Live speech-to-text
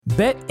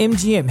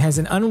BetMGM has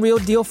an unreal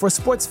deal for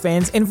sports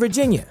fans in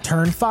Virginia.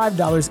 Turn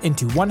 $5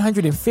 into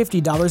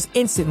 $150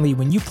 instantly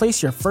when you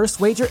place your first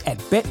wager at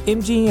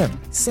BetMGM.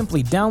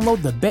 Simply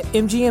download the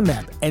BetMGM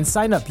app and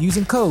sign up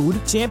using code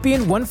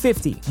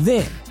Champion150.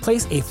 Then,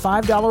 place a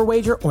 $5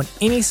 wager on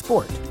any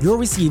sport. You'll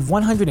receive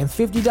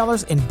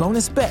 $150 in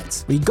bonus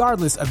bets,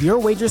 regardless of your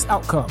wager's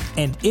outcome.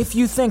 And if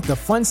you think the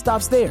fun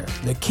stops there,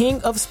 the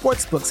King of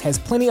Sportsbooks has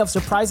plenty of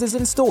surprises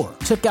in store.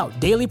 Check out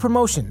daily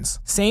promotions,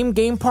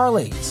 same-game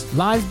parlays,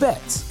 live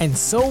bets, and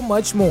so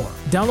much more.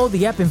 Download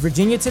the app in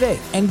Virginia today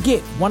and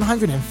get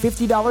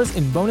 $150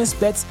 in bonus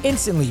bets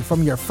instantly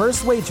from your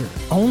first wager.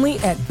 Only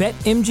at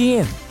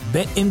BetMGM.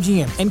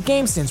 BetMGM and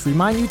GameSense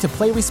remind you to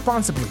play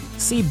responsibly.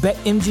 See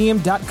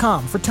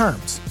BetMGM.com for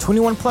terms.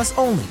 21 plus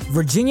only.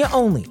 Virginia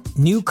only.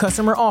 New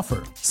customer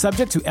offer.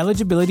 Subject to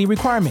eligibility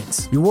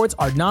requirements. Rewards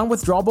are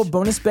non-withdrawable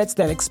bonus bets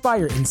that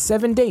expire in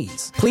 7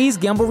 days. Please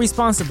gamble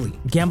responsibly.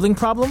 Gambling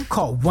problem?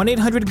 Call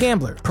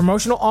 1-800-GAMBLER.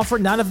 Promotional offer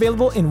not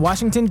available in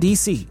Washington,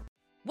 D.C.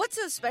 What's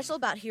so special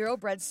about Hero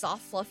Bread's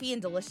soft, fluffy,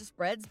 and delicious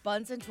breads,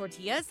 buns, and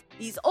tortillas?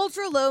 These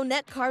ultra-low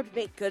net-carb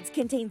baked goods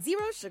contain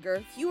zero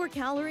sugar, fewer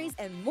calories,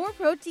 and more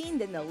protein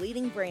than the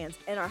leading brands,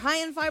 and are high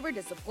in fiber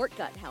to support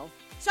gut health.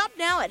 Shop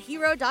now at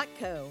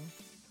hero.co.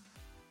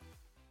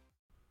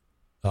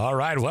 All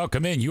right,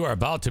 welcome in. You are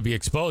about to be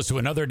exposed to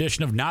another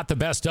edition of Not the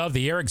Best of,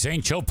 the Eric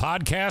Zane Show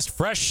podcast.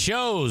 Fresh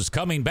shows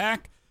coming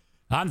back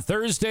on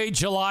Thursday,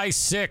 July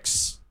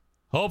 6th.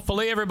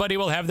 Hopefully everybody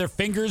will have their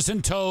fingers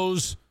and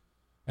toes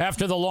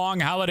after the long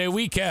holiday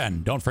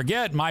weekend. Don't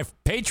forget, my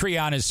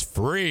Patreon is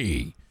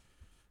free.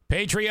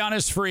 Patreon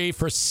is free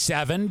for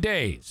 7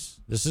 days.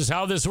 This is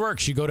how this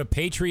works. You go to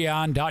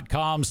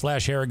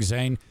patreon.com/Eric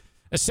Zane.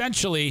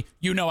 Essentially,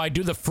 I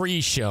do the free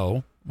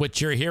show,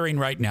 which you're hearing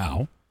right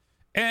now.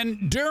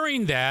 And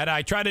during that,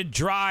 I try to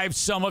drive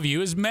some of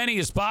you, as many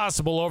as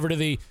possible, over to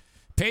the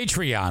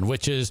Patreon,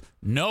 which is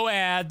no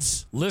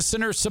ads,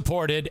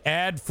 listener-supported,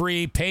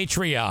 ad-free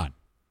Patreon.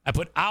 I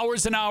put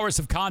hours and hours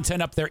of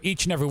content up there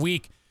each and every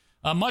week,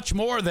 much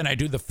more than I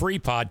do the free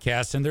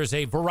podcast, and there's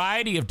a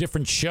variety of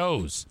different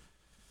shows.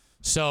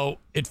 So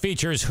it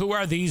features Who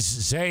Are These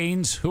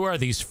Zanes? Who Are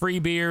These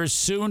Freebeers?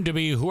 Soon to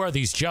be Who Are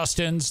These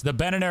Justins? The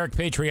Ben and Eric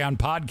Patreon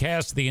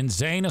podcast, The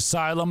Insane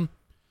Asylum,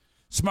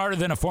 Smarter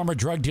Than a Former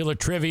Drug Dealer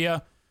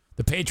Trivia,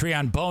 the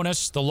Patreon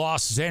bonus, the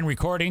Lost Zane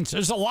recordings.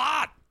 There's a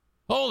lot.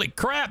 Holy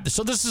crap.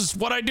 So this is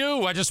what I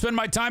do. I just spend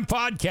my time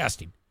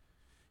podcasting.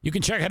 You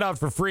can check it out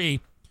for free.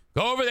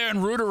 Go over there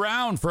and root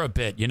around for a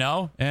bit,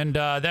 and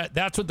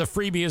that's what the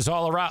freebie is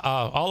all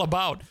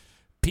about.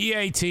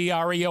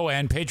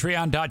 Patreon,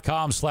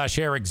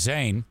 patreon.com/Eric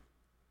Zane.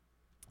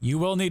 You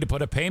will need to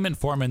put a payment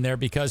form in there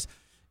because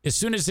as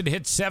soon as it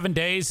hits 7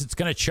 days, it's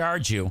going to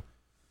charge you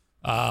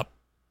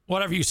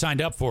whatever you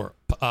signed up for,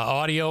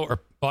 audio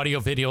or audio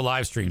video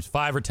live streams,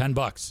 $5 or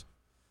 $10.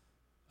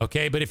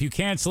 Okay, but if you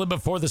cancel it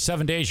before the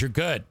 7 days, you're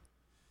good.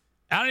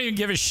 I don't even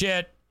give a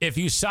shit if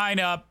you sign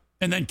up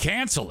and then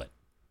cancel it.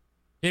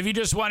 If you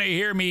just want to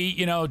hear me,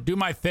 do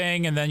my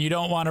thing, and then you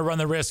don't want to run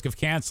the risk of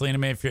canceling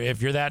them if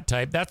you're that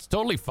type, that's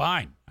totally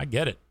fine. I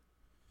get it.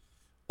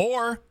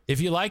 Or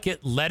if you like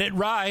it, let it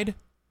ride.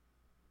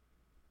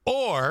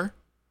 Or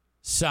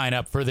sign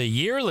up for the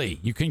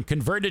yearly. You can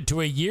convert it to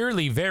a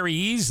yearly very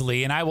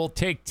easily, and I will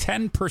take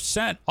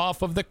 10%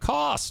 off of the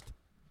cost.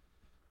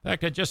 In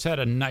fact, I just had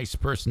a nice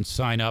person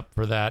sign up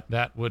for that.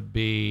 That would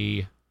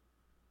be,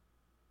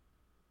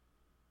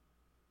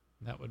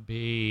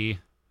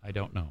 I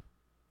don't know.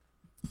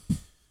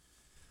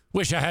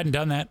 Wish I hadn't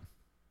done that.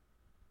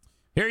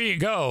 Here you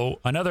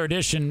go. Another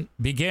edition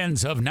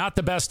begins of Not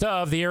the Best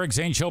of, the Eric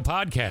Zane Show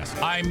podcast.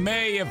 I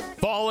may have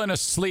fallen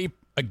asleep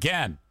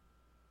again.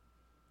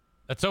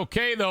 That's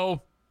okay,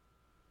 though.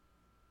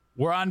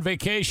 We're on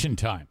vacation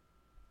time.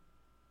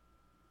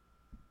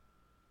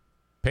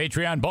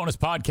 Patreon bonus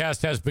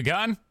podcast has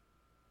begun.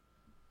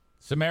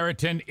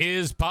 Samaritan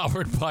is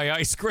powered by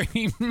ice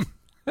cream.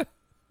 I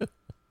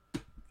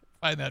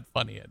find that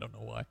funny. I don't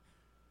know why.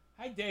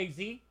 Hi,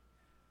 Daisy.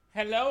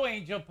 Hello,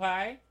 Angel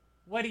Pie.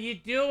 What are you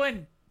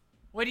doing?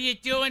 What are you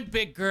doing,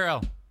 big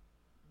girl?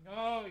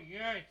 Oh,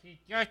 yeah, she's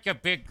just a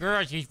big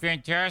girl. She's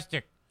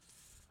fantastic.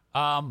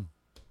 The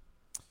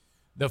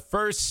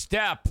first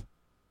step,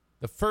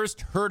 the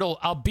first hurdle,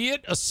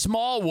 albeit a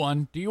small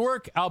one. Do you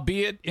work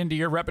albeit into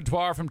your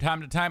repertoire from time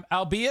to time?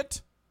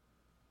 Albeit?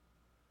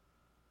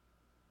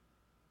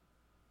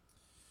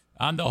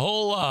 On the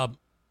whole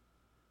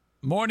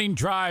morning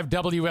drive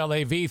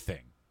WLAV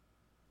thing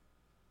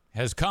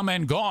has come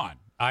and gone.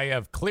 I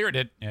have cleared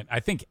it, and I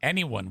think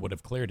anyone would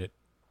have cleared it.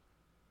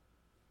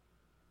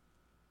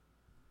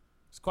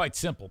 It's quite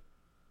simple.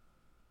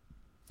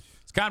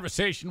 It's a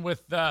conversation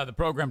with the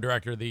program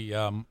director,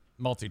 the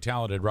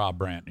multi-talented Rob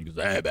Brandt. He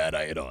goes, "Hey, man, how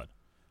you doing?"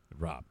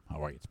 "Rob,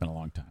 how are you? It's been a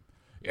long time."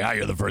 "Yeah,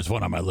 you're the first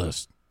one on my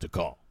list to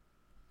call."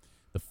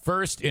 The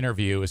first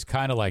interview is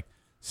kind of like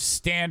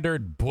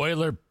standard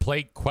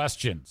boilerplate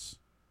questions.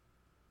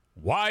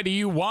 Why do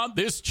you want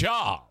this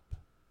job?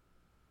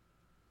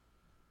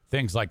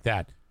 Things like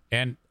that.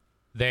 And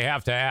they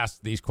have to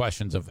ask these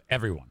questions of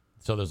everyone.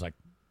 So there's like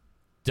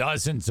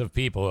dozens of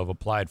people who have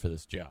applied for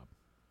this job.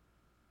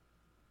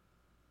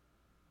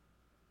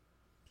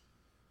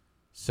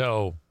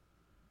 So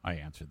I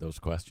answered those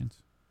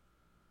questions.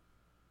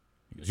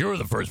 He goes, "You're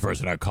the first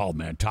person I called,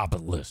 man. Top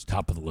of the list,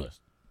 top of the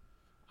list."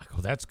 I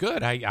go, "That's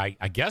good. I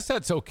guess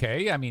that's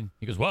okay." I mean,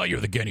 he goes, "Well, you're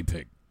the guinea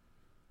pig.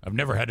 I've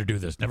never had to do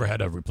this. Never had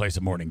to replace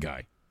a morning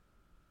guy.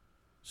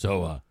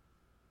 So,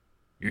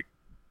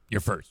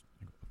 you're first."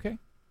 I go, "Okay."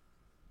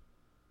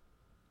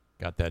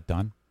 Got that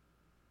done.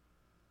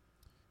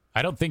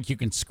 I don't think you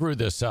can screw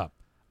this up.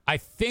 I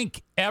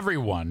think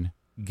everyone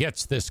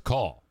gets this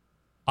call,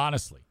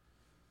 honestly.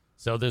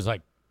 So there's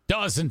like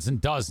dozens and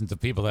dozens of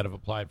people that have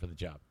applied for the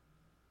job.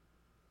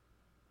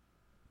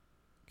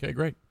 Okay,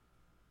 great.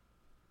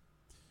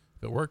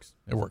 If it works,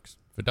 it works.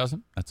 If it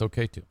doesn't, that's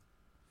okay too.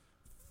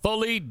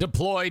 Fully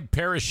deployed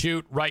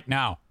parachute right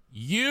now.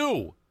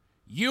 You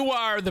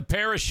are the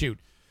parachute.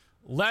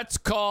 Let's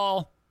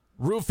call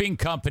roofing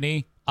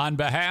company on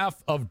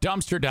behalf of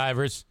dumpster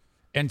divers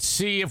and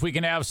see if we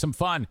can have some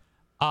fun.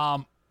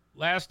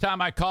 Last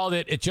time I called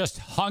it, it just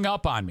hung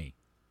up on me.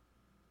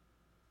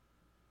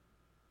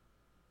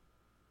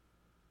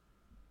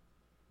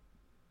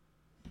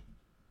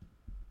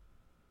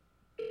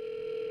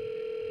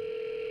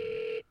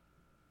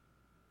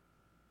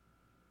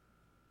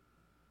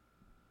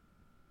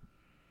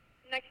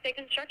 Next Day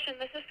Construction,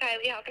 this is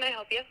Kylie. How can I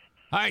help you?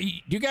 Hi, do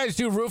you guys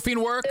do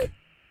roofing work?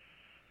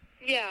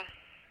 Yeah.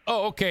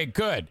 Oh, okay,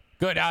 good.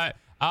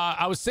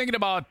 I was thinking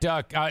about,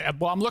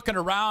 I'm looking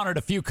around at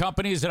a few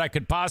companies that I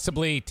could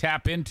possibly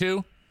tap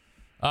into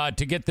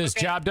to get this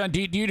job done. Do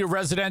you do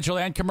residential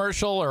and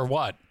commercial or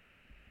what?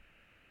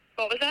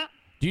 What was that?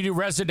 Do you do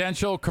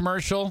residential,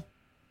 commercial?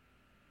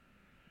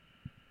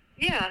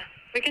 Yeah,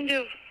 we can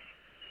do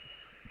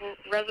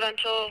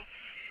residential,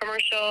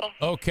 commercial.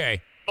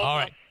 Okay, all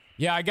right.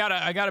 Yeah, I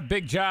got a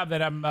big job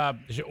that I'm.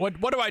 What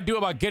do I do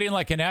about getting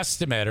like an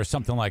estimate or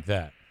something like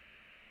that?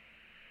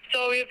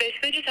 So we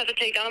basically just have to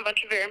take down a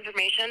bunch of your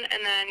information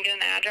and then get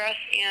an address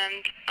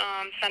and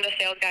send a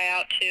sales guy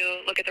out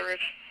to look at the roof.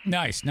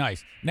 Nice.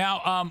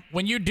 Now,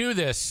 when you do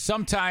this,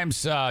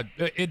 sometimes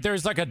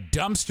there's like a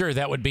dumpster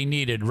that would be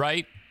needed,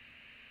 right?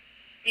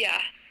 Yeah.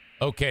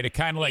 Okay, to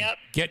kind of like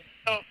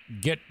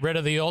get rid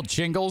of the old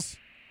shingles.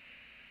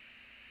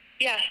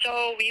 Yeah.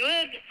 So we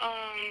would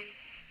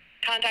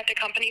contact a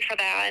company for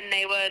that, and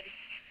they would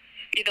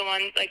be the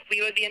ones, like,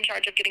 we would be in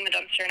charge of getting the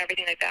dumpster and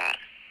everything like that.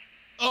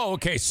 Oh,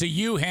 okay. So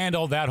you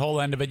handle that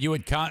whole end of it. You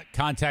would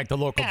contact the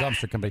local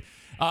dumpster company.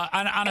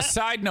 On a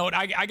side note,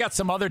 I got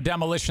some other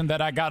demolition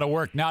that I got to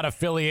work, not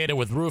affiliated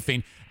with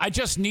roofing. I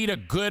just need a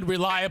good,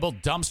 reliable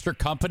dumpster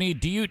company.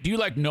 Do you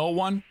like know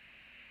one?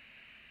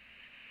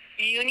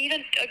 You need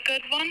a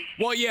good one?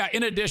 Well, yeah.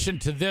 In addition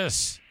to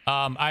this,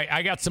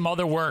 I got some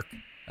other work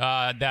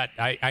that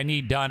I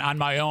need done on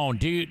my own.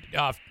 Do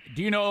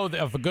you know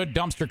of a good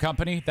dumpster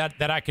company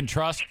that I can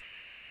trust?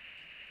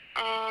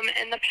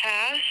 In the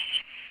past,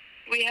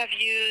 we have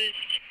used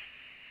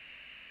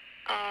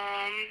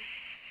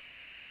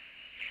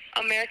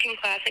American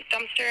Classic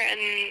Dumpster,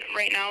 and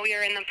right now we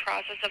are in the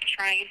process of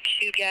trying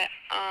to get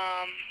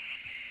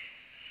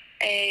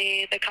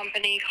the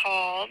company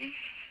called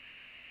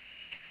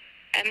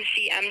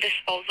MCM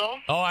Disposal.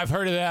 Oh, I've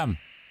heard of them.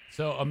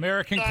 So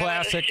American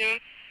Classic.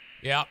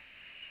 Yeah.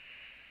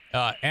 So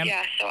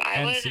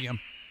I would. MCM.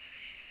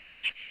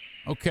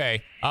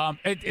 Okay.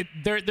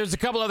 There's a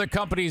couple other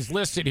companies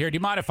listed here. Do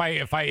you mind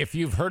if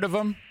you've heard of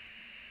them?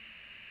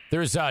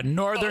 There's a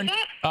northern.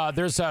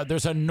 There's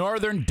a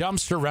northern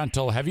dumpster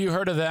rental. Have you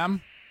heard of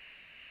them?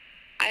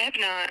 I have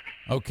not.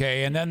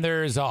 Okay, and then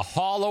there's a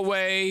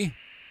Haulaway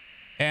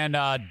and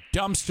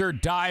dumpster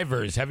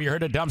divers. Have you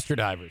heard of dumpster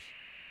divers?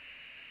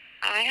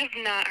 I have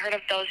not heard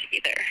of those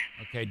either.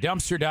 Okay,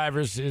 dumpster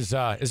divers is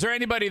there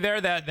anybody there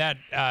that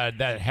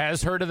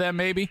has heard of them?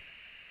 Maybe.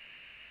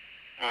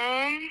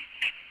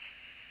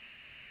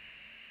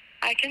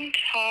 I can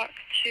talk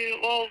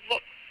to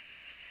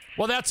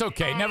Well, that's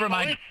okay. Never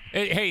mind.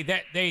 Hey,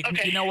 Okay.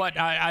 You know what?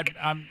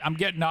 I'm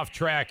getting off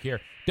track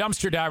here.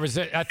 Dumpster divers.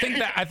 I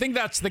think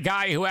that's the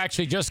guy who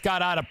actually just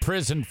got out of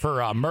prison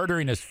for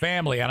murdering his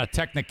family on a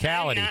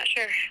technicality. I'm not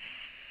sure.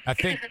 I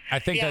think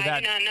yeah, I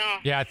do not know.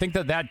 Yeah, I think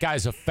that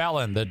guy's a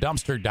felon. The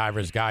dumpster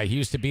divers guy. He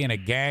used to be in a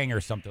gang or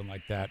something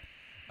like that.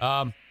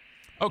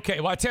 Okay.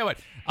 Well, I tell you what.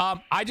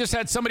 I just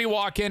had somebody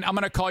walk in. I'm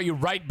going to call you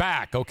right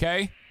back.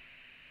 Okay.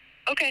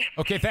 Okay.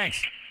 Okay.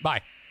 Thanks.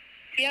 Bye.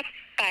 Yep.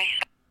 Bye.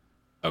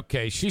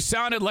 Okay, she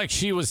sounded like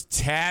she was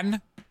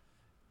 10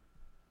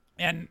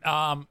 and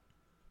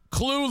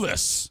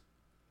clueless.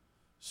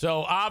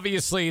 So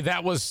obviously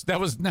that was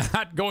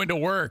not going to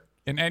work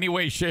in any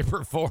way, shape,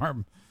 or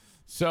form.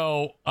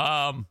 So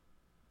I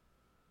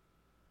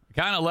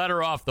kind of let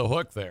her off the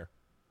hook there.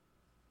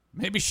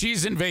 Maybe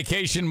she's in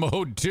vacation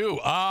mode too.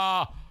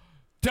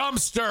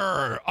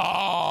 Dumpster.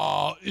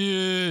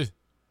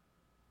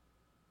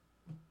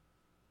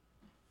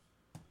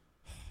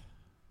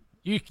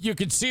 You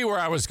could see where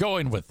I was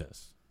going with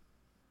this.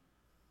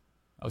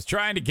 I was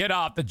trying to get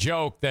out the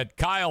joke that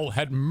Kyle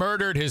had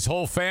murdered his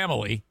whole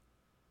family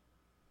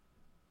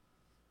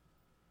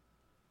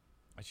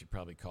I should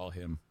probably call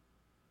him.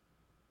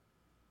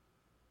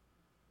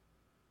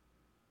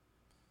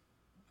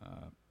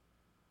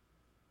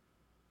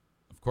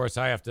 Of course,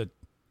 I have to.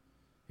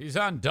 He's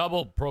on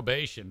double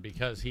probation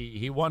because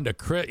he won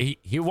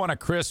he won a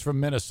Chris from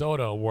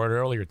Minnesota award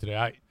earlier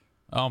today.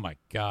 Oh my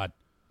God!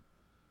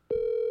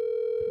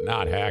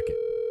 Not hack it.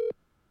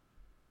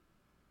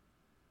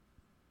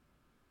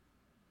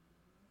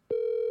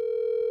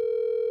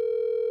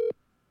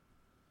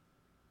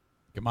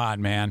 Come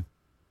on, man.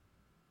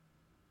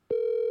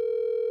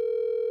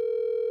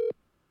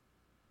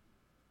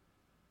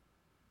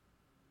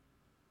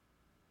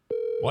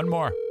 One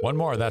more.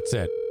 That's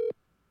it.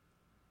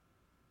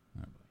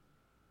 Oh,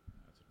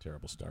 that's a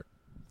terrible start.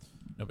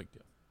 No big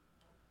deal.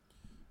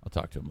 I'll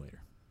talk to him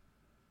later.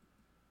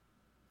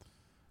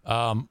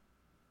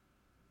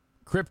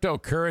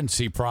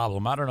 Cryptocurrency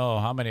problem. I don't know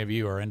how many of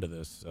you are into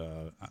this.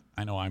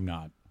 I know I'm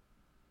not.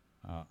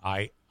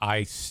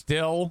 I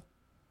still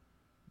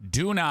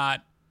do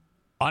not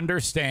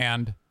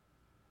understand,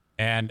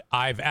 and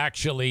I've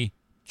actually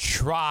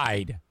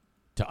tried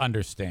to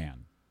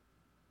understand.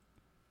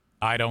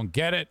 I don't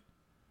get it,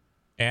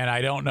 and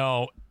I don't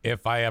know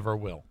if I ever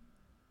will.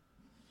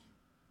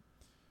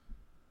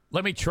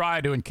 Let me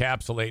try to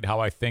encapsulate how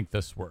I think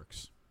this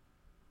works.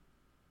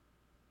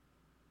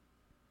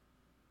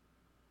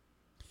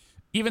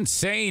 Even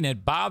saying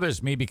it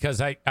bothers me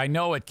because I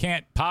know it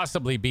can't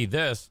possibly be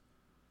this.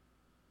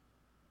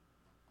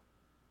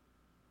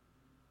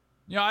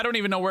 You know, I don't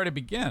even know where to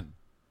begin.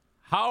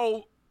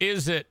 How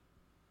is it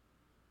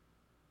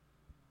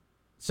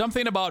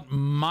something about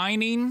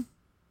mining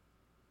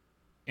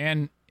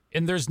and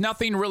there's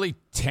nothing really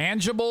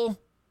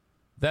tangible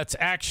that's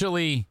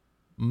actually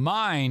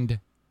mined,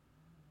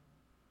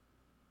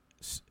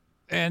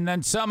 and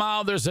then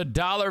somehow there's a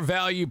dollar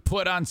value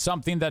put on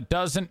something that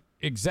doesn't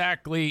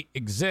exactly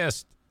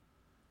exist.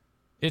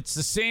 It's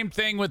the same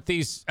thing with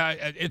these.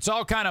 It's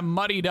all kind of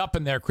muddied up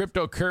in there.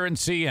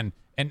 Cryptocurrency and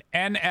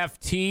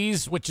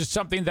NFTs, which is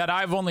something that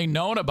I've only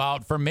known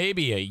about for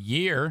maybe a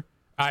year.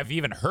 I've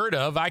even heard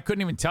of. I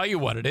couldn't even tell you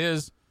what it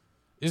is.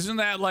 Isn't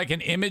that like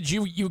an image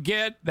you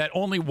get that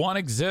only one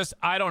exists?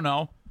 I don't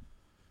know.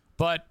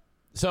 But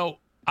so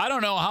I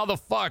don't know how the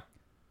fuck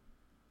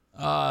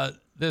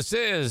this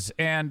is.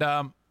 And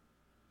oh,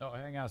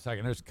 hang on a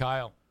second. There's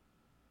Kyle.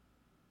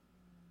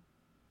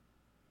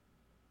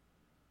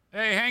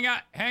 Hey,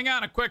 hang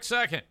on a quick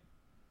second.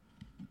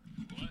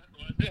 What's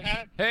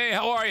that? Hey,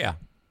 how are you?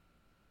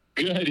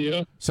 Good,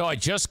 you? So I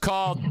just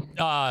called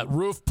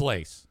Roof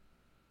Place.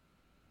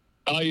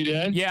 Oh, you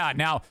did? Yeah.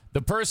 Now,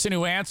 the person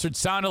who answered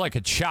sounded like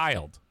a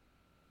child.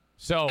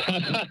 So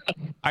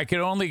I could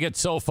only get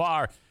so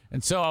far.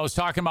 And so I was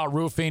talking about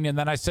roofing, and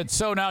then I said,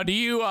 so now do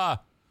you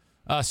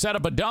set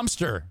up a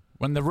dumpster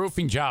when the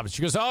roofing job?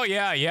 She goes, oh,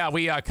 yeah,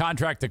 we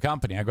contract the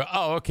company. I go,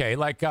 oh, okay.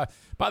 Like,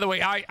 by the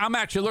way, I'm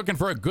actually looking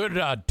for a good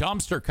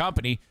dumpster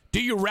company.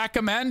 Do you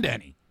recommend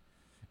any?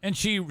 And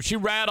she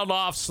rattled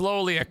off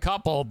slowly a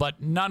couple, but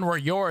none were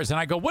yours. And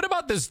I go, what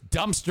about this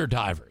dumpster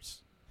divers?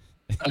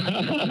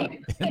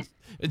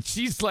 and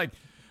she's like,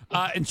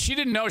 and she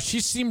didn't know.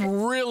 She seemed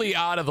really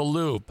out of the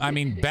loop. I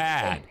mean,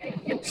 bad.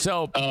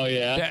 So, oh,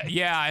 yeah?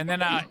 Yeah. And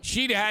then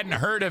she hadn't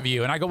heard of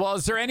you. And I go, well,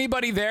 is there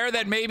anybody there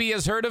that maybe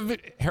has heard of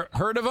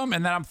him?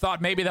 And then I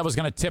thought maybe that was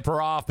going to tip her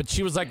off. But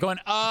she was like going,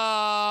 And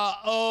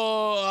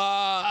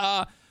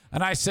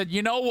I said,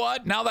 you know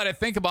what? Now that I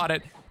think about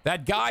it,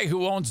 that guy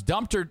who owns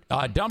dumpster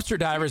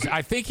divers,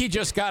 I think he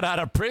just got out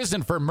of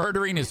prison for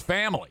murdering his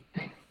family.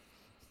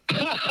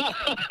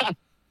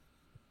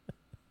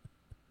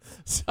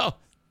 So,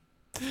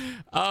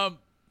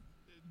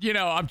 you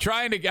know, I'm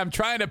trying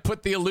to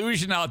put the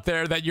illusion out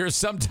there that you're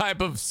some type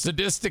of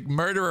sadistic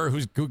murderer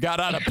who got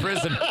out of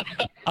prison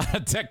on a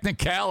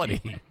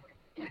technicality.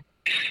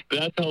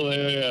 That's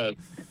hilarious.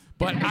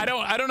 But I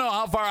don't know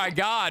how far I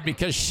got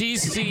because she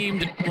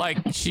seemed like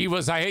she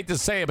was, I hate to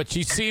say it, but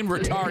she seemed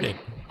retarded.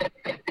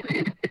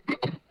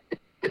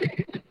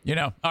 You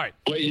know, all right.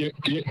 Wait,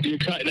 you're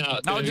cutting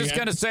out. I was just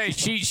going to say,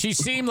 she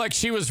seemed like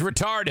she was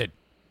retarded.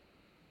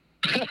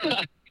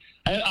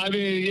 I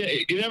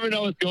mean, you never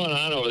know what's going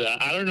on over there.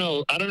 I don't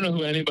know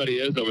who anybody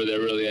is over there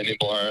really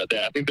anymore.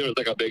 I think there was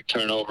like a big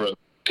turnover of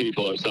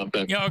people or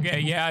something. Okay,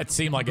 yeah, it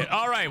seemed like it.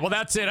 All right, well,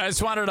 that's it. I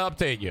just wanted to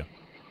update you.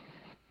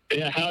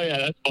 Yeah, hell yeah,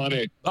 that's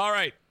funny. All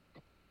right.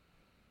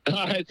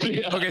 All right,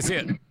 see ya. Okay, see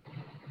ya.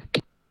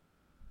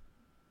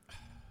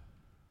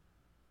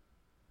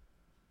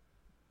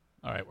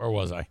 All right, where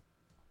was I?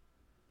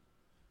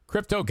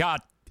 Crypto.com.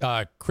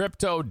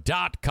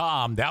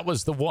 That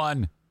was the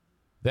one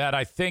that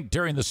I think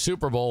during the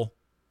Super Bowl,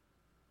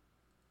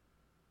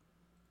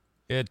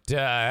 it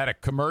had a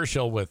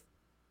commercial with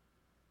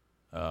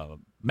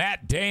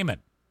Matt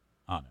Damon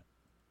on it.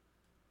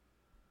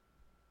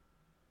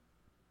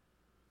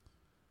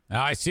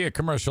 Now, I see a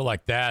commercial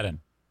like that, and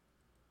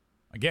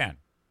again,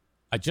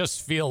 I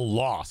just feel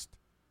lost.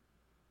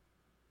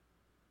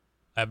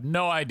 I have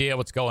no idea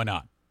what's going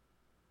on.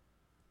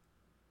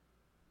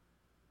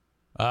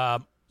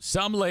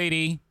 Some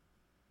lady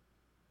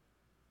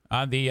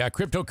on the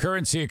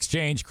cryptocurrency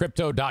exchange,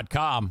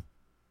 Crypto.com,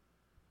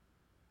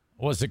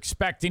 was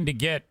expecting to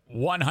get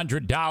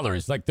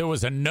 $100. Like there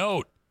was a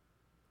note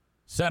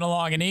sent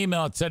along an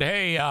email that said,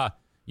 hey,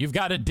 you've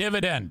got a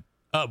dividend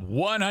of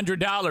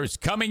 $100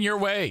 coming your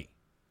way.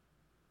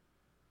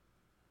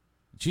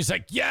 She's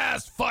like,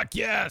 yes, fuck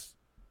yes.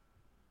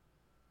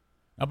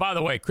 Now, by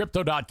the way,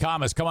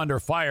 Crypto.com has come under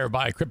fire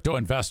by crypto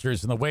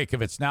investors in the wake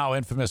of its now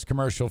infamous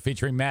commercial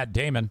featuring Matt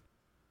Damon.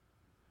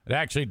 It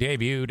actually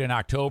debuted in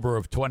October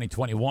of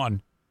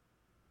 2021.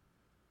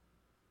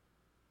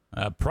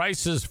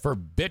 Prices for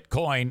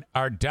Bitcoin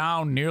are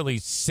down nearly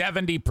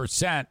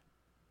 70%,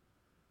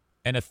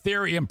 and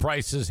Ethereum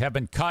prices have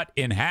been cut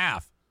in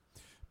half.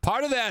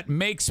 Part of that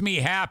makes me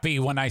happy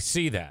when I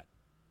see that.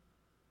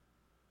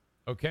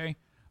 Okay?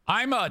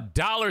 I'm a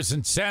dollars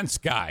and cents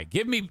guy.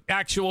 Give me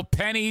actual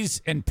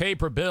pennies and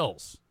paper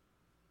bills.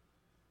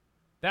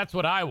 That's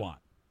what I want.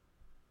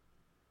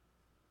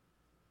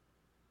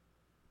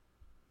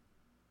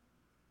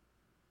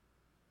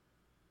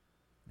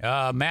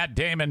 Matt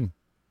Damon,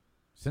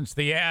 since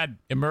the ad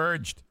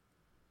emerged,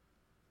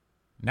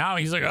 now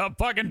he's like, oh,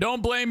 fucking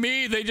don't blame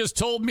me. They just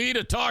told me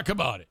to talk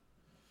about it.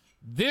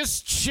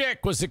 This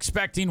chick was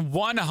expecting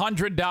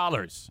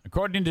 $100.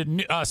 According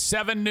to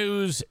 7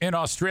 News in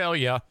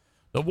Australia,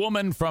 the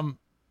woman from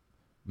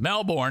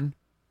Melbourne,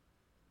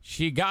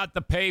 she got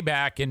the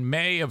payback in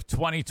May of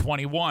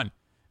 2021.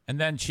 And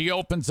then she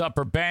opens up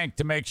her bank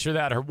to make sure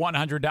that her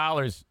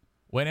 $100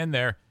 went in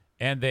there.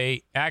 And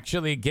they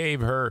actually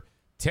gave her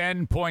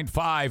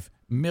 $10.5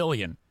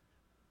 million.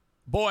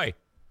 Boy,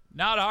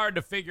 not hard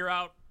to figure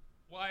out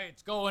why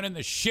it's going in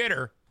the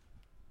shitter.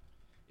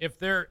 If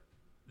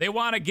they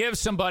want to give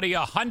somebody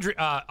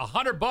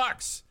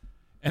 $100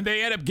 and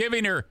they end up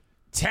giving her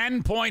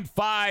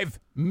 $10.5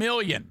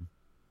 million.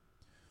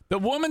 The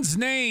woman's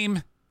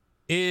name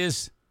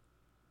is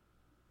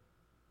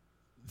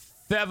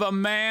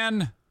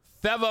Thevamanagari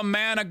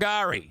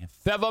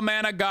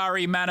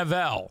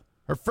Manavel.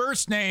 Her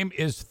first name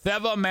is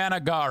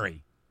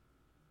Thevamanagari.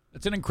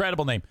 That's an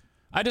incredible name.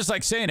 I just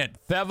like saying it.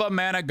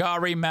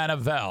 Thevamanagari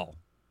Manavel.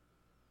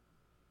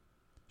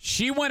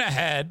 She went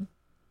ahead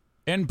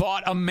and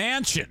bought a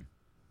mansion.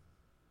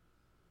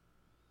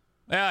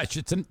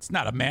 It's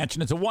not a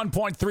mansion. It's a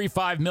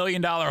 $1.35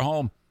 million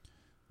home.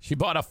 She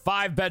bought a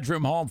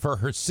 5-bedroom home for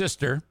her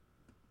sister.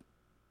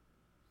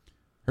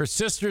 Her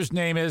sister's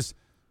name is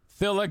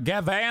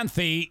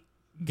Thilagavanthi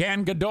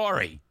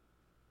Gangadori.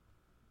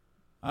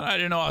 I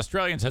didn't know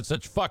Australians had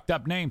such fucked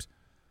up names.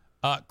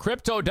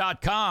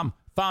 Crypto.com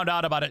found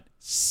out about it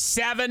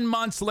 7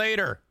 months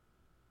later.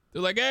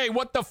 They're like, hey,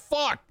 what the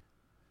fuck?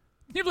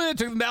 Can you believe it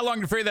took them that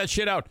long to figure that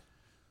shit out?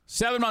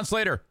 7 months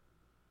later.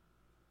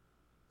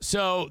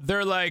 So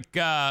they're like,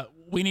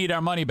 we need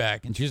our money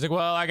back. And she's like,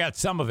 well, I got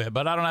some of it,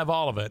 but I don't have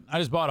all of it. I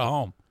just bought a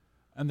home.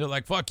 And they're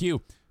like, fuck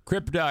you.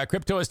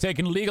 Crypto has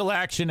taken legal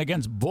action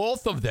against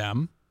both of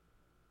them.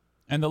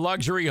 And the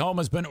luxury home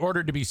has been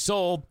ordered to be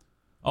sold,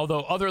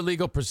 although other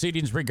legal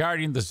proceedings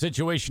regarding the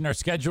situation are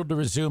scheduled to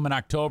resume in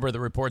October, the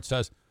report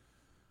says.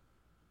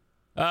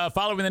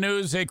 Following the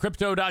news, a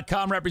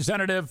Crypto.com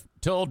representative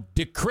told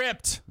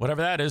Decrypt,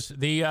 whatever that is,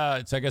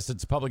 I guess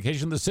it's a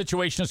publication, the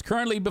situation is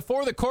currently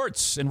before the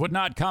courts and would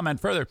not comment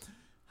further.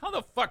 How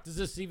the fuck does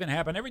this even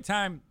happen?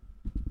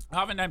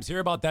 Oftentimes hear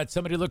about that.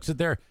 Somebody looks at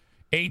their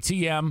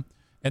ATM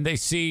and they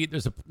see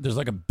there's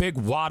like a big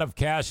wad of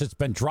cash that's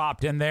been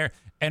dropped in there.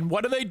 And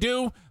what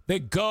do? They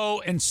go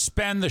and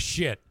spend the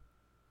shit.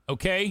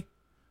 Okay?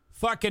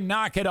 Fucking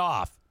knock it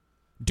off.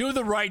 Do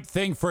the right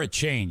thing for a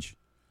change.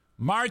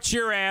 March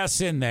your ass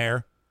in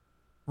there,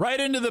 right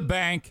into the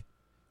bank,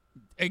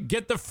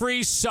 get the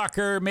free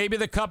sucker, maybe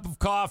the cup of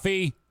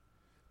coffee.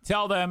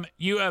 Tell them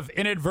you have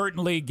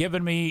inadvertently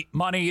given me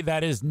money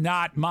that is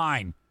not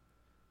mine.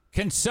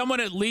 Can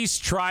someone at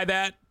least try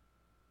that?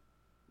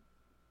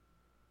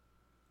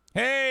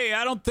 Hey,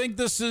 I don't think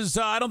this is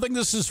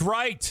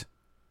right.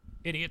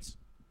 Idiots.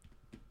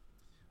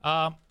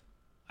 I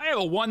have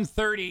a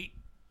 1:30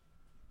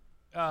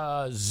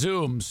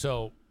 Zoom,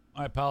 so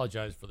I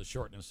apologize for the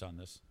shortness on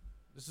this.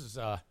 This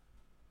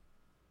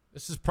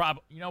is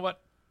probably, you know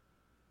what?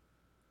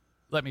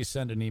 Let me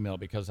send an email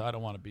because I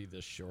don't want to be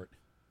this short.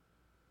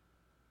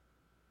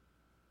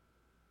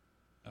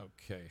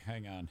 Okay,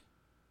 hang on.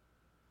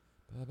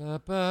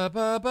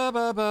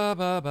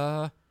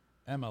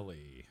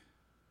 Emily.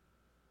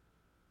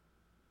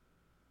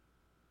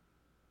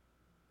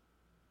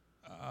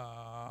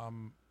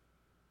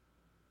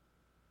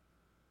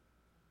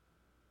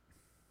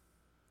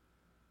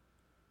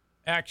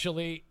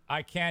 Actually,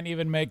 I can't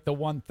even make the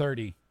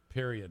 1:30,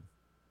 period.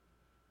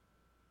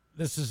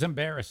 This is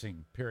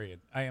embarrassing, period.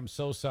 I am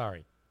so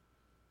sorry.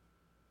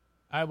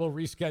 I will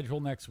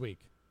reschedule next week,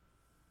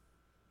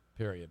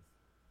 period.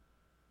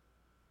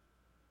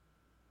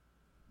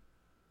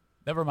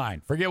 Never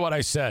mind. Forget what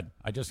I said.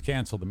 I just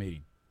canceled the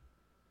meeting.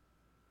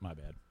 My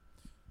bad.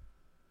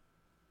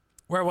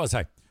 Where was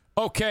I?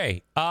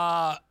 Okay.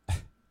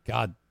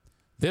 God,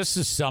 this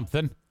is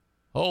something.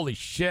 Holy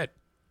shit.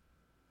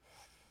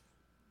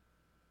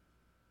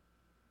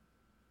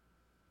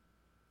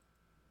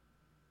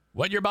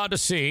 what you're about to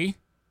see,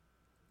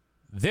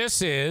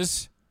 this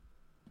is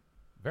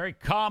a very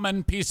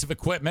common piece of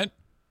equipment.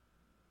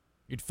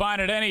 You'd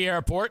find at any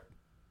airport.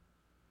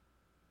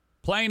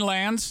 Plane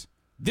lands.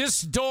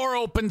 This door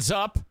opens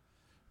up.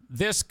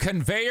 This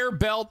conveyor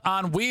belt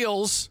on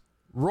wheels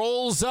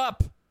rolls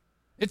up.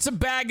 It's a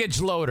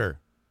baggage loader.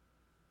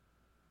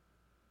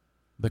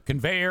 The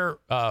conveyor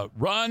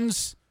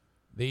runs.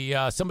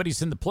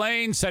 Somebody's in the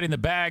plane setting the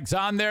bags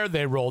on there.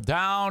 They roll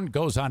down,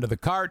 goes onto the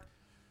cart.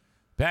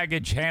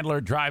 Baggage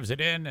handler drives it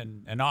in,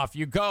 and off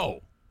you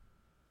go.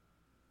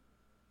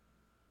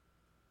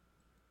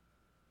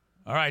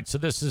 All right, so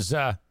this is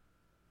a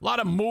lot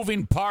of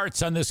moving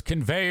parts on this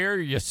conveyor.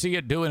 You see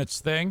it doing its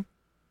thing.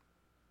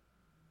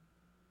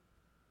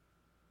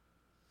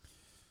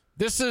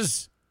 This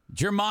is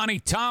Germani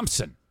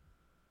Thompson.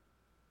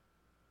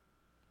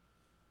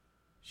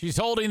 She's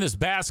holding this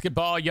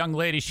basketball, young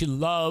lady. She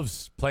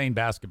loves playing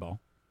basketball.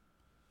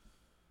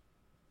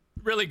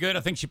 Really good.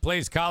 I think she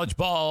plays college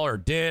ball or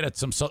did at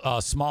some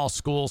small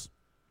schools.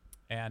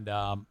 And,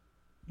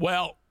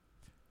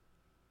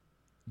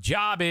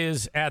 job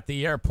is at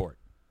the airport.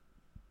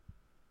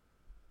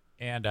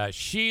 And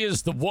she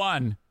is the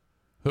one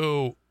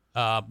who,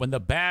 when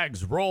the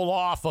bags roll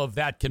off of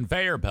that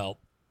conveyor belt,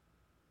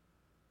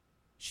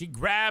 she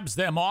grabs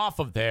them off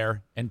of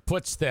there and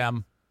puts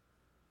them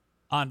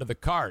onto the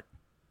cart.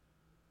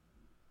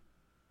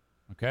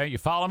 Okay, you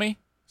follow me?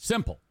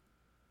 Simple.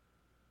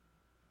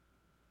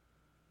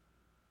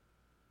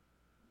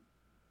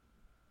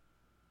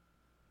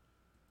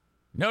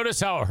 Notice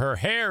how her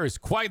hair is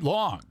quite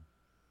long.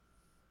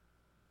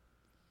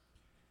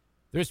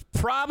 There's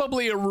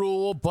probably a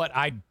rule, but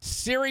I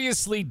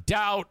seriously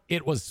doubt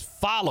it was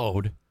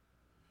followed,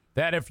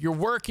 that if you're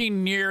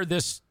working near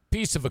this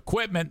piece of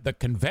equipment, the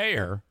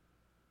conveyor,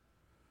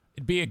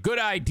 it'd be a good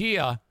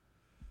idea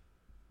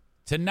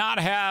to not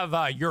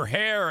have your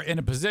hair in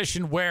a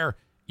position where,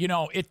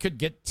 it could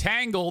get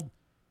tangled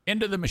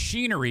into the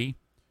machinery,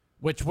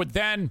 which would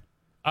then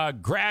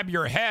grab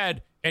your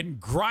head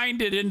and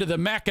grind it into the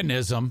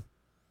mechanism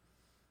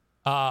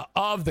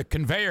of the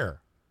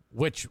conveyor,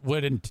 which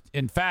would,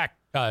 in fact,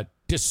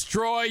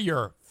 destroy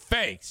your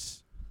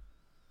face.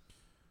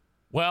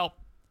 Well,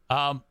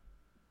 that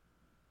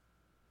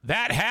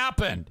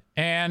happened.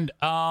 And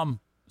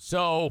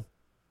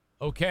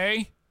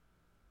okay.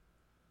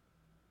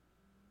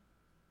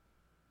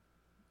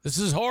 This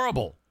is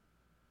horrible.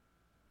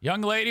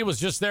 Young lady was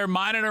just there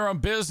minding her own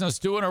business,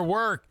 doing her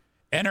work,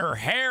 and her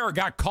hair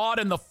got caught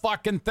in the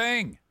fucking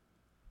thing.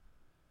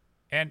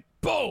 And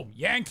boom,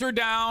 yanked her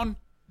down.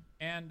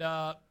 And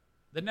the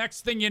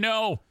next thing you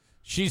know,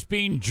 she's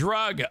being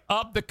dragged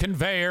up the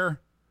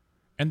conveyor.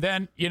 And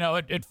then,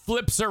 it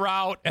flips her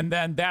out, and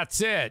then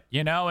that's it,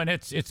 and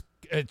it's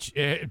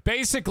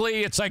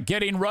basically, it's like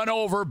getting run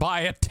over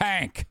by a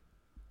tank.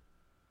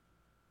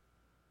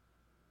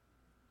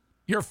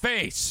 Your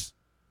face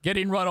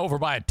getting run over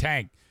by a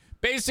tank.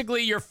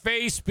 Basically, your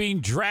face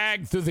being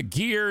dragged through the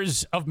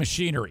gears of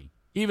machinery.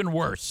 Even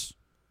worse.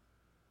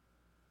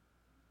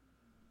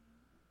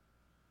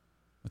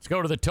 Let's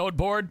go to the tote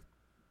board.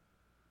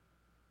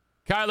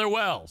 Kyler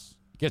Wells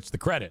gets the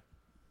credit.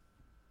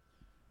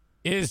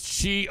 Is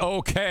she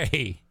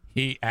okay?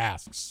 He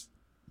asks.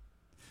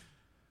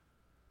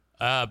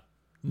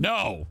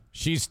 No,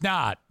 she's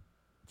not.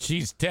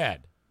 She's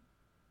dead.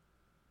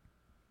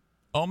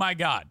 Oh, my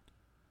God.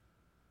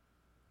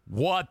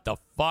 What the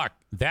fuck?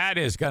 That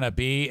is going to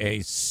be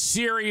a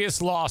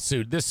serious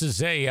lawsuit. This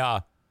is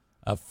a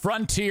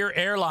Frontier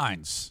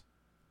Airlines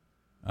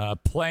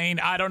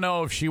plane. I don't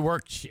know if she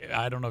worked.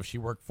 I don't know if she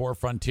worked for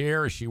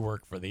Frontier or she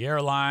worked for the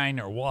airline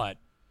or what.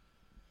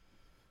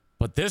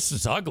 But this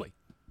is ugly.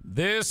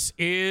 This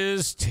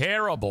is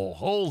terrible.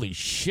 Holy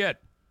shit.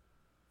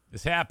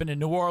 This happened in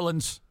New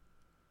Orleans.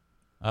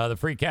 The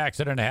freak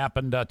accident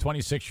happened.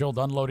 26-year-old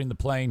unloading the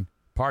plane.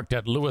 Parked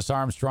at Louis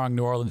Armstrong,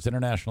 New Orleans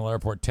International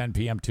Airport, 10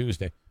 p.m.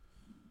 Tuesday.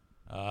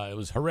 It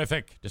was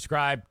horrific.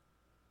 Described.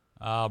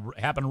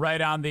 Happened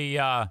right on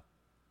the.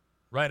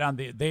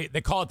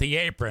 They call it the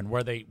apron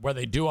where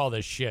they do all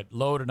this shit,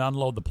 load and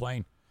unload the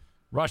plane.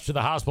 Rushed to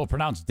the hospital,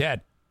 pronounced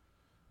dead,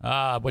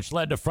 which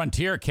led to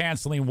Frontier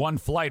canceling one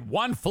flight.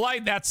 One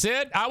flight, that's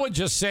it. I would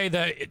just say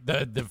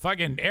the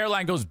fucking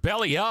airline goes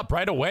belly up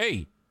right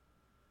away.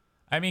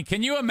 I mean,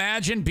 can you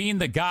imagine being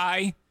the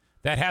guy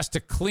that has to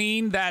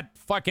clean that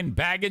fucking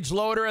baggage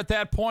loader at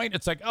that point?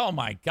 It's like, oh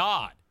my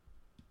God.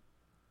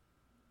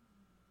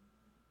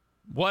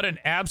 What an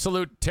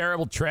absolute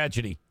terrible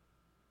tragedy.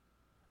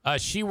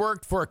 She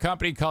worked for a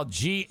company called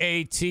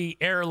GAT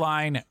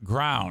Airline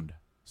Ground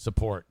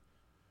Support.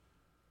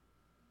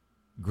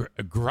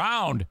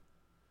 Ground?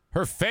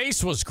 Her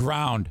face was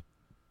ground.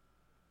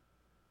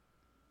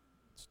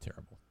 It's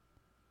terrible.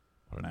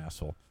 What an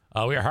asshole.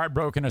 We are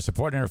heartbroken and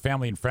supporting her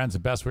family and friends the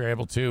best we are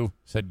able to,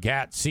 said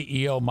GAT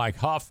CEO Mike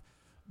Huff.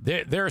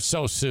 They're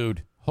so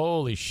sued.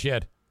 Holy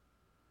shit.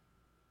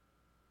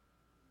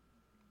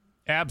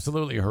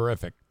 Absolutely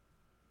horrific.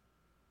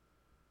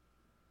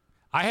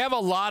 I have a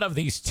lot of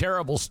these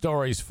terrible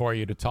stories for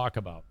you to talk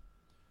about.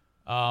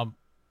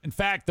 In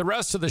fact, the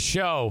rest of the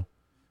show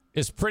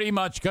is pretty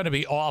much going to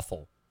be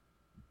awful.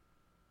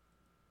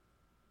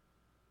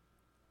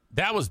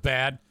 That was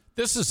bad.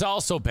 This is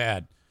also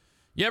bad.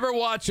 You ever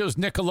watch those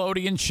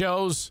Nickelodeon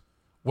shows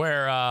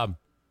where,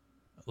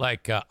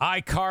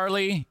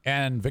 iCarly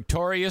and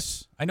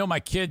Victorious? I know my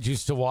kids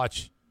used to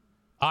watch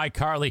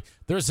iCarly.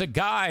 There's a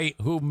guy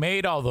who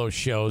made all those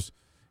shows,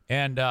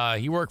 and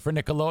he worked for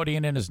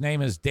Nickelodeon, and his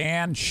name is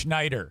Dan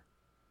Schneider.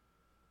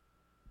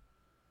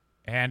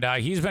 And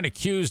he's been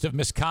accused of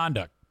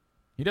misconduct.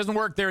 He doesn't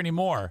work there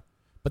anymore,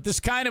 but this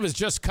kind of is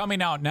just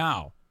coming out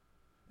now.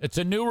 It's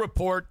a new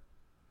report.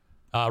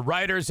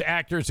 Writers,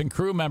 actors, and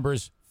crew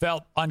members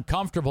felt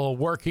uncomfortable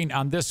working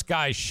on this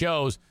guy's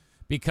shows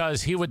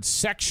because he would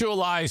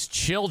sexualize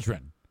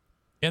children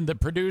in the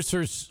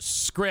producer's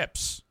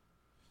scripts.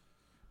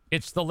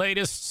 It's the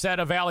latest set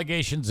of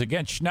allegations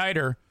against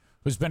Schneider,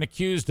 who's been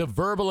accused of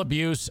verbal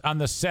abuse on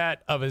the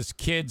set of his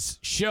kids'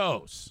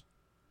 shows.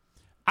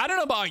 I don't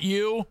know about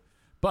you,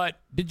 but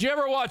did you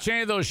ever watch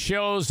any of those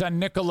shows on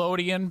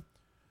Nickelodeon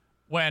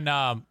when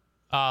all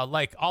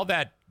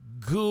that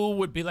goo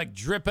would be like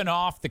dripping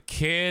off the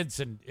kids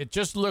and it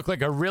just looked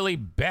like a really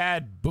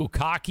bad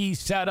bukkake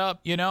setup,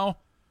 you know?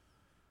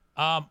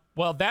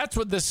 Well, that's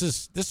what this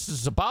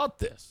is about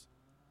this.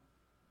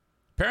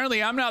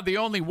 Apparently, I'm not the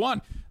only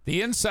one.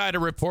 The Insider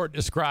report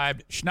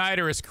described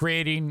Schneider as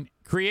creating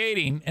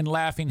and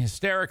laughing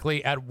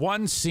hysterically at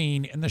one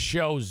scene in the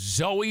show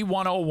Zoe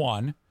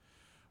 101,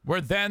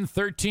 where then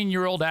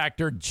 13-year-old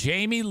actor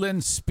Jamie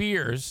Lynn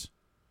Spears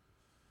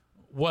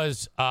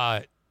was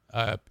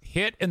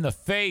hit in the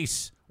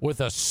face with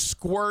a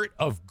squirt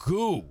of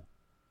goo.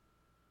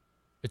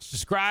 It's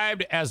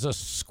described as a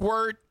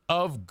squirt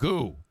of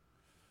goo.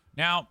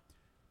 Now,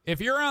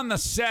 if you're on the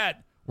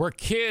set where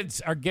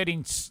kids are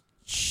getting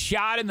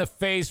shot in the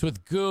face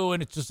with goo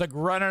and it's just like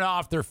running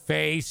off their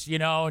face, you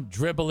know, and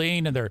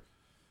dribbling, and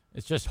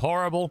it's just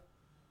horrible.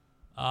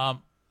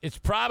 It's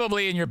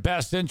probably in your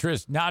best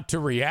interest not to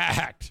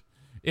react.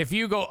 If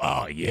you go,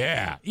 oh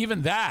yeah,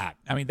 even that.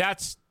 I mean,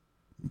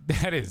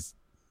 that is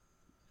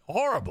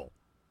horrible.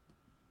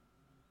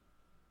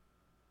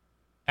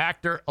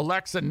 Actor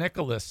Alexa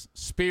Nicholas,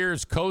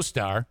 Spears'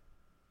 co-star,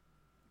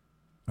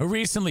 who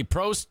recently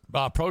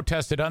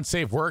protested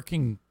unsafe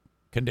working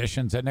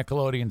conditions at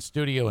Nickelodeon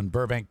studio in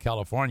Burbank,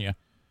 California.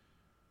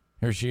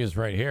 Here she is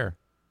right here.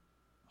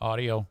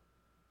 Audio,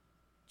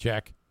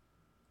 check.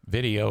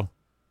 Video,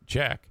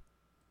 check.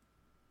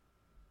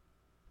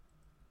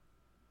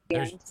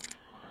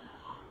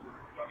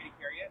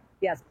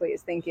 Yes,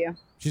 please. Thank you.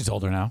 She's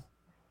older now.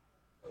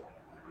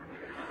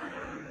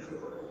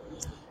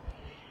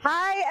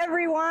 Hi,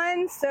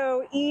 everyone.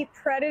 So, Eat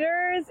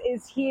Predators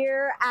is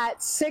here at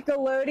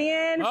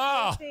Sickalodian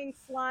hosting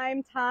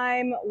Slime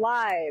Time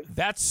Live.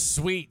 That's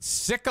sweet.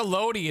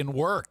 Sickalodian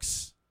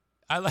works.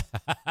 Woo!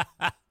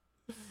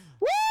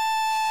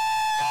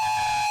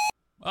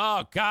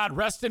 Oh, God.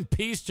 Rest in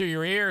peace to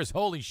your ears.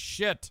 Holy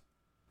shit.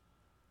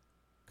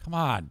 Come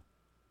on.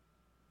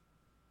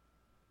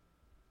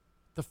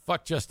 What the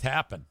fuck just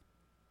happened?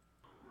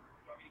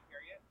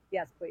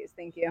 Yes, please.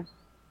 Thank you.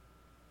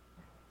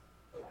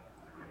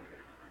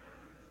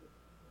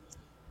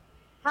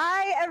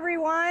 Hi,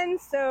 everyone.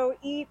 So,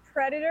 Eat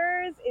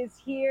Predators is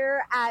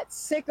here at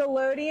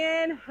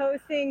Sickalodian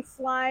hosting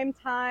Slime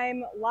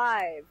Time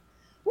Live.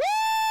 Woo!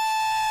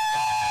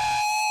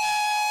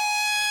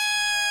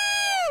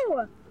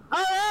 All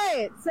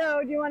right.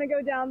 So, do you want to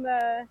go down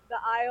the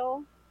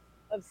aisle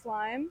of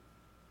slime?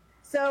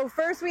 So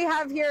first we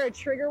have here a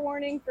trigger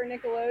warning for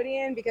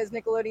Nickelodeon, because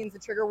Nickelodeon's a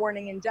trigger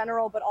warning in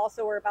general, but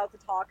also we're about to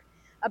talk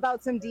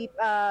about some deep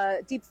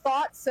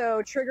thoughts.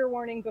 So trigger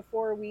warning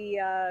before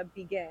we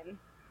begin.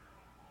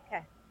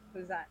 Okay,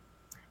 who's that?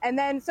 And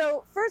then,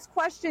 so first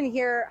question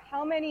here,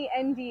 how many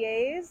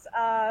NDAs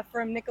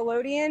from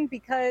Nickelodeon?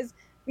 Because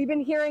we've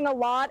been hearing a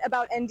lot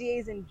about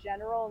NDAs in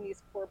general in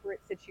these corporate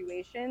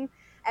situations,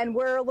 and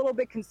we're a little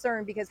bit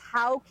concerned because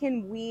how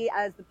can we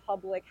as the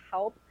public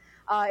help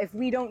if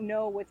we don't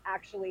know what's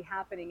actually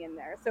happening in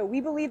there? So we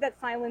believe that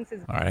silence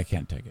is... All right, I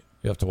can't take it.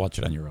 You have to watch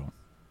it on your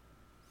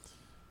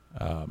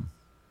own.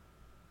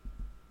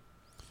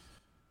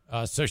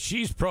 So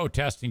she's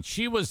protesting.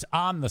 She was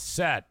on the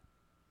set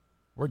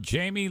where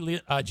Jamie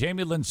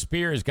Lynn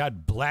Spears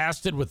got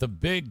blasted with a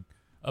big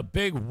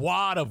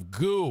wad of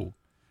goo.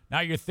 Now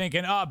you're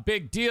thinking, oh,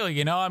 big deal,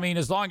 you know? I mean,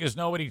 as long as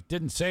nobody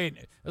didn't say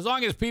it, as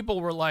long as people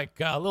were like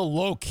a little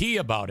low key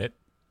about it.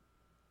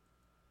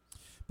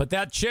 But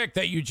that chick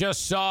that you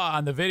just saw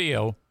on the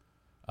video,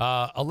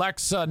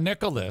 Alexa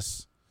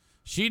Nicholas,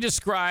 she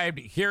described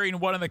hearing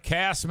one of the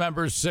cast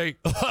members say,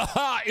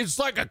 it's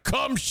like a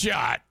cum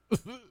shot.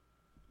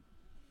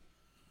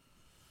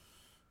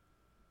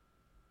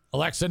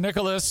 Alexa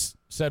Nicholas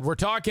said, we're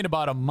talking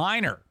about a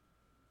minor.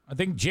 I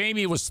think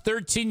Jamie was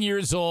 13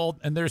 years old,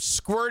 and they're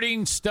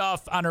squirting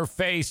stuff on her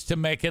face to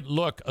make it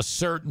look a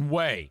certain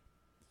way.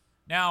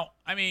 Now,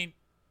 I mean,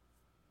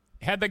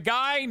 had the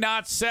guy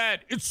not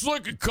said, it's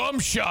like a cum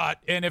shot,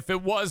 and if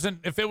it was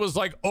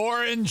like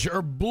orange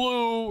or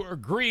blue or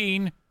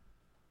green,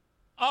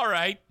 all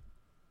right.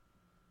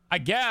 I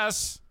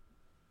guess.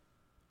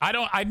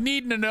 I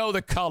need to know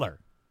the color.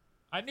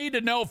 I need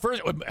to know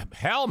first.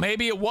 Hell,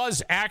 maybe it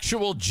was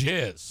actual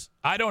jizz.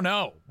 I don't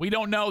know. We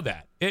don't know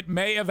that. It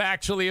may have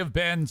actually have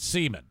been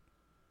semen.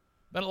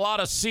 Been a lot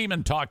of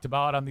semen talked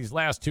about on these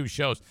last two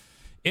shows.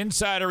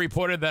 Insider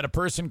reported that a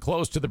person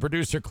close to the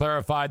producer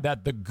clarified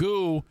that the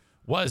goo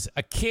was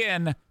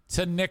akin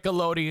to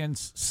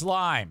Nickelodeon's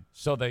slime.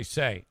 So they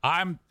say.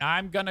 I'm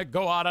going to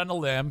go out on a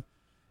limb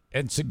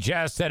and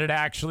suggest that it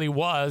actually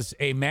was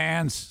a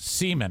man's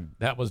semen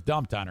that was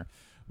dumped on her.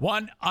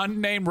 One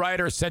unnamed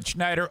writer said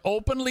Schneider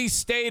openly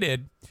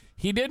stated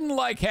he didn't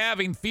like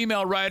having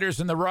female writers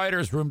in the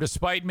writer's room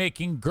despite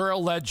making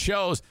girl-led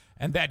shows,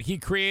 and that he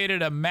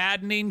created a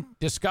maddening,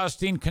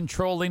 disgusting,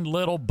 controlling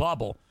little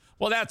bubble.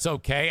 Well, that's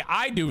okay.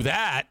 I do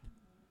that.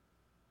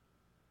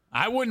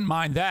 I wouldn't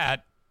mind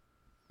that.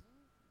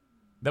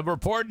 The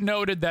report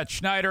noted that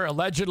Schneider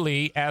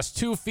allegedly asked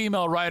two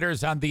female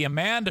writers on The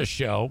Amanda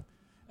Show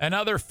and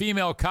other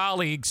female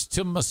colleagues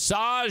to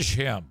massage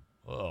him.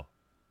 Ugh.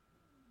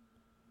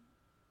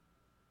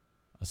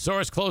 A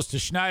source close to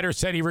Schneider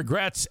said he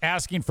regrets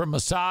asking for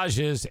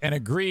massages and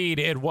agreed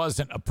it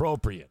wasn't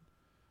appropriate.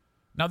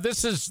 Now,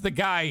 this is the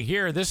guy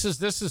here.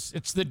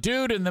 It's the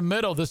dude in the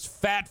middle, this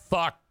fat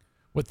fuck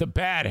with the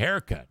bad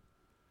haircut.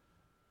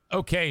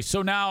 Okay,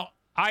 so now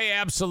I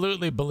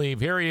absolutely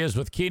believe, here he is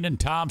with Kenan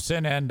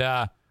Thompson and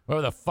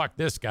whoever the fuck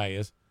this guy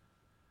is.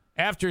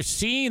 After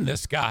seeing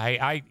this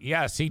guy,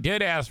 yes, he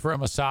did ask for a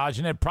massage,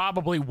 and it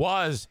probably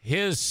was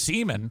his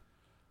semen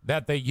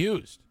that they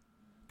used.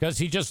 Because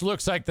he just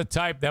looks like the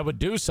type that would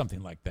do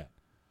something like that.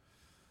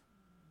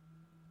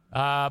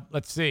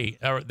 Let's see.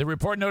 The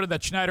report noted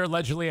that Schneider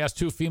allegedly asked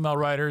two female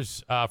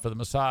writers for the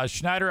massage.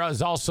 Schneider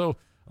is also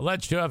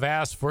alleged to have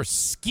asked for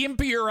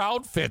skimpier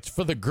outfits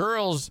for the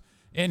girls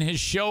in his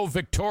show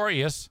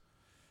Victorious,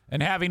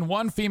 and having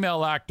one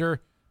female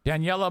actor,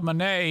 Daniela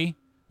Monet,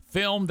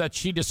 film what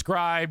she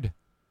described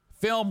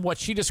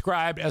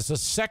as a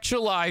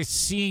sexualized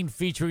scene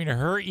featuring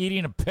her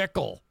eating a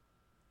pickle.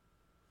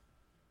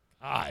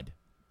 God.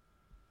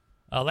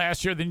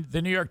 Last year,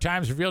 the New York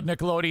Times revealed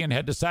Nickelodeon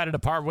had decided to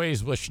part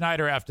ways with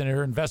Schneider after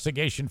her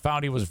investigation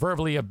found he was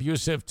verbally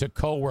abusive to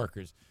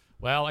coworkers.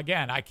 Well,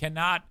 again, I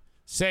cannot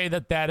say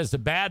that is a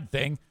bad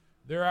thing.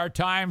 There are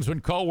times when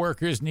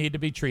coworkers need to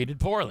be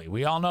treated poorly.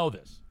 We all know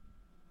this.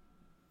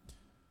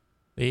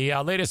 The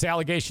latest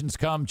allegations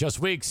come just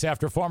weeks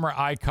after former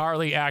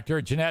iCarly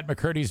actor Jeanette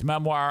McCurdy's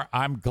memoir,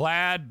 I'm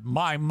Glad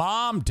My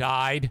Mom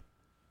Died,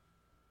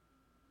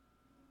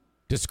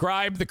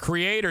 described the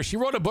creator. She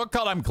wrote a book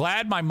called I'm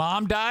Glad My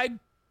Mom Died.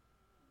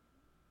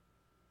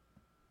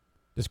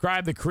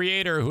 Described the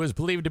creator, who is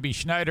believed to be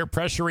Schneider,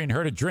 pressuring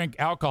her to drink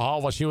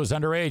alcohol while she was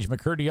underage.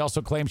 McCurdy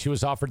also claimed she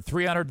was offered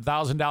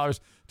 $300,000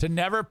 to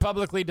never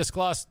publicly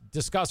discuss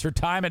her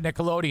time at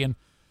Nickelodeon,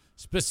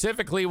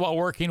 specifically while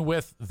working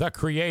with the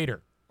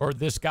creator, or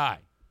this guy.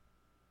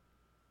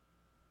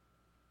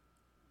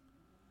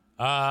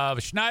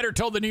 Schneider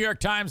told the New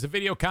York Times the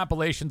video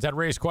compilations that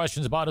raised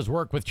questions about his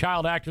work with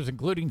child actors,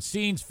 including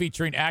scenes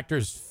featuring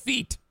actors'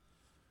 feet,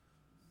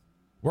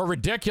 were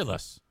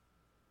ridiculous.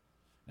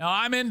 Now,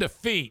 I'm into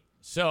feet,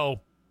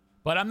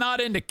 but I'm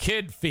not into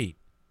kid feet.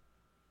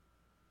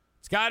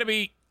 It's got to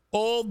be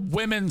old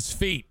women's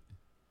feet.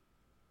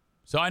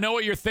 So I know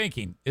what you're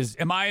thinking.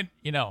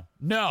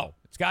 No.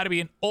 It's got to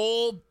be an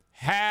old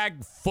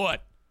hag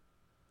foot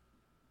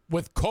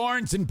with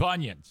corns and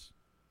bunions.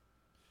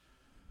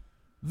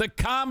 The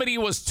comedy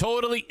was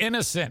totally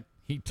innocent,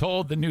 he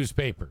told the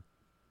newspaper.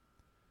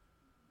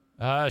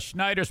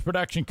 Schneider's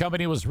production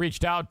company was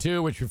reached out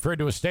to, which referred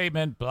to a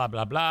statement, blah,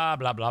 blah, blah,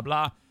 blah, blah,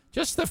 blah.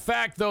 Just the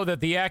fact, though,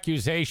 that the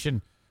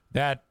accusation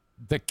that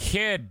the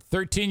kid,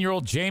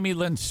 13-year-old Jamie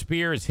Lynn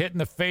Spears, hit in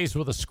the face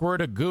with a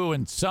squirt of goo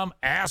and some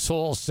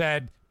asshole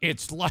said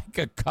it's like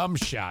a cum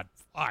shot.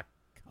 Fuck.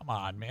 Come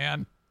on,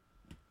 man.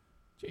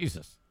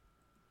 Jesus.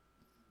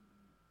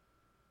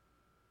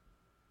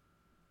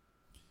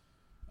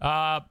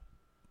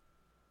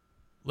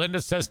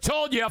 Linda says,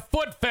 told you,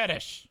 foot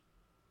fetish.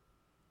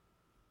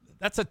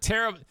 That's a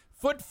terrible...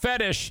 Foot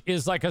fetish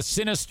is like a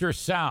sinister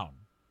sound.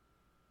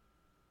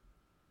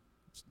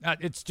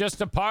 It's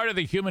just a part of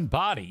the human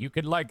body. You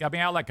could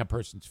I like a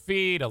person's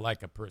feet. I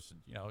like a person,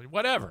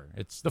 whatever.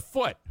 It's the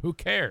foot. Who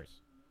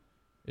cares?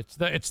 It's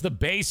the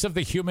base of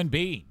the human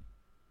being.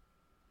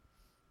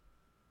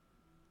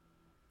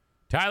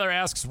 Tyler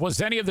asks, was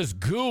any of this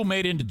goo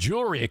made into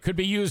jewelry? It could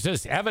be used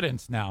as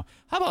evidence now.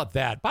 How about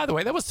that? By the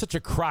way, that was such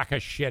a crock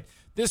of shit.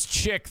 This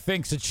chick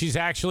thinks that she's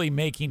actually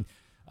making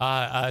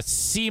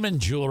semen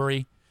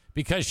jewelry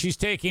because she's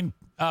taking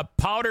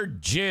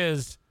powdered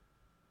jizz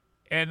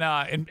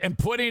and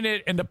putting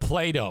it into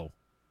Play-Doh.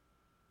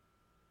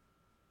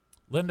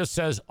 Linda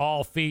says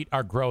all feet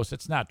are gross.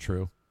 It's not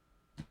true.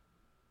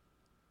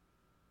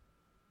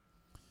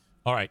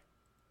 All right.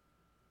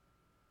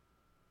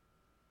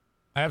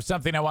 I have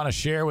something I want to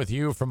share with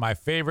you from my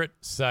favorite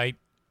site,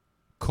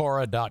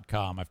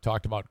 Quora.com. I've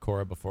talked about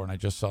Quora before, and I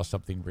just saw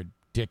something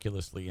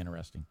ridiculously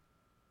interesting.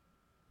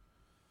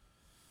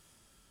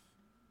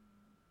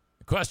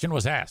 The question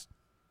was asked.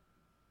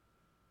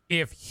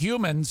 If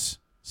humans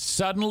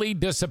suddenly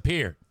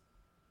disappeared,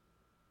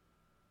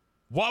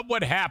 what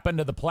would happen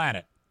to the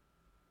planet?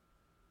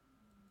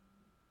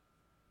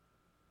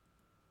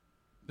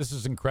 This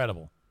is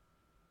incredible.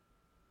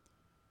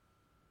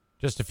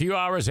 Just a few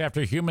hours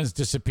after humans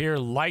disappear,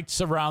 lights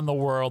around the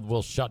world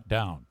will shut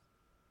down.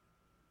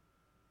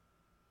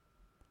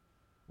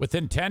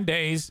 Within 10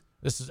 days,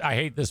 I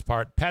hate this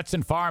part, pets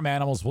and farm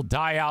animals will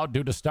die out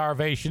due to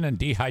starvation and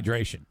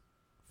dehydration.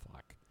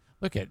 Fuck.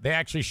 Look at, they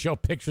actually show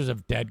pictures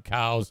of dead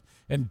cows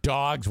and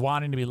dogs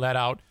wanting to be let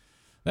out.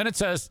 Then it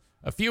says,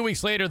 a few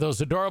weeks later, those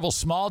adorable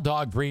small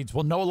dog breeds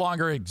will no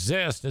longer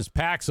exist as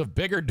packs of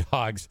bigger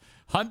dogs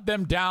hunt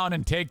them down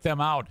and take them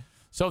out.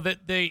 So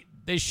that they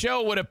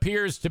show what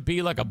appears to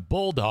be like a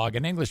bulldog,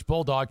 an English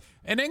bulldog.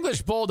 An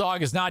English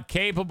bulldog is not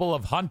capable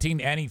of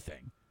hunting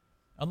anything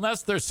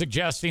unless they're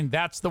suggesting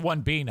that's the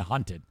one being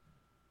hunted.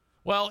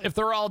 Well, if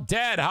they're all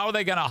dead, how are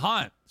they going to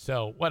hunt?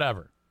 So,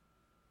 whatever.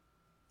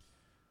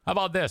 How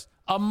about this?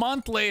 A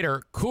month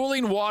later,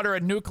 cooling water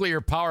at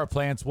nuclear power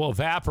plants will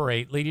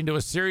evaporate, leading to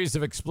a series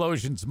of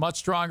explosions much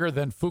stronger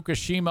than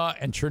Fukushima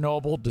and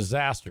Chernobyl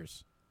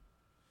disasters.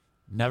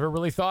 Never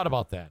really thought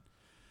about that.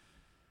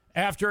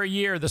 After a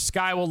year, the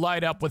sky will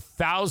light up with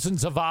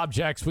thousands of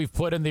objects we've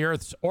put in the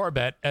Earth's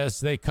orbit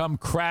as they come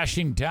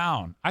crashing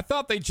down. I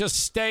thought they'd just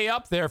stay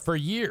up there for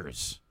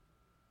years.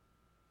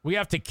 We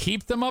have to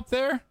keep them up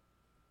there?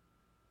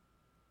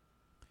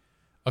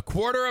 A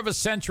quarter of a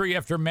century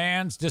after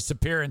man's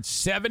disappearance,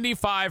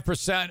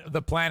 75% of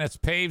the planet's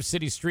paved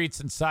city streets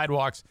and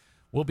sidewalks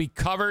will be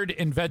covered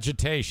in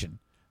vegetation.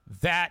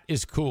 That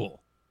is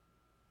cool.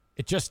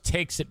 It just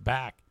takes it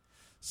back.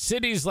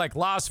 Cities like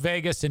Las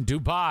Vegas and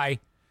Dubai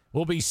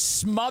will be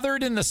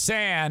smothered in the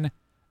sand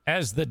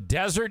as the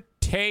desert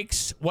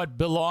takes what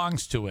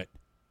belongs to it.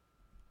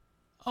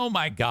 Oh,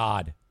 my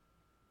God.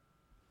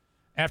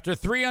 After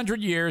 300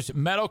 years,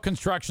 metal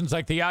constructions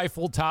like the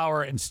Eiffel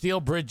Tower and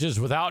steel bridges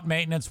without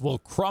maintenance will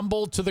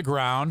crumble to the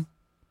ground.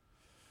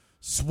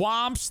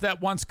 Swamps that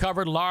once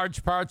covered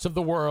large parts of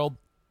the world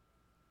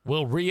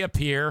will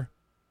reappear.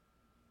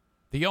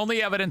 The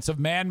only evidence of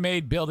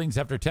man-made buildings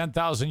after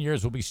 10,000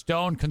 years will be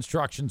stone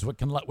constructions,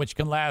 which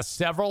can last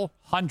several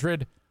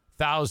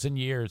 100,000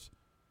 years.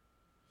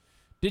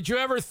 Did you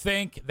ever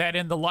think that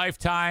in the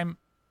lifetime,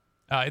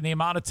 in the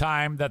amount of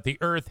time that the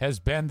Earth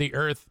has been the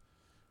Earth,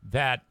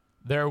 that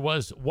there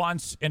was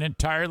once an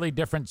entirely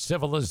different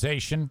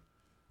civilization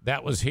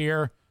that was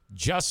here,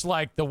 just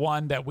like the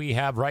one that we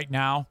have right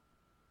now?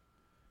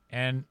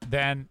 And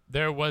then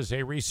there was a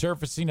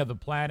resurfacing of the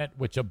planet,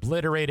 which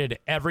obliterated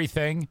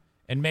everything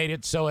and made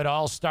it so it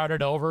all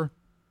started over,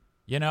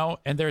 you know?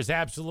 And there's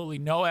absolutely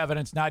no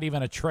evidence, not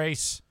even a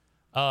trace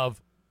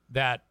of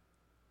that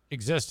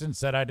existence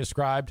that I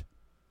described.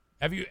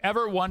 Have you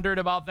ever wondered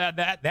about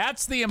that?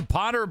 That's the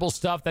imponderable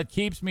stuff that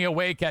keeps me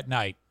awake at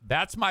night.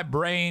 That's my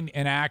brain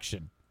in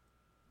action.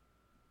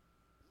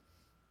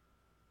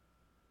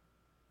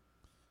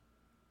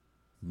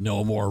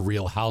 No more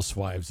Real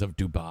Housewives of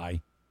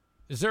Dubai.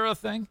 Is there a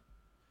thing?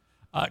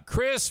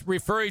 Chris,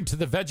 referring to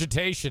the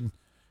vegetation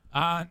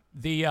on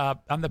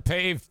the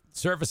paved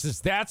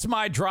surfaces, that's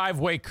my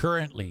driveway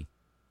currently.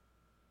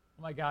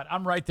 Oh, my God.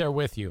 I'm right there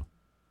with you.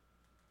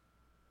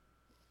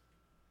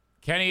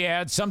 Kenny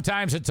adds,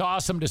 sometimes it's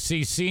awesome to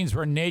see scenes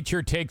where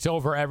nature takes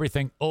over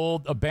everything,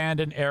 old,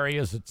 abandoned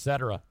areas,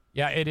 etc.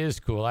 Yeah, it is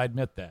cool. I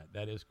admit that.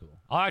 That is cool.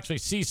 I'll actually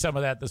see some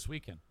of that this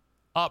weekend.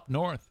 Up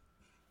north.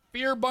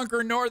 Fear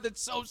Bunker North, it's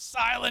so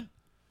silent.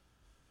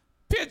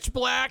 Pitch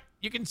black.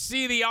 You can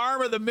see the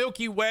arm of the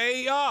Milky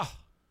Way. Oh,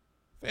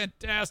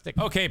 fantastic.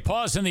 Okay,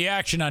 pause in the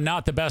action on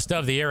Not the Best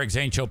of the Eric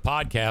Zane Show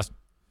podcast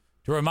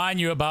to remind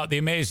you about the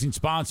amazing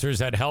sponsors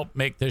that help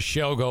make this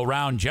show go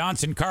round.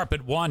 Johnson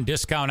Carpet One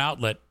Discount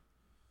Outlet.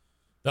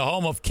 The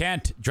home of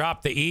Kent.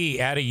 Drop the E,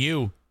 add a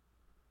U.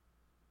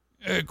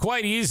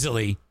 Quite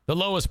easily, the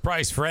lowest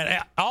price for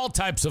all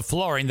types of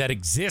flooring that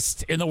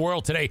exist in the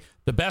world today.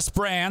 The best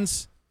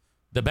brands,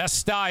 the best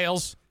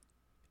styles.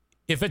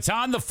 If it's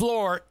on the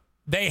floor,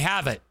 they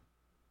have it.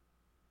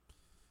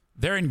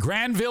 They're in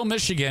Granville,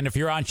 Michigan. If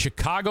you're on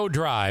Chicago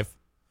Drive,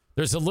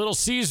 there's a Little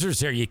Caesars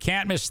there. You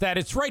can't miss that.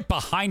 It's right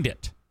behind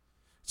it.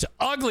 It's an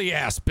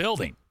ugly-ass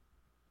building.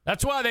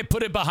 That's why they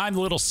put it behind the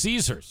Little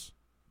Caesars.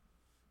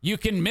 You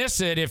can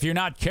miss it if you're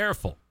not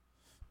careful.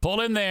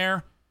 Pull in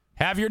there,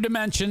 have your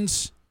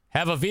dimensions,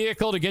 have a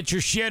vehicle to get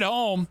your shit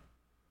home,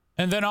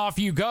 and then off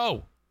you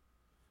go.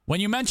 When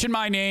you mention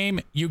my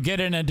name, you get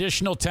an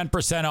additional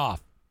 10%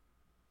 off.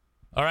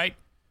 All right?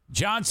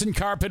 Johnson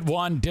Carpet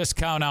One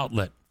Discount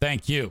Outlet.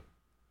 Thank you.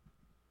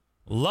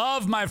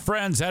 Love my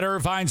friends at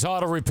Irvine's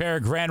Auto Repair,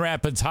 Grand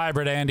Rapids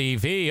Hybrid and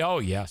EV. Oh,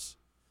 yes.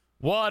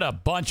 What a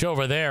bunch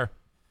over there.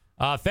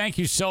 Thank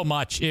you so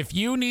much. If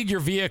you need your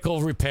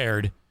vehicle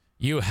repaired,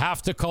 you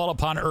have to call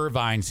upon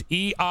Irvine's,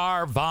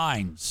 ER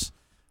Vines.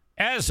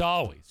 As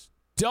always,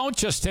 don't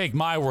just take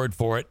my word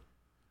for it.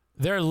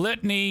 The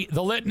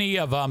litany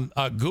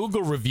of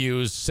Google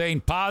reviews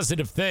saying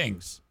positive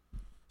things.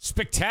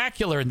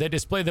 Spectacular, and they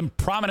display them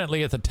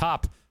prominently at the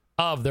top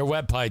of their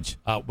webpage.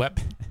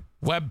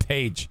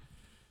 Webpage.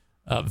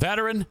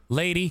 Veteran,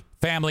 lady,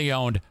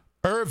 family-owned,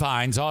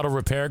 Irvine's Auto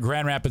Repair,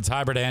 Grand Rapids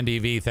Hybrid and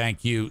EV.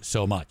 Thank you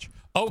so much.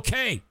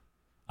 Okay,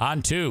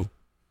 on to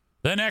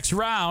the next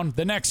round,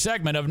 the next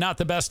segment of Not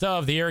the Best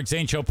of the Eric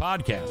Zane Show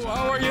podcast.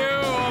 How are you?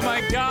 Oh,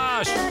 my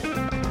gosh.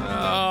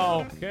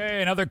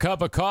 Okay, another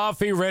cup of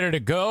coffee, ready to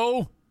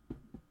go.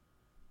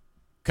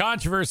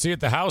 Controversy at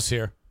the house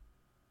here.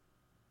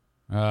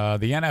 The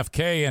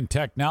NFK and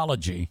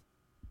technology.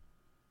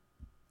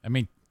 I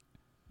mean,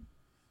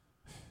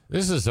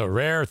 this is a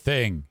rare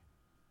thing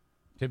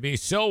to be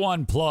so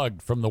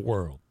unplugged from the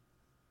world.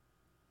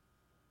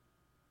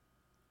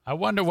 I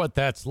wonder what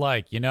that's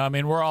like. You know, I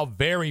mean, we're all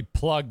very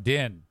plugged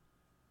in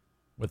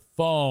with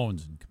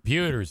phones and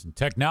computers and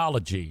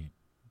technology.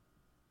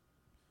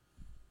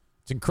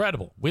 It's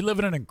incredible. We live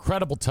in an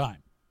incredible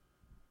time.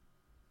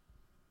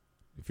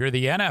 If you're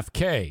the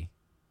NFK,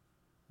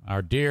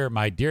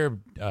 my dear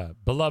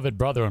beloved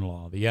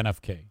brother-in-law, the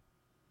NFK,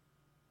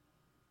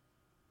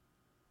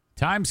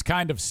 time's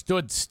kind of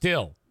stood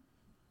still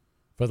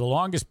for the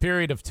longest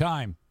period of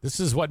time. This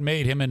is what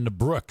made him into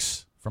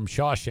Brooks from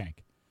Shawshank.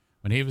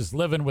 When he was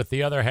living with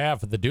the other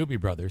half of the Doobie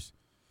Brothers,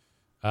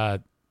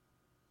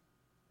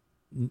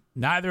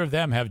 neither of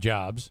them have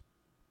jobs.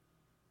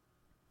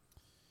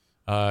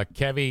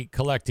 Kevy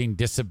collecting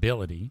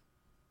disability,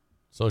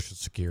 Social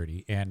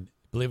Security, and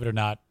believe it or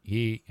not,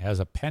 he has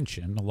a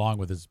pension along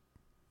with his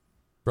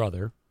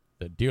brother,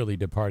 the dearly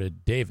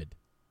departed David,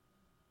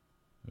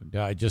 who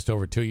died just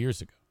over 2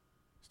 years ago.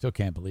 Still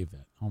can't believe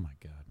that. Oh, my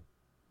God.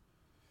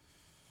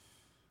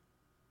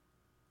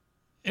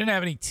 They didn't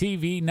have any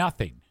TV,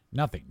 nothing.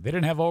 They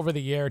didn't have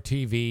over-the-air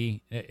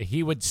TV.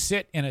 He would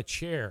sit in a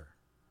chair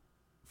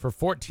for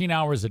 14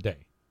 hours a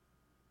day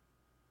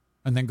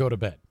and then go to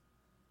bed.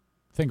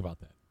 Think about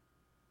that.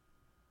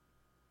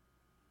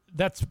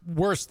 That's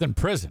worse than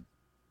prison.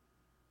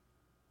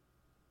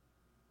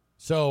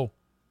 So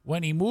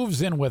when he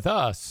moves in with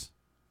us,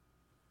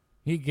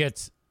 he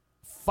gets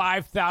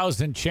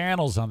 5,000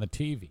 channels on the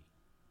TV.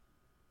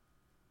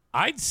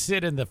 I'd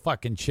sit in the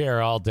fucking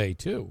chair all day,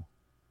 too,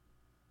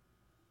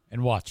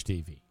 and watch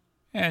TV.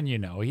 And, you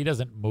know, he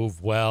doesn't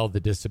move well,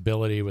 the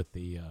disability with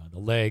the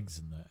legs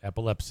and the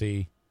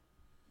epilepsy.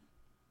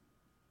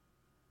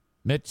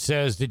 Mitch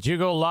says, did you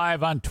go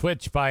live on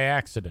Twitch by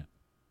accident?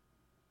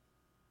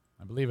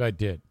 I believe I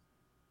did.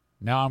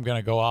 Now I'm going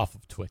to go off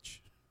of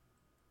Twitch.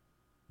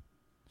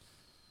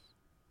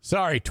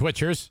 Sorry,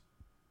 Twitchers.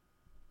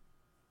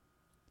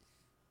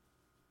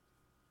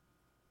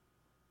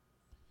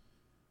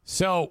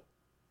 So,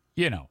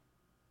 you know,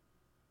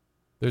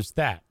 there's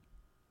that,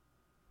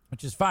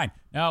 which is fine.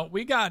 Now,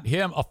 we got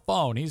him a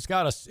phone. He's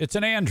got it's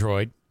an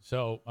Android.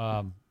 So,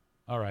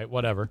 all right,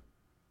 whatever.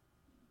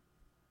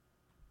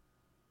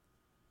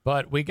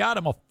 But we got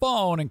him a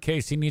phone in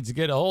case he needs to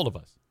get a hold of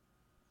us.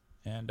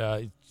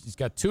 And he's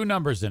got 2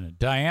 numbers in it,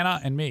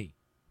 Diana and me.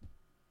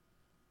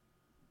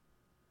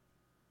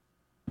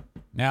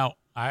 Now,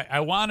 I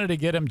wanted to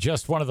get him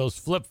just one of those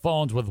flip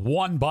phones with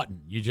one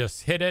button. You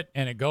just hit it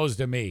and it goes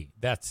to me.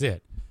 That's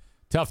it.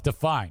 Tough to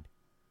find.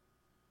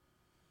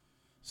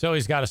 So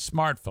he's got a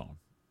smartphone.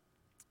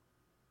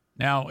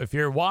 Now, if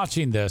you're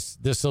watching this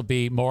will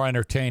be more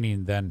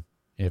entertaining than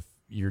if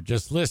you're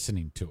just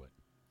listening to it.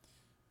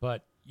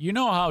 But you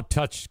know how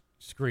touch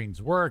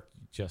screens work.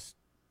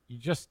 You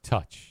just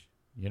touch,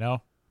 you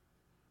know?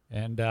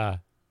 And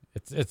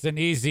it's an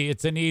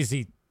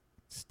easy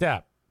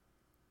step.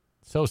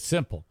 So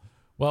simple.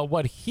 Well,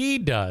 what he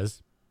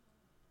does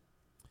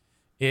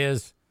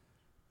is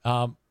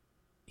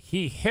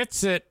he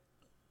hits it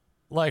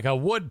like a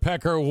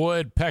woodpecker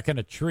would pecking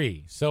a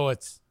tree. So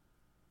it's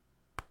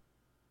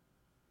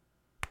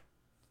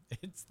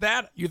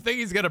that. You think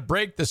he's going to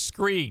break the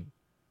screen.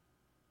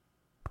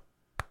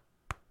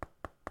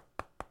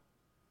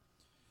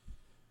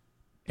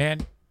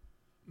 And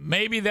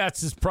maybe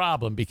that's his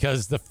problem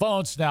because the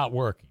phone's not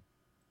working.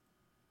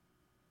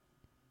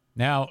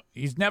 Now,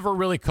 he's never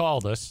really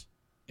called us.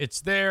 It's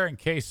there in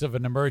case of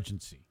an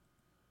emergency.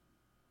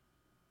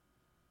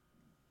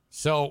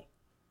 So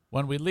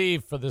when we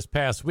leave for this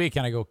past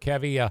weekend, I go,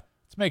 Kevy,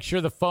 let's make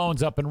sure the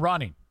phone's up and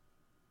running.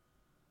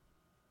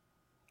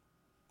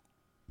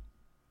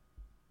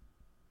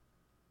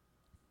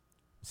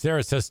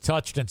 Sarah says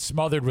touched and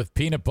smothered with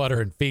peanut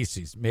butter and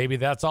feces. Maybe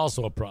that's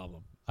also a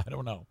problem. I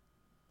don't know.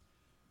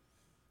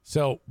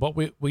 So, but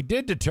we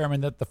did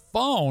determine that the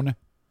phone,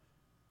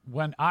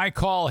 when I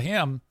call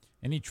him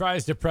and he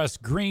tries to press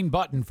green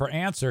button for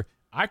answer,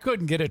 I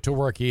couldn't get it to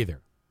work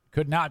either.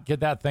 Could not get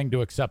that thing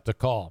to accept a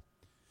call.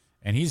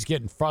 And he's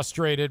getting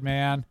frustrated,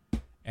 man.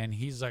 And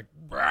he's like,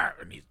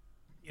 and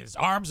his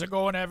arms are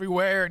going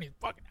everywhere. And he's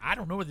fucking, I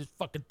don't know what this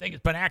fucking thing has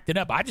been acting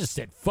up. I just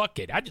said, fuck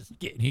it.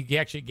 He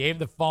actually gave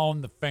the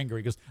phone the finger.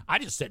 He goes, I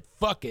just said,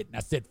 fuck it. And I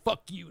said,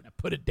 fuck you. And I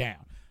put it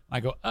down. I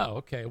go, oh,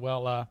 okay.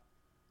 Well,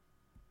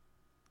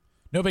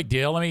 no big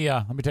deal. Let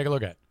me take a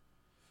look at it.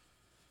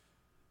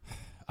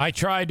 I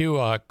tried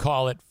to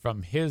call it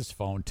from his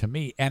phone to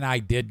me, and I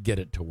did get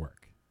it to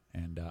work.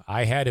 And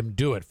I had him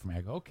do it for me.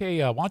 I go,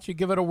 okay, why don't you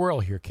give it a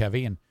whirl here,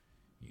 Kevy? And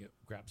he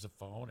grabs the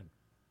phone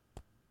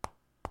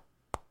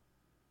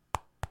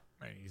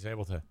and he's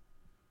able to.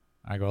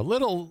 I go, a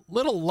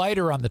little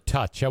lighter on the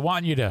touch. I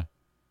want you to,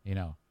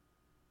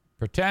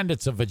 pretend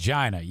it's a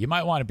vagina. You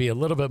might want to be a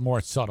little bit more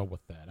subtle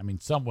with that. I mean,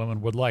 some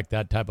women would like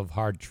that type of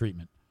hard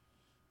treatment.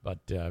 But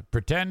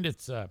pretend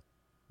it's,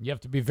 you have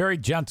to be very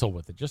gentle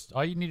with it. Just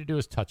all you need to do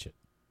is touch it.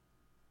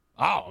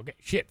 Oh, okay,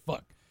 shit,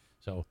 fuck.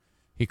 So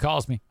he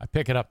calls me. I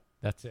pick it up.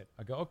 That's it.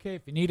 I go, okay,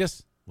 if you need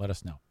us, let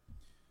us know.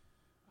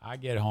 I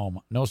get home.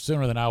 No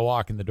sooner than I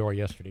walk in the door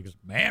yesterday. He goes,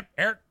 man,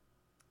 Eric,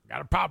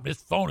 got a problem.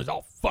 This phone is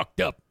all fucked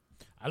up.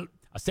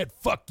 I said,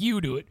 fuck you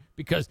to it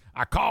because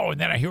I call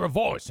and then I hear a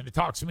voice and it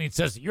talks to me and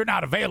says, you're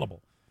not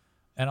available.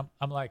 And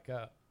I'm like,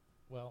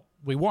 well,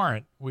 we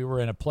weren't. We were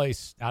in a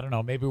place, I don't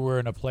know, maybe we were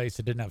in a place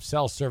that didn't have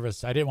cell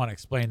service. I didn't want to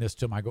explain this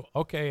to him. I go,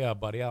 okay,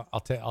 buddy,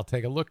 I'll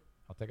take a look.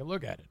 I'll take a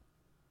look at it.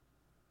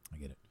 I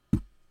get it.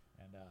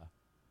 And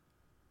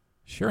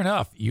sure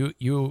enough, you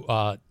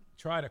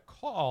try to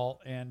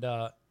call and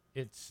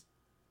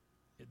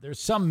there's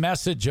some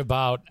message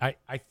about,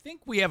 I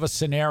think we have a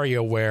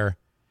scenario where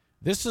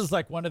this is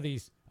like one of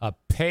these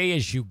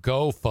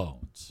pay-as-you-go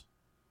phones.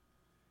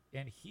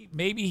 And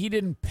maybe he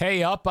didn't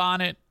pay up on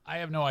it. I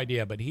have no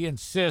idea. But he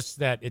insists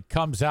that it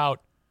comes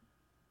out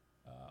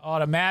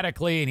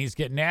automatically, and he's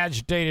getting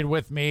agitated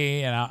with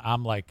me. And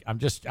I'm like, I'm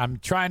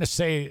trying to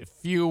say as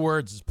few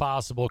words as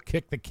possible,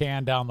 kick the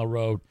can down the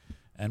road,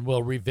 and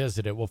we'll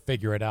revisit it. We'll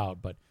figure it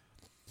out. But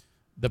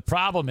the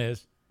problem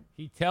is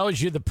he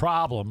tells you the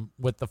problem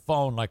with the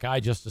phone like I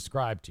just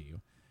described to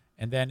you.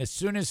 And then as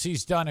soon as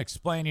he's done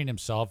explaining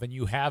himself and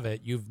you have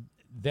it, you've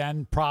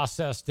then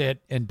processed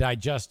it and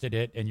digested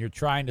it, and you're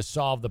trying to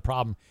solve the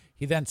problem.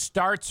 He then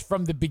starts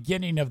from the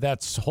beginning of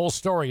that whole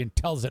story and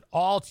tells it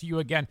all to you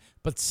again,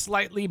 but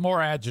slightly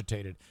more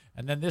agitated.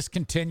 And then this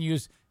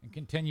continues and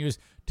continues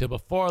till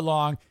before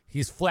long,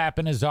 he's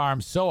flapping his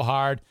arms so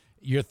hard,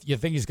 you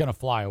think he's going to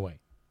fly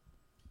away.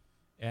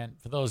 And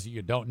for those of you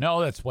who don't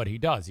know, that's what he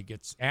does. He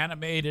gets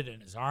animated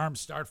and his arms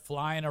start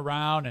flying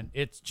around, and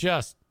it's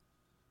just...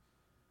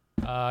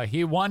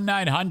 he won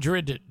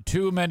 900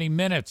 too many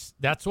minutes.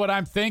 That's what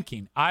I'm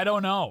thinking. I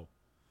don't know.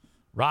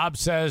 Rob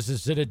says,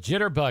 is it a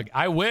jitterbug?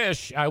 I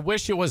wish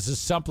it was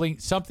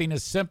something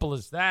as simple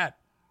as that.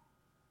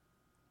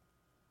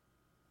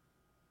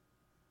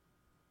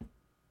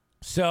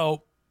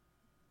 So,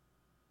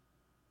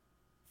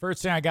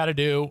 first thing I got to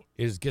do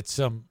is get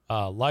some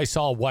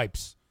Lysol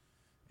wipes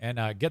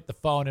and get the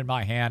phone in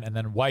my hand and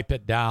then wipe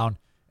it down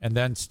and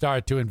then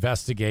start to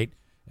investigate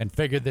and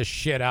figure this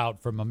shit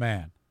out from a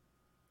man.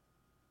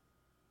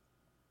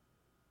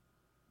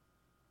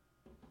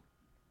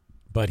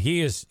 But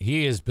he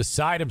is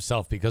beside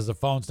himself because the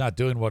phone's not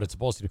doing what it's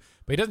supposed to do.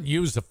 But he doesn't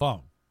use the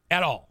phone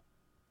at all.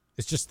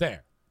 It's just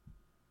there.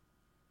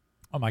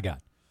 Oh, my God.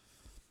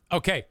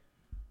 Okay.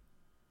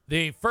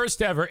 The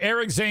first ever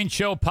Eric Zane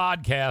Show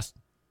podcast,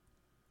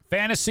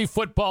 Fantasy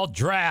Football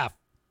Draft,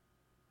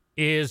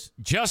 is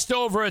just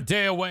over a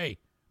day away.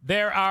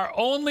 There are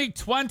only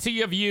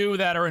 20 of you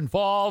that are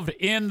involved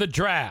in the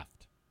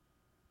draft.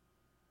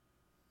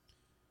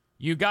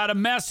 You got a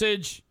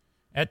message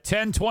at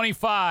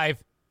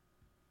 10:25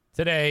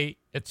 today.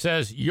 It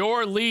says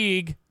your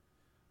league,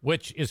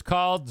 which is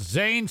called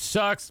Zane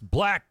Sucks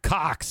Black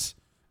Cox,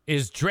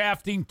 is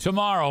drafting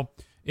tomorrow.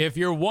 If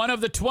you're one of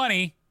the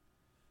 20,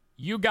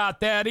 you got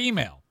that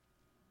email.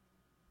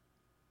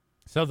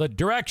 So the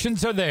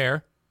directions are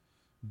there.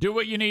 Do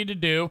what you need to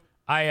do.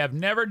 I have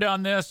never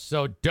done this,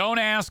 so don't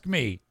ask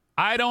me.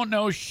 I don't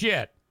know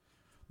shit.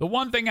 The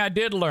one thing I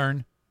did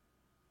learn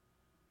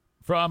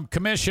from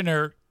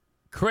Commissioner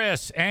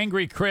Chris,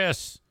 Angry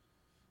Chris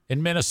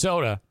in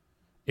Minnesota,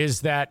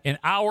 is that an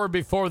hour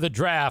before the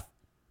draft,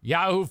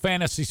 Yahoo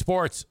Fantasy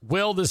Sports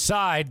will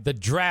decide the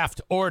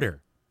draft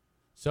order.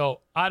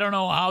 So I don't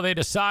know how they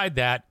decide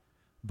that,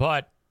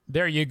 but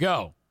there you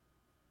go.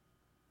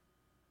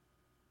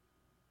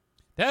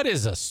 That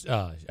is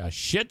a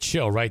shit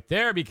show right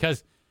there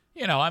because,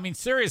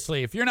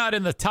 seriously, if you're not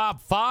in the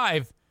top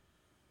 5,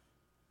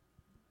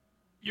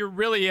 you're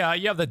really,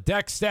 you have the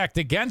deck stacked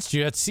against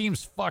you. It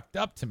seems fucked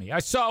up to me. I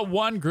saw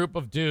one group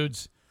of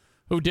dudes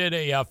who did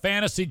a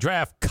fantasy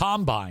draft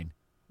combine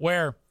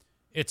where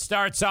it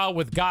starts out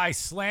with guy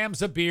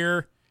slams a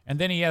beer and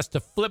then he has to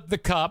flip the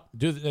cup,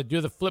 do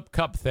the flip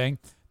cup thing.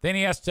 Then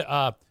he has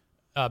to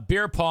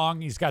beer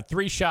pong. He's got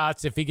 3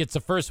 shots. If he gets the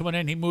first one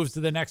in, he moves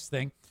to the next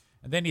thing.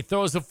 And then he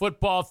throws the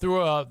football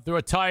through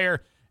a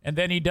tire, and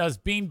then he does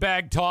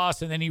beanbag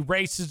toss, and then he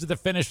races to the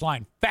finish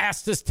line.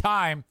 Fastest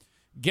time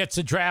gets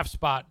a draft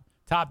spot,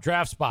 top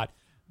draft spot.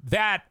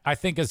 That, I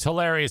think, is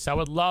hilarious. I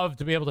would love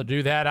to be able to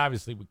do that.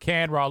 Obviously, we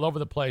can. We're all over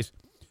the place.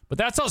 But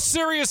that's how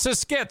serious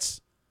this gets.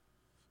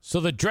 So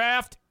the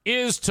draft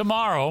is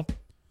tomorrow.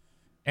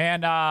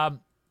 And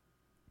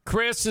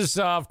Chris is,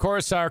 of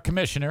course, our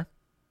commissioner.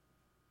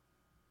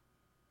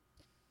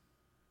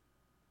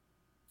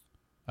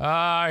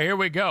 Here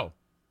we go.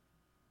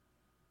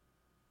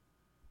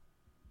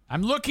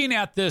 I'm looking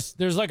at this.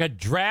 There's like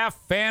a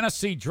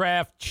fantasy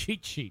draft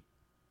cheat sheet.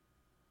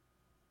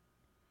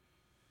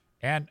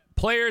 And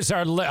players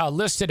are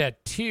listed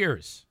at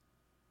tiers.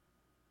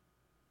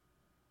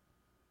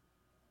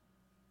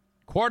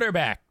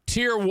 Quarterback,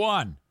 tier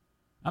 1.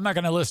 I'm not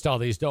going to list all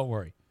these, don't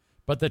worry.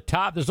 But the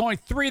top, there's only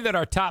 3 that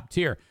are top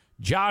tier.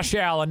 Josh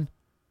Allen,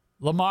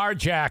 Lamar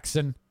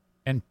Jackson,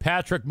 and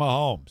Patrick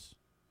Mahomes.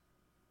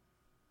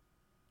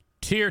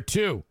 Tier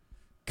 2,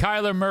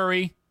 Kyler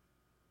Murray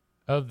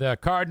of the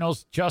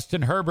Cardinals,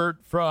 Justin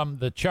Herbert from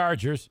the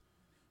Chargers,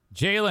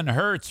 Jalen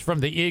Hurts from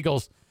the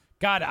Eagles.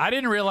 God, I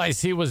didn't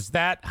realize he was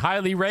that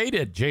highly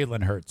rated,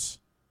 Jalen Hurts.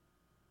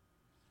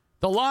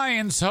 The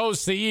Lions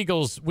host the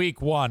Eagles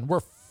week 1.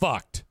 We're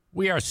fucked.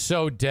 We are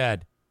so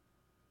dead.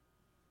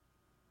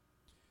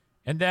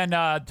 And then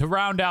to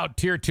round out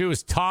tier 2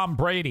 is Tom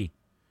Brady.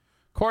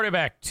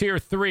 Quarterback, tier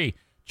 3,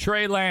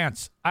 Trey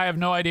Lance. I have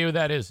no idea who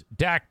that is.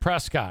 Dak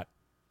Prescott.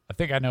 I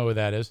think I know who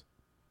that is.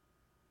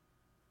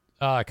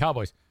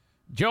 Cowboys.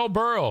 Joe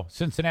Burrow,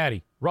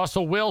 Cincinnati.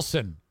 Russell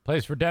Wilson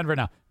plays for Denver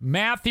now.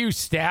 Matthew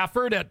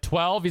Stafford at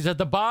 12. He's at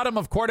the bottom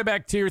of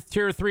quarterback tier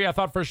 3. I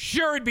thought for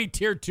sure he'd be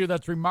tier 2.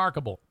 That's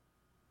remarkable.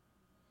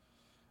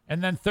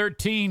 And then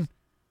 13,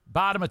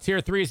 bottom of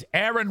tier 3 is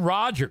Aaron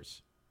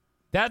Rodgers.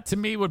 That to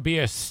me would be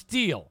a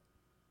steal.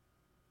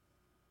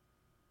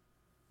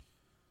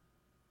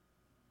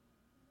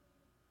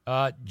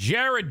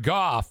 Jared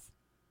Goff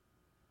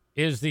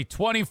is the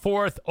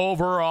 24th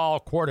overall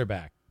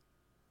quarterback.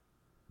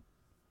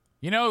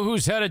 You know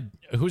who's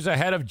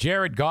ahead of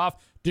Jared Goff?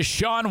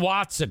 Deshaun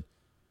Watson.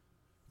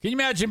 Can you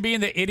imagine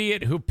being the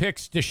idiot who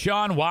picks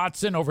Deshaun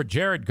Watson over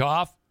Jared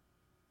Goff,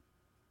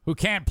 who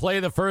can't play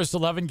the first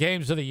 11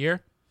 games of the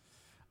year?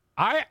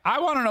 I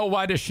want to know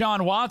why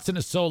Deshaun Watson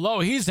is so low.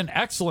 He's an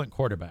excellent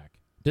quarterback.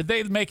 Did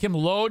they make him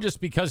low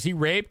just because he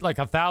raped like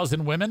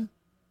 1,000 women?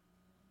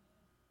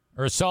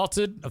 Or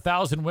assaulted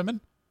 1,000 women?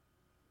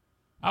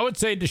 I would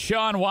say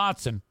Deshaun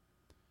Watson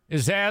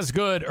is as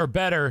good or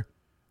better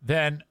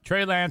than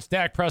Trey Lance,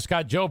 Dak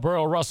Prescott, Joe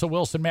Burrow, Russell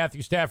Wilson,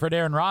 Matthew Stafford,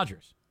 Aaron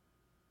Rodgers.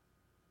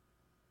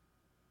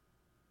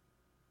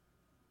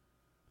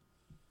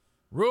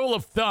 Rule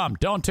of thumb,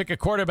 don't take a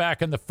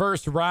quarterback in the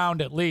first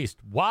round at least.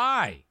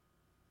 Why?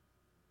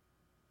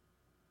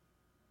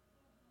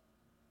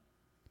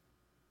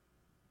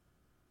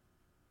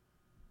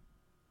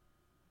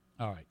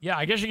 All right. Yeah,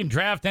 I guess you can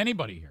draft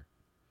anybody here.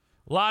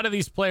 A lot of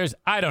these players,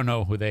 I don't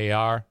know who they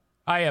are.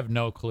 I have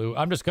no clue.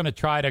 I'm just going to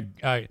try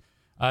to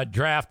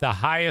draft the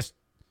highest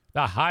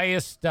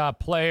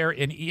player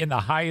in the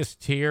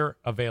highest tier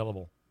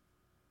available.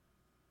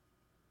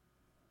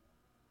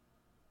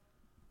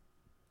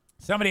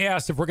 Somebody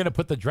asked if we're going to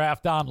put the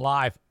draft on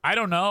live. I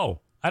don't know.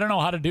 I don't know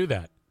how to do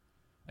that.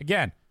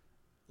 Again,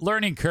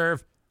 learning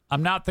curve.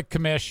 I'm not the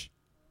commish.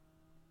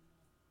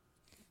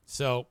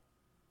 So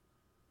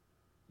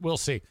we'll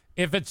see.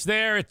 If it's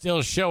there,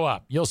 it'll show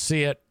up. You'll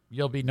see it.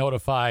 You'll be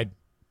notified.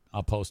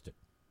 I'll post it.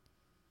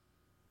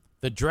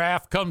 The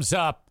draft comes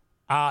up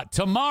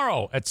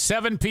tomorrow at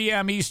 7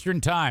 p.m. Eastern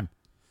time.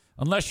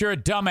 Unless you're a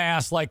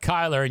dumbass like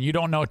Kyler and you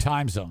don't know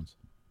time zones.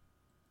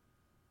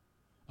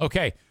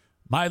 Okay.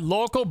 My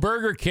local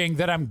Burger King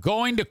that I'm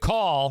going to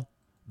call,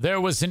 there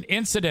was an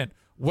incident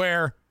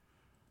where,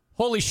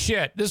 holy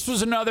shit, this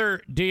was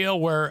another deal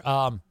where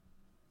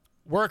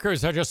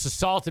workers are just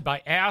assaulted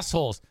by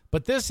assholes.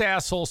 But this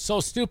asshole's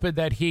so stupid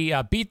that he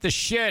beat the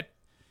shit.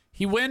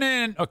 He went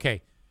in,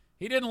 okay,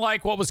 he didn't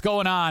like what was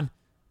going on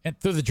and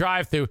through the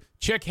drive-thru.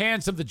 Chick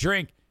hands him the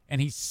drink,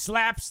 and he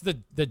slaps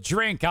the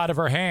drink out of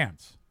her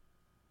hands.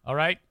 All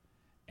right?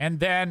 And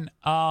then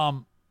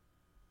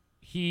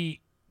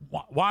he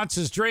wants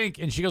his drink,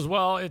 and she goes,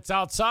 well, it's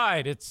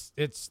outside. It's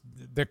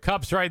the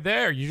cup's right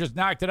there. You just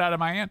knocked it out of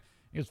my hand.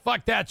 He goes,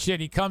 fuck that shit.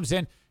 He comes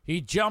in. He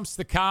jumps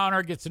the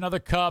counter, gets another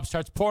cup,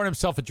 starts pouring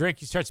himself a drink.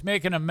 He starts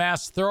making a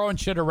mess, throwing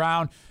shit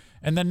around.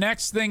 And the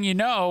next thing you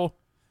know,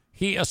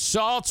 he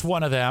assaults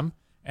one of them.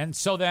 And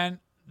so then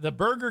the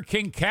Burger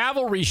King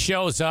cavalry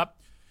shows up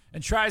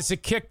and tries to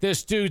kick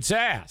this dude's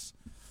ass.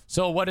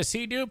 So what does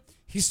he do?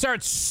 He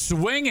starts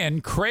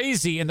swinging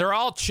crazy, and they're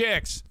all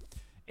chicks.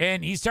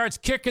 And he starts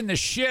kicking the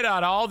shit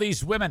out of all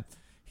these women.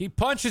 He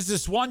punches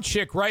this one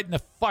chick right in the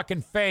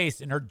fucking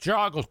face, and her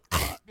jaw goes,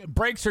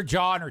 breaks her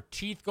jaw, and her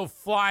teeth go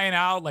flying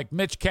out like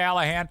Mitch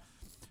Callahan.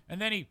 And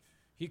then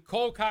he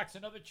cold cocks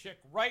another chick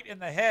right in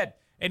the head,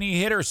 and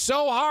he hit her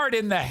so hard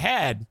in the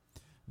head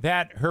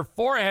that her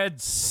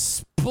forehead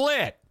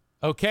split,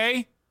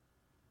 okay?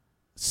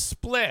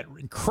 Split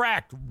and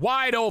cracked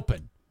wide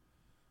open.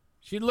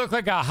 She looked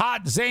like a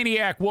hot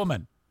Zaniac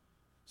woman.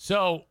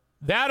 So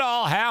that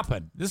all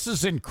happened. This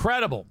is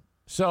incredible.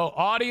 So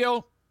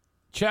audio,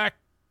 check.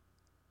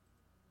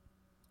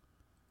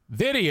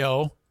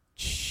 Video,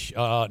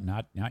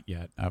 not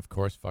yet. Of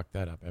course, fuck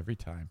that up every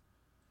time.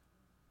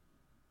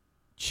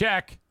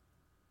 Check.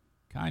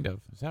 Kind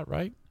of. Is that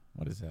right?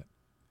 What is that?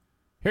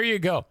 Here you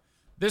go.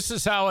 This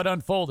is how it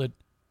unfolded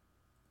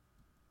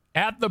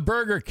at the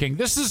Burger King.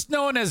 This is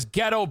known as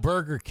Ghetto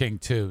Burger King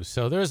too.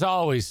 So there's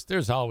always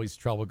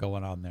trouble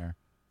going on there.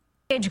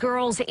 Teenage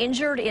girls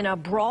injured in a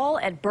brawl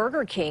at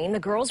Burger King. The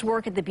girls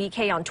work at the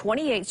BK on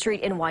 28th Street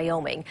in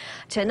Wyoming.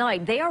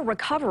 Tonight, they are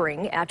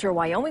recovering after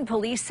Wyoming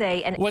police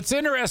say an What's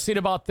interesting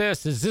about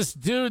this is this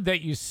dude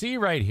that you see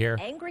right here.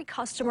 angry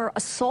customer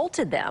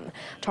assaulted them,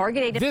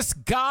 targeted This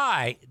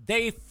guy,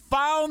 they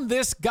found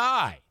this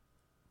guy,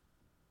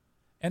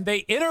 and they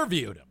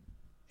interviewed him.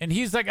 And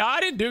he's like,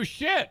 I didn't do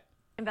shit.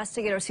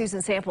 Investigator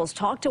Susan Samples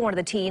talked to one of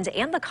the teens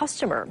and the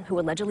customer who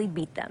allegedly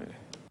beat them.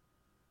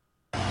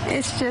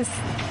 It's just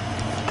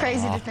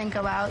crazy to think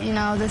about,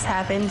 this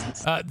happened.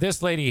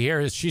 This lady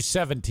here, she's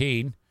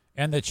 17,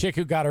 and the chick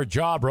who got her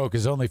jaw broke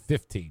is only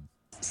 15.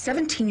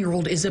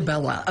 17-year-old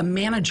Isabella, a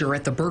manager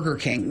at the Burger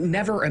King,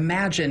 never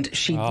imagined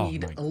she'd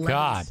need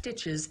 11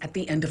 stitches at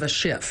the end of a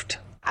shift.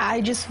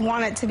 I just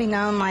want it to be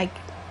known like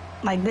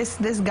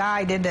this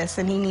guy did this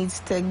and he needs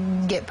to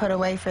get put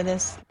away for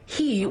this.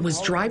 He was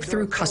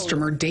drive-through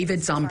customer David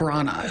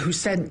Zambrana, who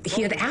said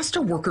he had asked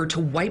a worker to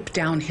wipe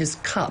down his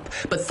cup,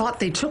 but thought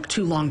they took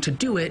too long to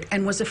do it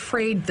and was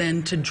afraid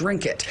then to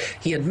drink it.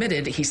 He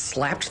admitted he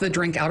slapped the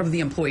drink out of the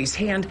employee's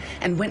hand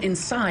and went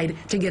inside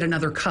to get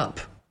another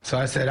cup. So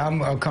I said,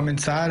 I'll come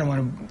inside. I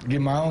want to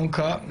get my own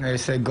cup. And they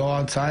said, go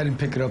outside and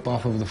pick it up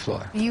off of the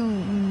floor. You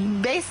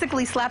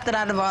basically slapped it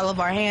out of all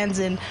of our hands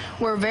and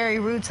were very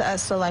rude to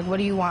us. So, what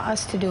do you want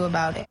us to do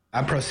about it?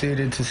 I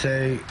proceeded to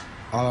say,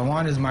 all I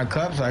want is my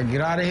cup so I can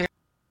get out of here.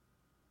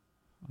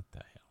 What the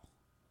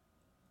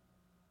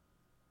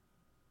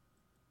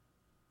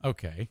hell?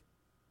 Okay.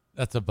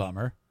 That's a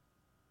bummer.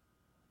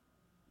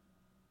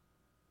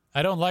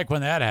 I don't like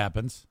when that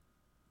happens.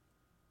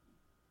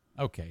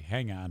 Okay,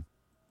 hang on.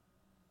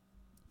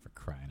 For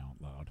crying out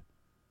loud.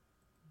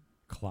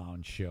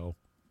 Clown show.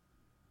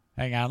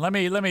 Hang on. Let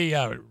me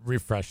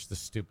refresh the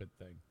stupid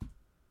thing.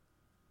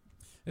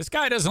 This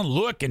guy doesn't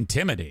look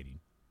intimidating.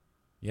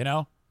 You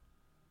know?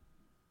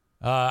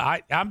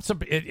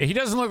 He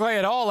doesn't look like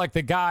at all like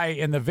the guy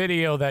in the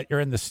video that you're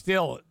in the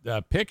still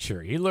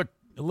picture. He looked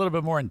a little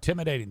bit more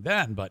intimidating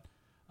then, but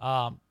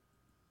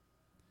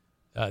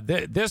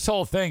this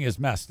whole thing is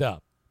messed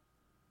up.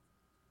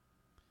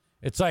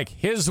 It's like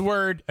his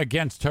word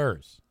against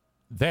hers,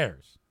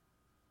 theirs.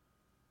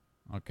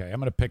 Okay, I'm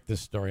going to pick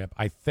this story up.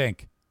 I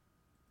think.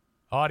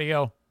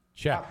 Audio,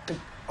 check.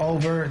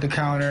 Over the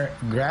counter,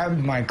 grabbed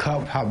my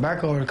cup, hopped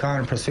back over the counter,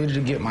 and proceeded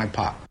to get my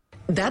pop.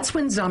 That's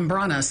when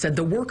Zambrana said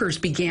the workers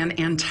began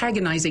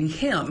antagonizing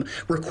him,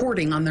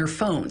 recording on their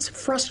phones.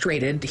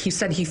 Frustrated, he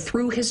said he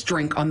threw his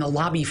drink on the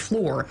lobby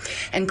floor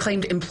and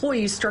claimed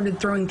employees started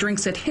throwing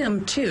drinks at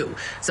him, too.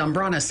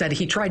 Zambrana said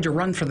he tried to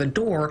run for the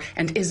door,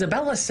 and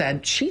Isabella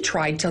said she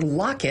tried to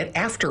lock it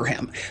after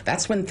him.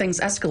 That's when things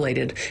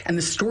escalated, and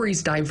the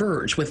stories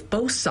diverge, with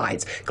both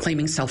sides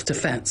claiming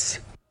self-defense.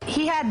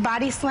 He had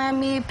body slammed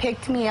me,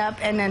 picked me up,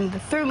 and then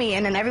threw me,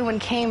 and then everyone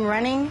came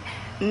running.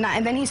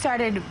 And then he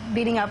started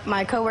beating up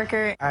my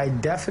coworker. I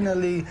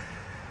definitely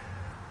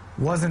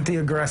wasn't the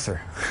aggressor.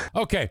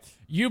 Okay,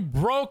 you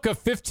broke a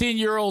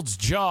 15-year-old's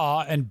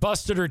jaw and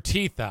busted her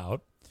teeth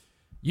out.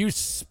 You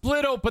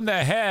split open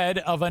the head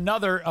of a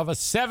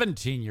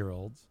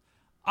 17-year-old's.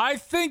 I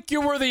think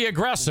you were the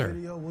aggressor. The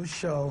video will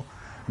show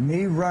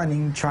me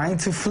running, trying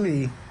to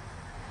flee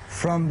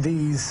from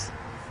these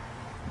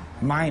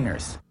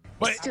minors.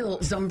 But still,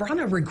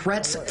 Zambrana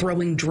regrets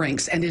throwing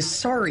drinks and is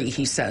sorry,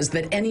 he says,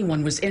 that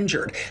anyone was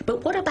injured.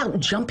 But what about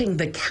jumping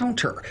the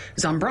counter?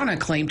 Zambrana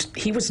claimed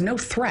he was no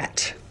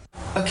threat.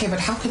 Okay, but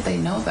how could they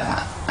know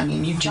that? I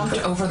mean, you jumped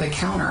over the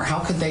counter. How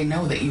could they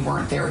know that you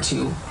weren't there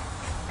to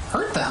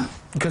hurt them?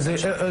 Because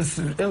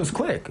it was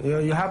quick.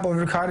 You hop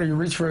over the counter, you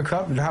reach for a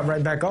cup, and hop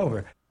right back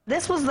over.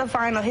 This was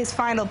his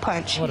final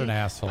punch. What an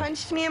asshole. He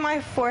punched me in my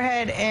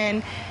forehead,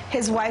 and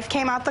his wife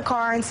came out the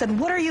car and said,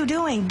 "What are you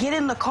doing? Get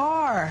in the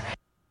car."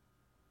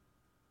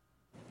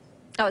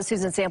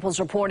 Susan Samples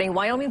reporting.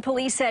 Wyoming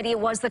police said it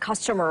was the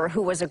customer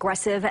who was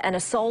aggressive and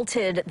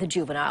assaulted the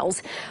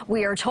juveniles.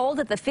 We are told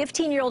that the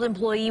 15-year-old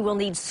employee will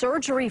need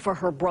surgery for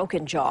her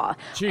broken jaw.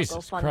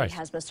 Jesus GoFundMe Christ.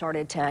 has been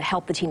started to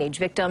help the teenage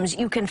victims.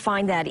 You can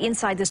find that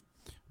inside this.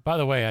 By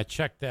the way, I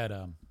checked that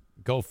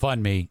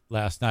GoFundMe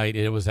last night.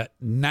 It was at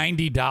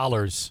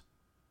 $90.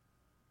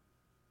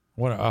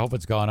 I hope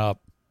it's gone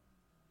up.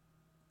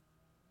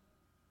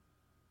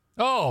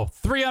 Oh,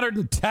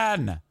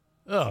 $310.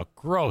 Oh,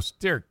 gross.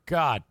 Dear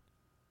God.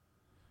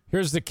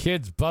 Here's the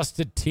kid's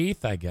busted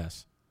teeth, I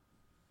guess.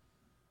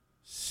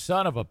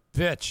 Son of a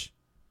bitch.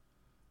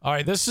 All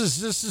right, this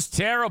is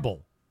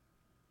terrible.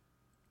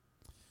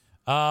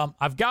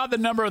 I've got the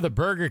number of the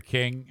Burger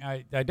King.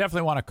 I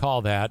definitely want to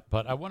call that,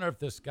 but I wonder if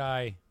this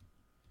guy,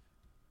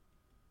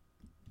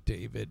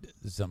 David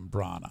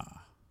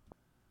Zambrana.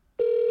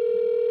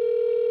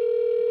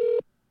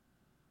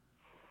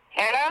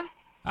 Hello?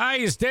 Hi,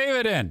 is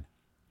David in?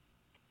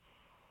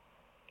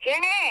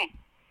 ¿Quién es?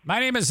 My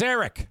name is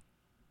Eric.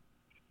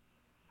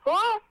 Who?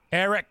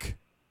 Eric.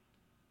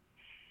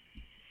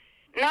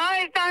 No,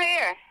 he's not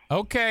here.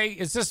 Okay,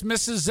 is this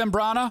Mrs.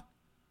 Zambrana?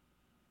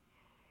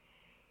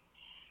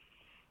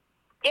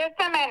 Just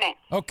a minute.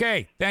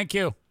 Okay, thank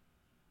you.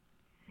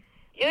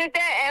 You said,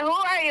 and who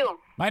are you?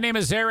 My name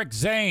is Eric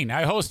Zane.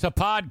 I host a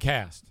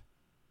podcast.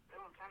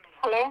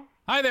 Hello?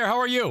 Hi there. How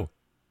are you?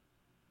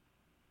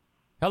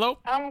 Hello?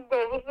 I'm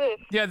good. Who's this?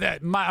 Yeah,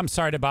 I'm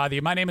sorry to bother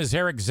you. My name is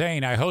Eric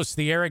Zane. I host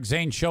the Eric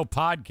Zane Show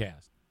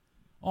podcast.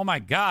 Oh, my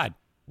God.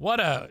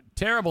 What a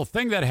terrible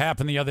thing that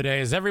happened the other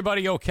day. Is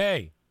everybody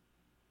okay?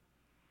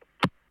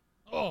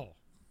 Oh.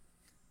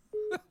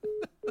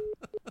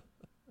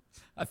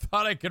 I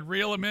thought I could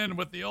reel him in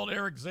with the old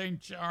Eric Zane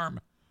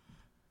charm.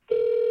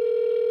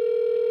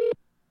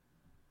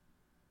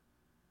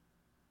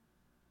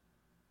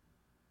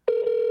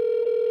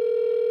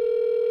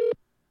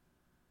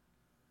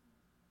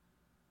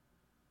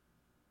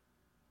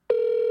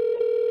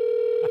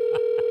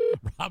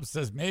 Rob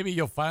says maybe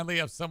you'll finally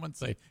have someone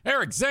say,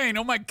 Eric Zane,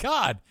 oh my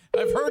God,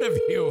 I've heard of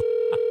you.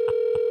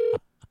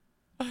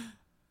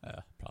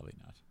 Probably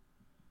not.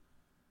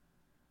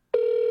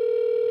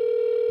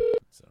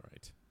 It's all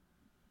right.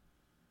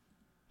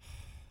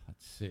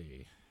 Let's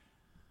see.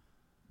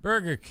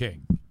 Burger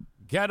King.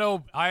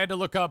 Ghetto. I had to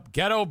look up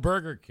Ghetto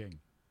Burger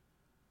King.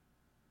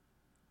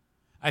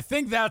 I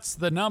think that's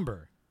the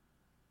number.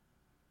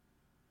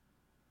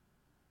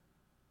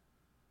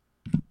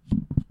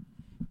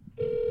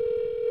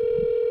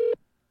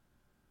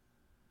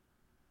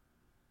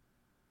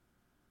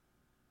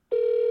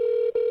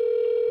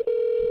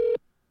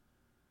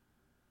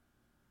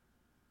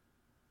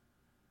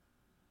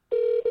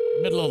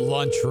 Middle of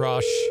lunch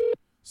rush.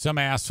 Some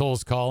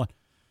assholes calling.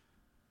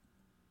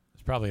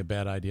 It's probably a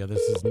bad idea.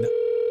 This is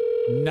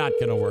not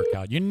going to work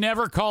out. You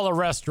never call a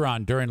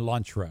restaurant during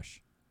lunch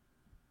rush.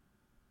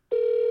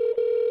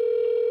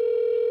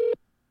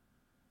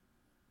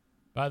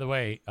 By the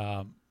way,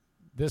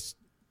 this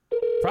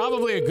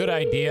probably a good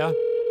idea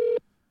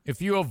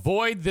if you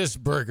avoid this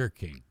Burger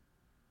King.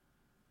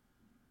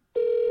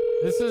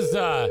 This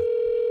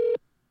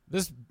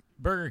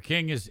Burger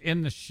King is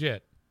in the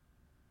shit.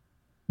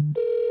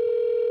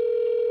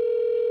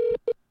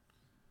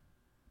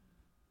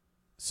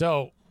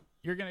 So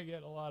you're gonna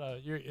get a lot of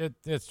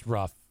it's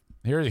rough.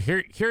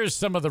 Here's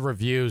some of the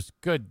reviews.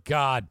 Good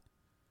God,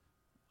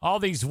 all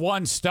these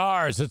 1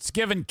 stars. It's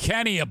giving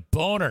Kenny a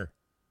boner.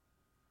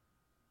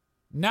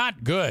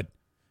 Not good.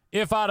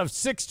 If out of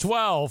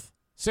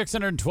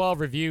 612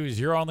 reviews,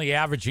 you're only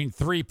averaging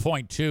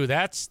 3.2.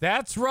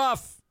 That's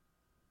rough.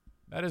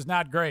 That is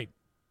not great.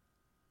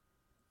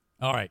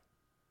 All right.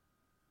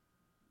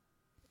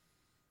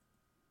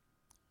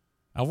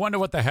 I wonder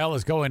what the hell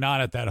is going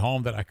on at that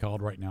home that I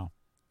called right now.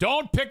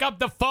 Don't pick up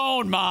the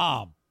phone,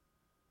 Mom.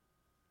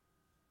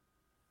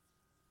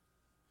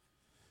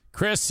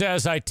 Chris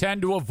says, I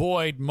tend to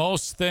avoid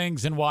most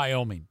things in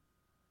Wyoming.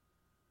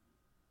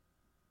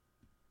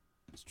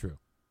 It's true.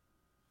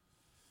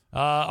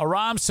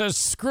 Aram says,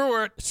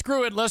 screw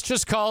it. Let's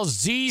just call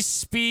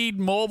Z-Speed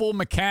Mobile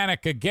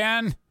Mechanic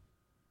again.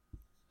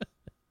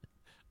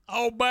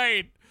 Oh,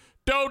 man.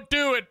 Don't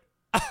do it.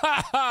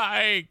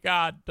 Hey,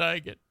 God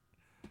dang it.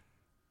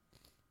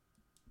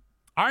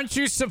 Aren't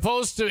you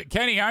supposed to,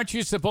 Kenny, aren't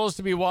you supposed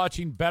to be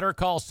watching Better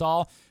Call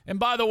Saul? And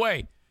by the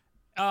way,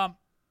 I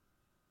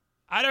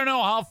don't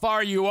know how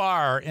far you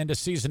are into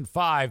season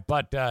 5,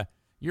 but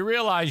you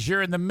realize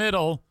you're in the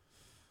middle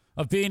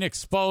of being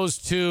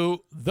exposed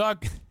to the...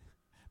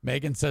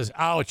 Megan says,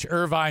 ouch,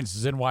 Irvine's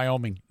is in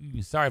Wyoming.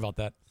 Sorry about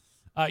that.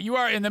 You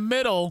are in the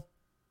middle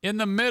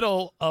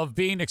of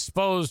being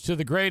exposed to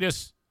the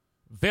greatest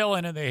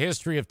villain in the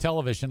history of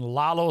television,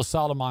 Lalo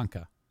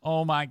Salamanca.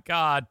 Oh, my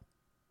God.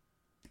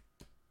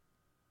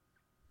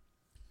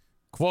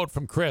 Quote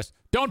from Chris,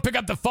 don't pick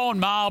up the phone,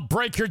 Ma. I'll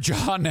break your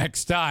jaw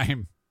next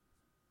time.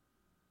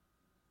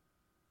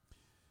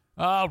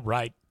 All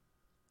right.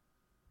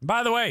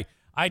 By the way,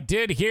 I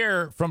did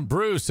hear from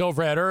Bruce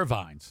over at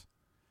Irvine's,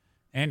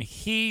 and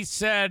he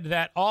said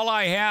that all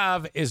I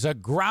have is a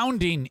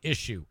grounding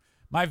issue.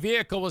 My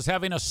vehicle was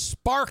having a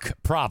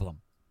spark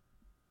problem.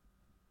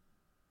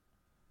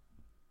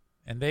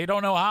 And they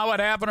don't know how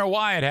it happened or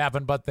why it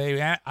happened, but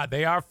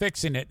they are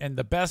fixing it. And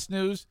the best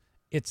news,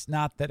 it's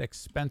not that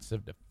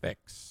expensive to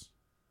fix.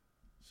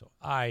 So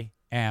I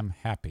am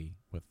happy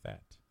with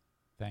that.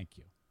 Thank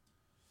you.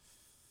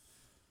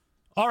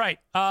 All right.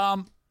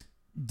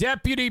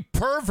 Deputy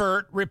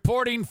pervert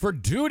reporting for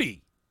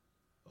duty.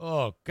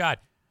 Oh, God.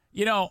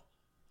 You know,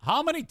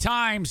 how many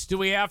times do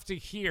we have to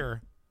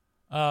hear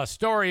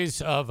stories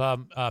of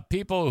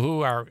people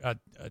who are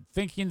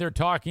thinking they're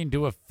talking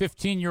to a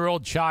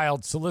 15-year-old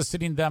child,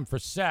 soliciting them for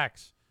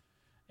sex,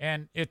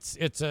 and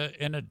it's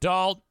an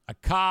adult, a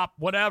cop,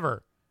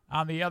 whatever,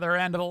 on the other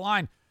end of the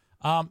line.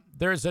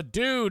 There's a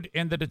dude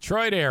in the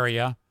Detroit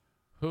area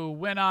who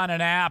went on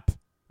an app,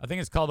 I think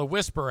it's called a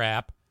Whisper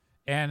app,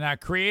 and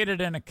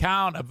created an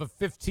account of a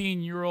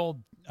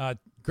 15-year-old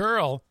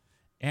girl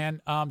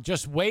and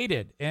just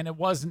waited. And it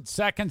wasn't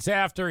seconds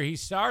after he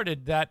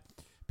started that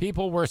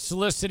people were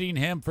soliciting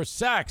him for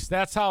sex.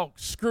 That's how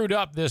screwed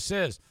up this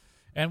is.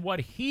 And what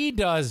he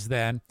does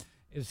then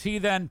is he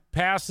then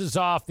passes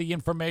off the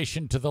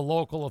information to the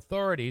local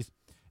authorities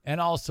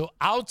and also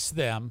outs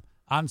them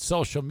on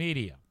social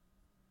media,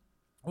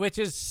 which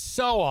is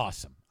so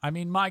awesome. I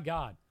mean, my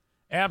God,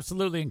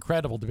 absolutely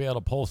incredible to be able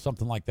to pull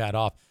something like that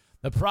off.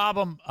 The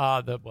problem,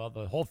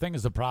 the whole thing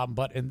is the problem,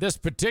 but in this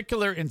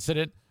particular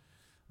incident,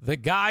 the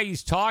guy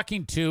he's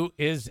talking to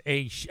is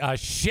a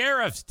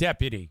sheriff's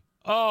deputy.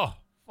 Oh,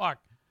 fuck.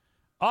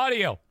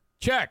 Audio,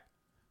 check.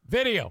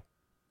 Video,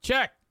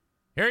 check.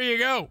 Here you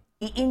go.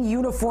 In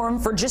uniform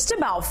for just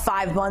about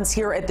 5 months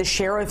here at the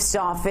sheriff's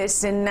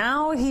office, and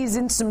now he's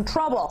in some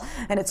trouble.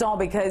 And it's all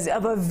because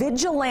of a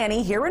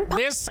vigilante here in...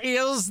 This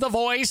is the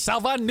voice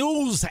of a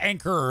news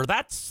anchor.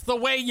 That's the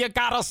way you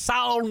gotta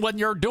sound when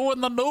you're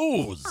doing the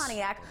news.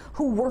 Pontiac,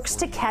 who works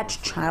to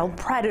catch child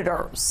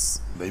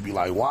predators. They be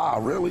like, wow,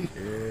 really?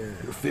 Yeah.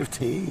 You're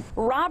 15.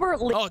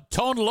 Robert Lee. Oh,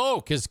 Tone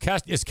Loc is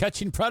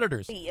catching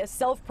predators. A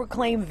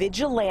self-proclaimed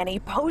vigilante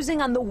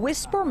posing on the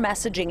Whisper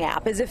messaging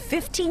app as a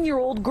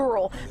 15-year-old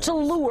girl to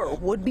lure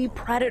would-be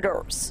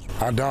predators.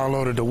 I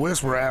downloaded the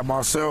Whisper app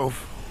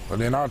myself,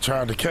 and then I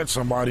tried to catch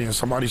somebody, and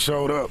somebody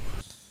showed up.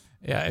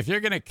 Yeah, if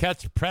you're going to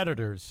catch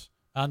predators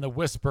on the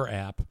Whisper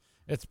app,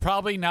 it's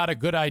probably not a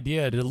good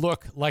idea to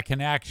look like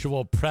an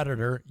actual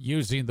predator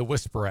using the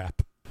Whisper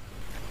app.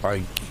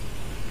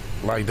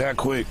 Like that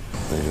quick.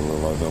 They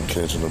look like I'm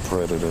catching a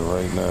predator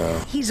right now.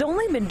 He's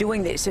only been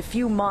doing this a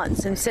few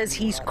months and says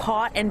he's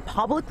caught and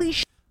publicly...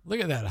 Look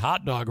at that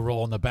hot dog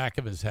roll in the back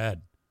of his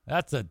head.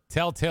 That's a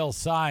telltale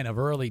sign of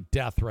early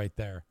death right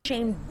there.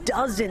 ...shamed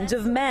dozens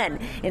of men,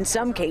 in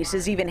some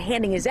cases even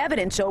handing his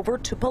evidence over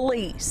to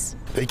police.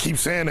 They keep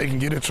saying they can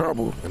get in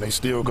trouble, and they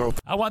still go...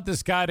 I want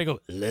this guy to go,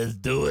 let's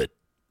do it.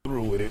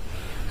 ...through with it.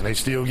 And they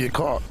still get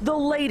caught. The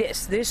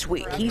latest this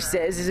week, he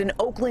says, is an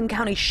Oakland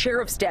County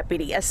Sheriff's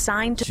deputy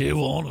assigned to... She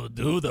want to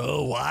do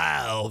the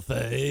wild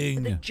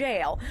thing. ...the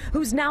jail,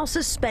 who's now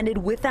suspended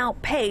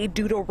without pay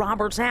due to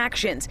Robert's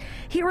actions.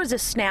 Here is a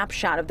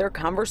snapshot of their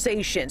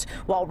conversations.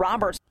 While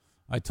Roberts...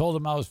 I told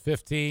him I was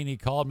 15. He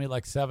called me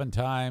like 7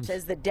 times.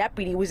 ...says the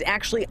deputy was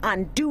actually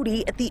on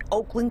duty at the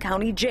Oakland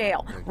County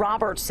Jail.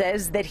 Roberts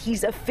says that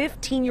he's a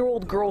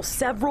 15-year-old girl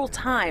several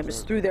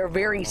times through their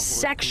very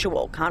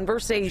sexual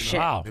conversation.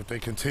 Wow. If they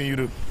continue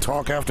to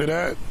talk after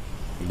that,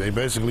 they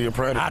basically a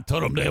predator. I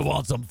told them they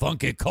want some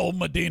funky cold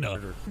Medina.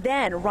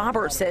 Then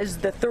Roberts says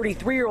the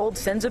 33-year-old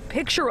sends a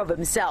picture of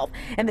himself,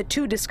 and the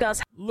two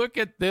discuss... Look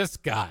at this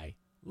guy.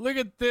 Look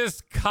at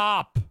this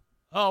cop.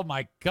 Oh,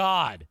 my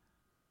God.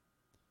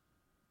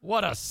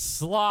 What a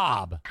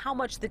slob. ...how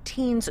much the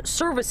teens'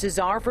 services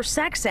are for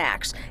sex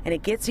acts, and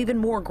it gets even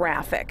more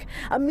graphic.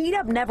 A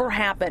meetup never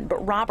happened,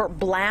 but Robert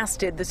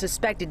blasted the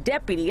suspected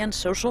deputy on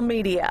social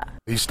media.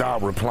 He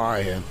stopped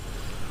replying,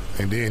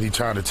 and then he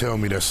tried to tell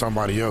me that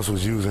somebody else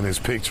was using his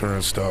picture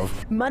and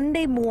stuff.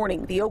 Monday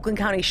morning, the Oakland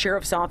County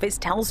Sheriff's Office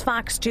tells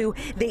Fox 2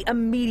 they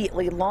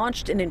immediately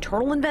launched an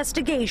internal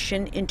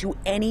investigation into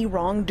any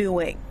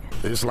wrongdoing.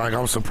 It's like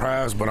I'm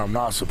surprised, but I'm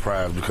not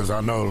surprised because I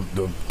know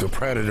the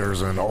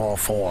predators in all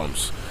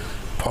forms.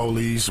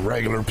 Police,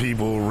 regular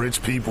people,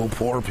 rich people,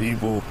 poor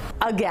people.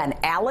 Again,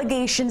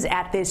 allegations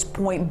at this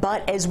point,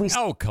 but as we...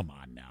 Oh, come on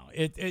now.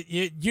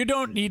 You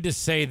don't need to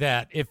say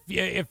that.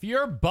 If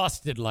you're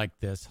busted like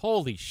this,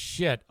 holy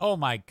shit. Oh,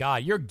 my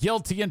God. You're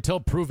guilty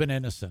until proven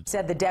innocent.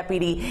 Said the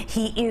deputy.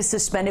 He is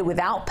suspended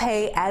without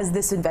pay as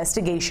this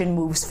investigation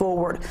moves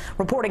forward.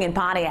 Reporting in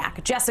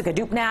Pontiac, Jessica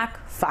Dupnack,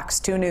 Fox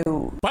 2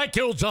 News. Thank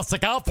you,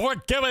 Jessica, for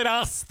giving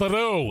us the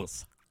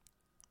news.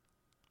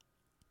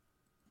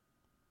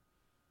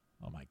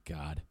 Oh, my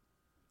God.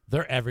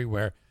 They're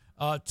everywhere.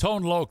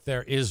 Tone Loc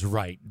there is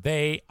right.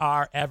 They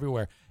are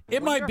everywhere.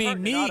 It might be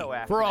me,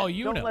 for all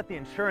you know. Let the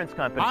insurance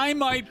company I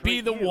might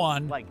be the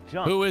one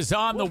who is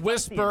on the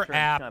Whisper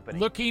app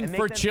looking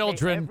for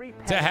children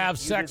to have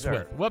sex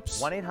with.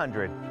 Whoops.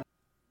 1-800.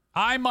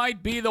 I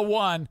might be the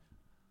one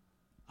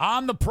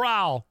on the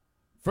prowl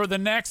for the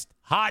next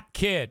hot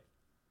kid.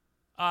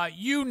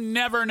 You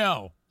never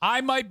know.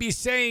 I might be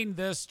saying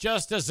this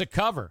just as a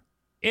cover.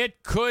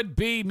 It could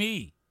be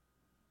me.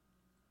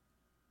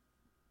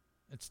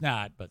 It's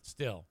not, but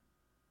still.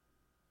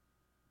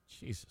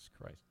 Jesus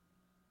Christ.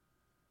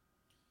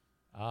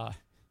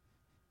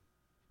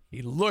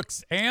 He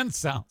looks and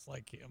sounds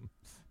like him.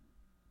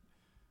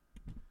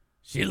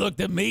 She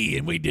looked at me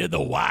and we did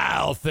the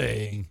wild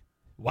thing.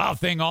 Wild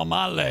thing on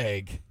my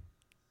leg.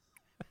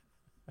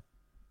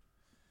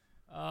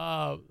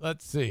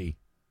 Let's see.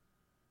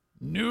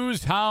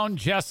 Newshound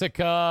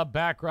Jessica,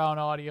 background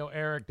audio.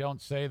 Eric,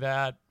 don't say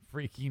that.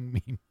 Freaking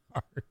me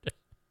hard.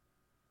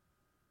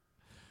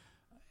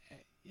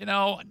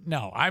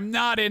 No, I'm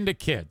not into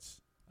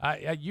kids.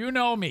 You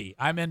know me.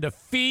 I'm into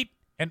feet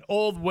and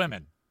old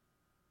women.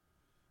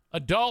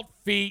 Adult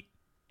feet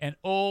and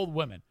old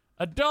women.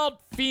 Adult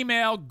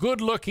female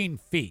good-looking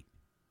feet.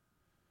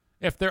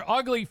 If they're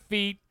ugly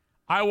feet,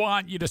 I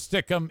want you to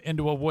stick them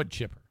into a wood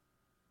chipper.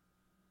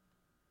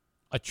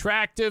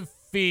 Attractive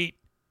feet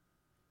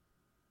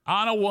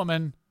on a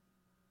woman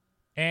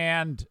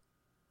and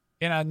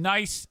in a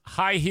nice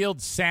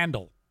high-heeled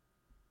sandal.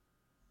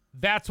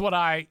 That's what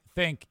I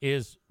think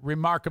is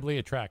remarkably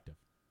attractive.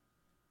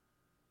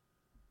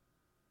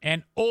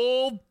 And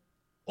old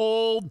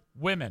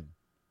women.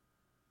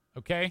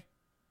 Okay?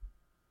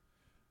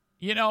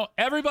 You know,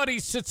 everybody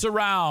sits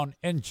around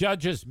and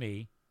judges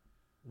me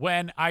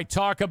when I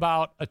talk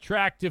about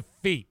attractive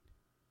feet.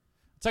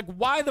 It's like,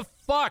 why the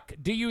fuck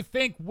do you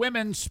think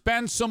women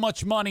spend so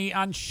much money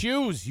on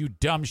shoes, you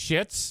dumb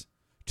shits,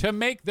 to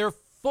make their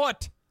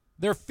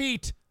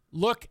feet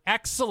look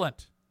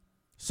excellent?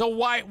 So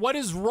what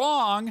is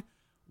wrong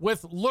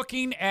with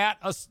looking at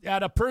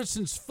a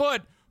person's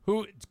foot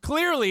who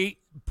clearly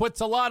puts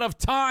a lot of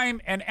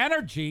time and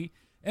energy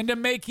into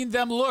making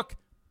them look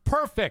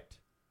perfect?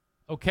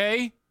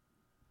 Okay?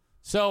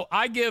 So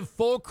I give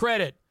full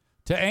credit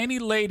to any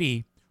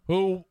lady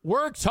who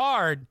works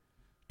hard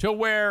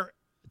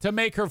to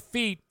make her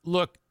feet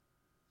look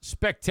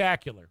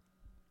spectacular.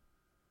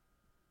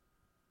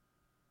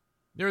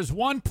 There's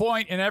one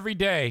point in every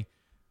day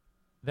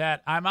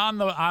that I'm on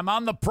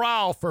the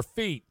prowl for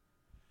feet.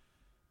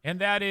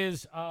 And that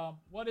is,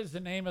 what is the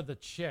name of the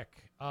chick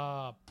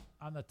on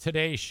the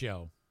Today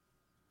Show?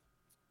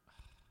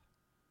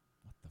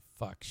 What the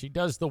fuck? She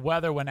does the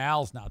weather when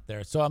Al's not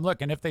there. So I'm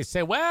looking. If they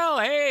say, well,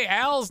 hey,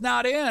 Al's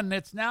not in,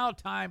 it's now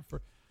time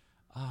for,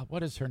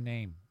 what is her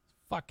name?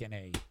 Fucking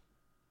A.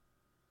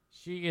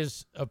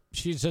 She's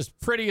as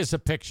pretty as a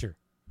picture.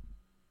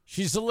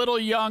 She's a little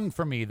young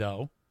for me,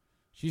 though.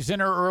 She's in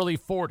her early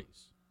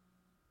 40s.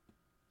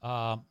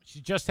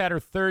 She just had her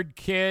third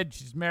kid.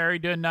 She's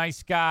married to a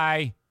nice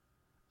guy.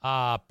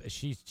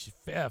 She's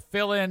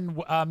fill-in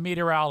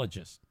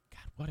meteorologist.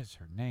 God, what is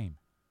her name?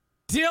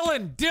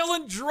 Dylan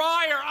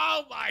Dreyer.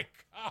 Oh, my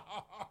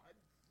God.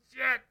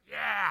 Shit,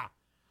 yeah.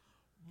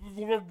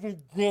 Oh,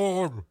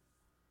 God.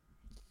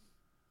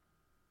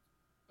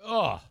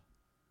 Oh.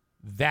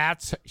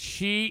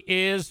 She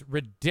is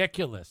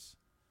ridiculous.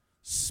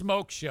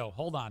 Smoke show.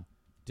 Hold on.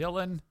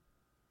 Dylan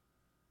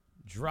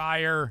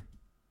Dreyer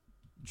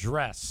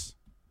dress.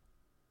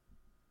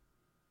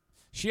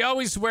 She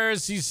always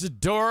wears these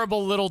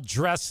adorable little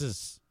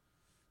dresses.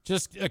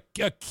 Just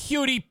a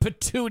cutie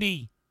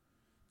patootie.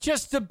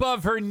 Just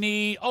above her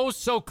knee. Oh,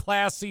 so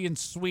classy and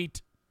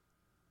sweet.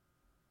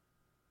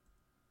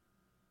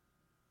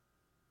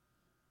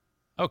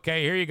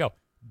 Okay, here you go.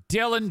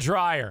 Dylan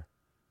Dreyer.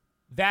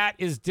 That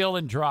is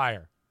Dylan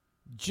Dreyer.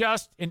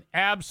 Just an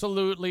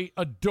absolutely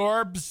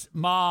adorbs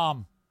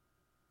mom.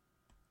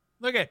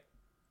 Look at.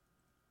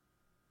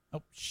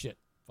 Oh, shit.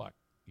 Fuck.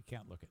 You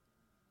can't look at.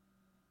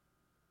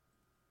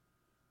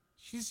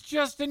 She's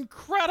just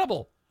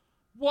incredible.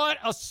 What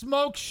a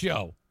smoke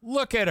show.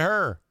 Look at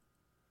her.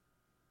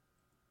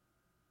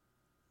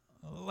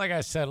 Like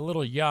I said, a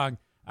little young.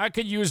 I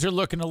could use her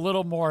looking a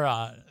little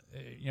more,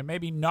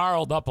 maybe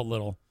gnarled up a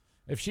little.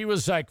 If she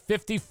was like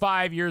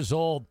 55 years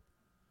old,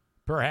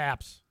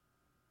 perhaps.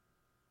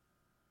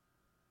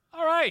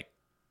 All right.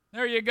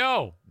 There you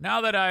go.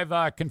 Now that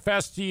I've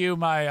confessed to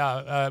you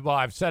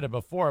I've said it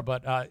before,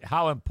 but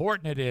how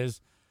important it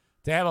is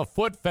to have a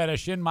foot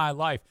fetish in my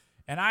life.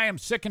 And I am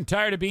sick and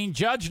tired of being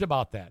judged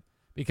about that.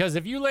 Because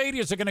if you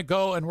ladies are going to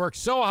go and work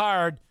so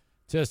hard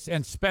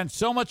and spend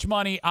so much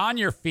money on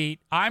your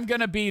feet, I'm going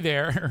to be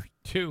there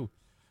to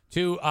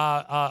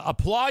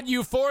applaud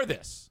you for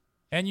this.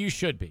 And you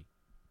should be.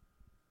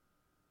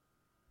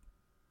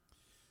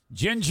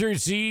 Ginger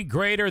Z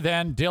greater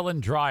than Dylan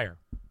Dreyer.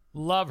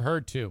 Love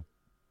her too.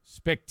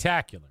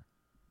 Spectacular.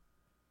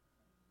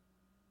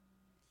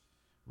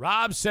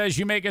 Rob says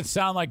you make it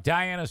sound like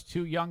Diana's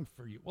too young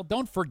for you. Well,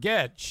 don't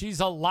forget, she's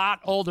a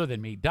lot older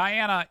than me.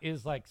 Diana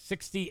is like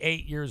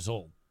 68 years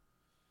old.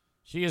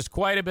 She is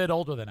quite a bit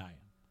older than I am.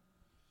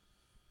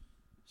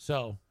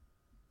 So,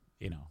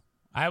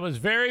 I was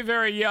very,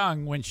 very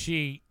young when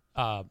she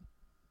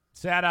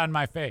sat on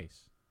my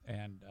face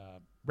and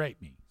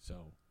raped me.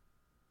 So,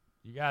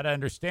 you got to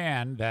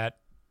understand that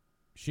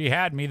she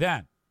had me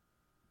then.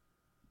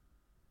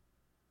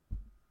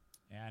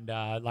 And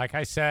like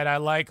I said, I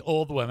like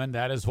old women.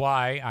 That is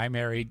why I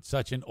married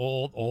such an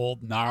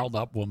old, gnarled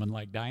up woman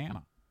like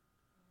Diana.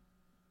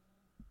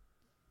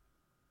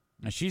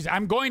 And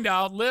I'm going to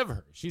outlive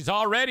her. She's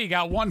already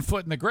got one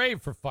foot in the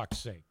grave, for fuck's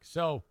sake.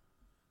 So,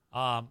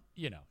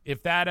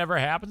 if that ever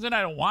happens, and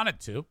I don't want it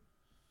to,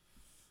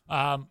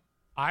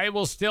 I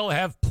will still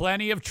have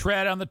plenty of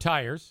tread on the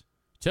tires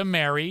to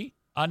marry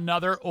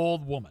another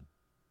old woman.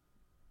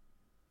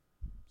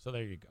 So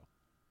there you go.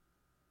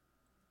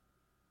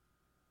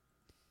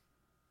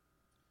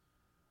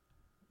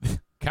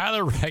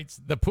 Kyler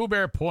writes, the Pooh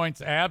Bear points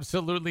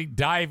absolutely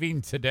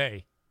diving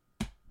today.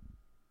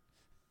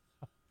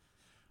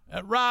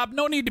 Rob,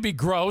 no need to be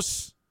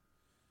gross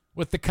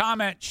with the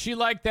comment, she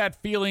liked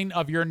that feeling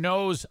of your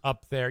nose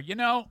up there.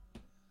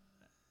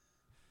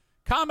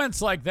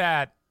 Comments like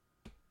that,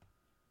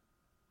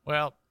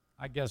 well,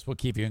 I guess will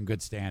keep you in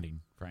good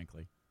standing,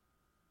 frankly.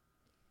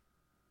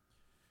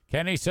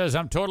 Kenny says,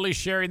 I'm totally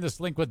sharing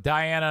this link with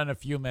Diana in a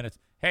few minutes.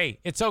 Hey,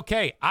 it's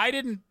okay.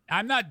 I'm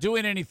not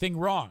doing anything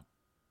wrong.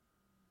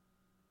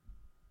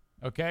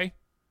 Okay?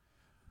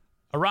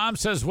 Aram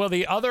says, will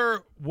the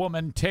other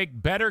woman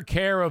take better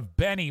care of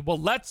Benny? Well,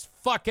 let's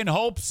fucking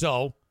hope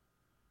so.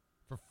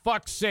 For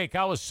fuck's sake,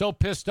 I was so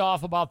pissed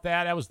off about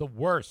that. That was the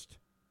worst.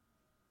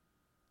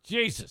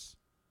 Jesus.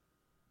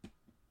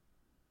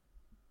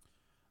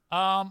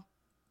 Let's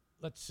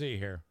see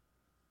here.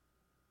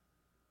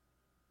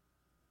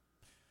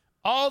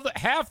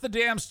 Half the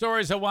damn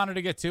stories I wanted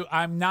to get to,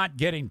 I'm not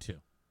getting to.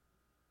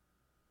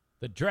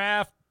 The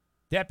draft,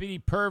 deputy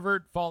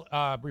pervert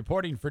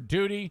reporting for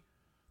duty,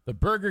 the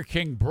Burger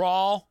King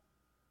brawl.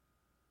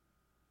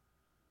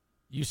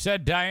 You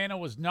said Diana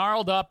was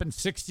gnarled up and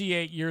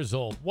 68 years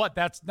old. What?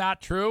 That's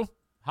not true?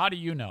 How do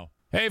you know?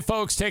 Hey,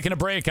 folks, taking a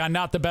break on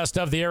Not the Best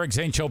of the Eric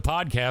Zane Show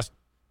podcast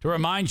to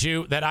remind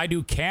you that I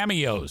do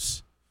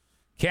cameos.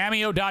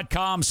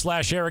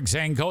 Cameo.com/Eric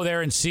Zane. Go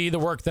there and see the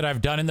work that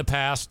I've done in the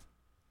past.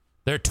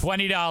 They're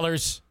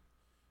 $20.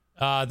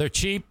 They're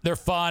cheap. They're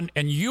fun.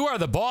 And you are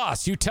the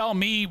boss. You tell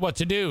me what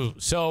to do.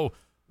 So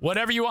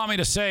whatever you want me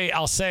to say,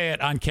 I'll say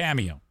it on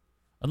Cameo.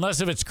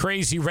 Unless if it's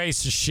crazy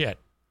racist shit.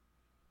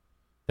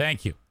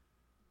 Thank you.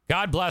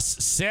 God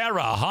bless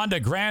Sarah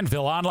Honda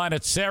Granville. Online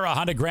at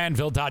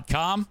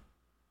sarahhondagranville.com.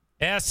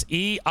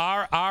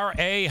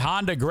 SERRA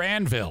Honda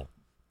Granville.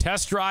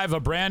 Test drive a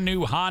brand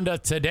new Honda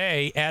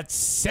today at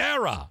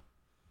Sarah.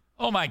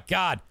 Oh, my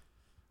God.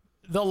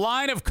 The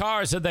line of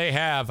cars that they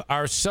have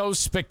are so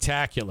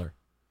spectacular.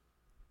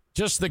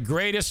 Just the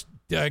greatest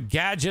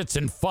gadgets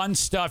and fun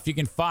stuff you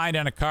can find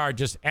on a car.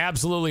 Just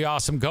absolutely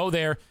awesome. Go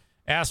there,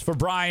 ask for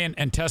Brian,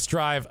 and test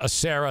drive a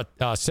Sarah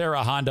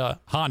Honda.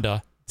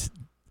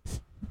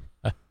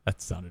 That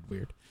sounded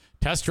weird.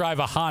 Test drive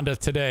a Honda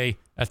today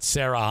at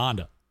Sarah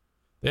Honda.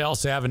 They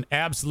also have an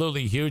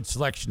absolutely huge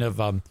selection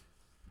of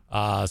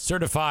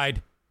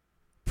certified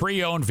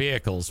pre-owned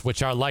vehicles,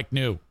 which are like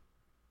new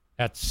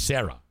at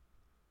Sarah.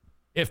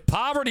 If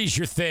poverty's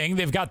your thing,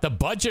 they've got the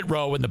budget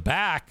row in the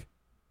back.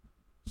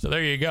 So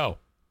there you go.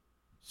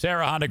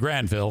 Sarah Honda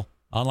Granville.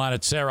 Online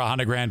at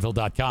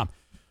sarahhondagranville.com.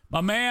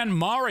 My man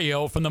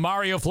Mario from the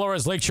Mario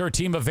Flores Lakeshore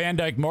team of Van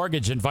Dyke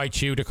Mortgage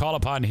invites you to call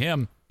upon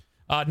him.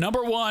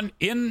 Number one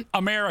in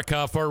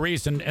America for a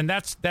reason, and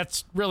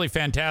that's really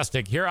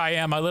fantastic. Here I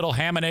am, my little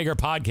Ham and Egger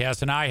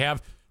podcast, and I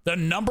have the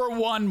number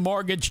one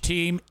mortgage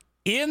team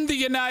in the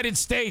United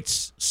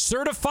States.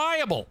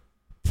 Certifiable.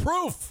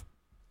 Proof.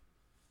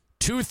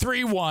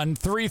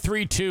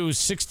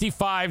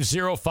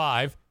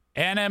 231-332-6505.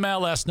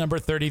 NMLS number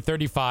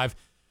 3035.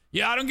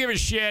 Yeah, I don't give a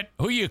shit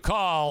who you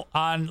call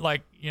on,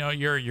 like, you know,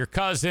 your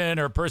cousin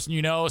or a person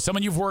you know,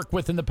 someone you've worked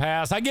with in the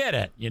past. I get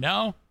it, you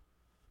know?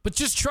 But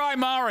just try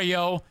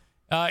Mario.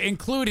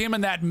 Include him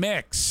in that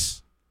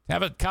mix.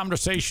 Have a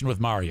conversation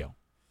with Mario.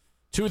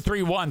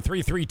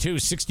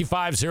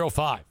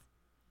 231-332-6505.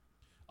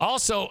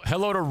 Also,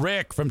 hello to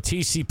Rick from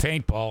TC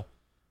Paintball.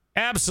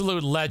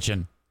 Absolute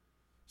legend.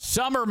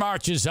 Summer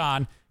marches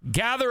on.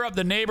 Gather up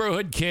the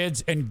neighborhood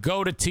kids and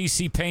go to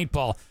TC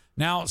Paintball.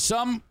 Now,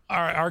 some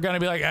are going to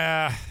be like,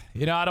 I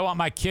don't want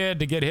my kid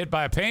to get hit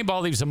by a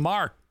paintball. Leaves a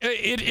mark.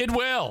 It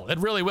will. It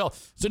really will.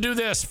 So do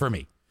this for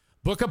me.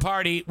 Book a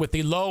party with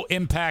the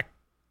low-impact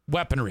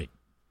weaponry.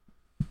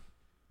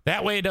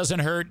 That way it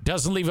doesn't hurt,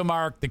 doesn't leave a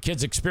mark. The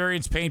kids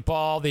experience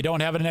paintball. They don't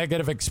have a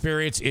negative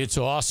experience. It's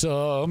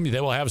awesome. They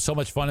will have so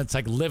much fun. It's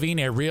like living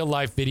a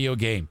real-life video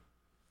game.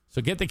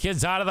 So get the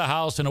kids out of the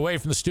house and away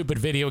from the stupid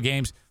video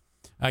games.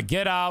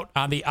 Get out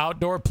on the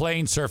outdoor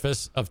playing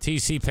surface of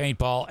TC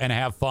Paintball and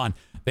have fun.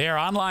 They are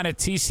online at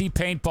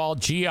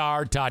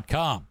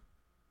tcpaintballgr.com.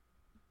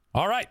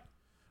 All right.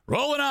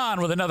 Rolling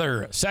on with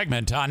another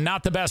segment on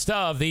Not the Best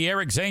of the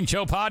Eric Zane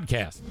Show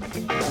podcast.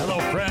 Hello,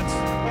 friends.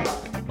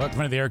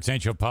 Welcome to the Eric Zane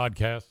Show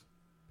podcast.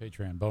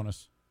 Patreon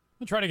bonus.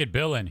 I'm trying to get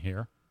Bill in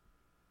here.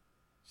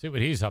 See what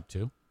he's up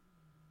to.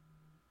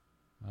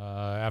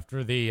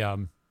 After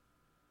the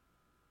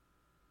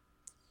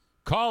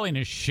calling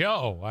his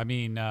show. I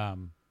mean,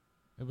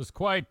 it was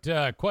quite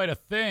a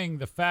thing.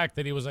 The fact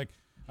that he was like,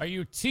 "Are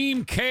you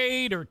Team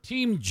Cade or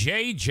Team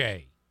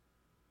JJ?"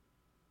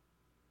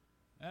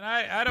 And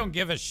I don't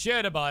give a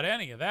shit about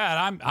any of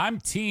that. I'm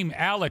Team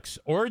Alex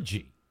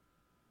Orgy.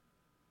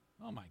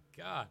 Oh my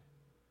God,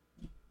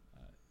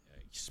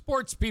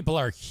 sports people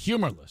are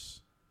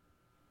humorless.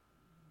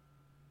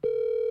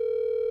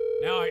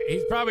 Now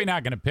he's probably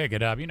not going to pick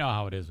it up. You know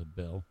how it is with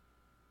Bill.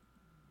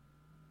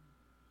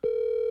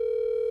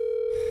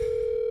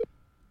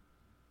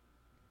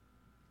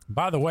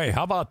 By the way,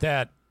 how about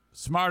that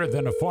smarter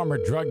than a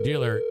former drug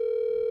dealer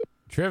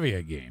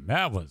trivia game?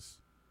 That was.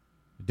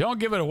 Don't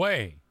give it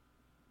away.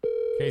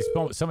 In case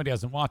somebody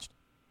hasn't watched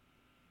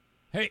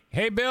it.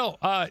 Hey, Bill.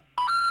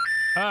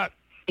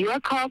 Your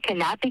call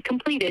cannot be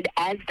completed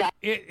as that.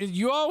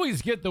 You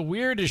always get the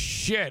weirdest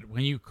shit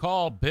when you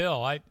call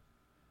Bill. I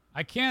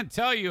can't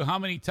tell you how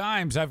many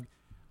times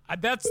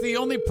that's the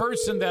only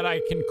person that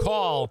I can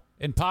call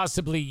and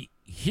possibly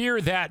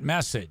hear that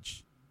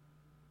message.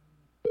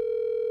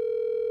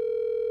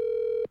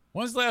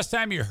 When's the last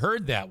time you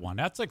heard that one?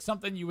 That's like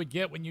something you would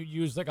get when you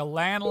use like a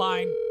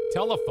landline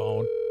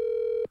telephone.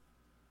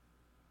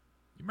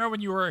 You remember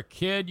when you were a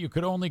kid, you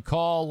could only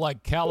call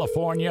like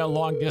California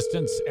long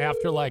distance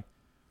after like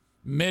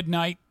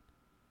midnight,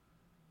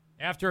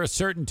 after a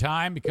certain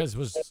time because it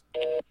was.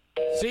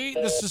 See,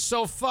 this is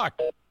so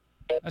fucked.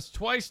 That's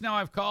twice now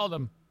I've called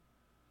him.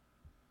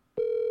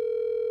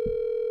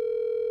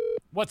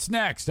 What's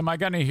next? Am I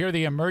going to hear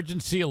the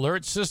emergency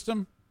alert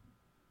system?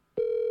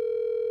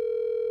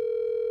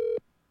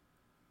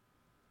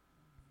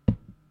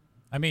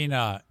 I mean,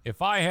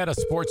 if I had a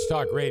sports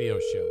talk radio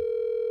show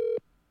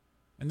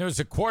and there's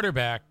a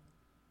quarterback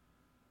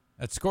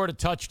that scored a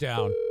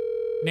touchdown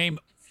named...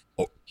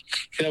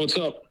 Yeah, what's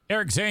up?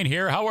 Eric Zane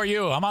here. How are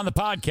you? I'm on the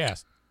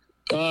podcast.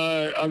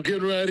 I'm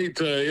getting ready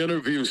to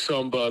interview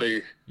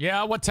somebody. Yeah,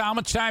 how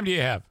much time do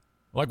you have?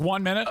 Like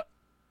 1 minute?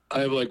 I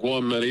have like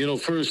 1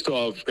 minute. First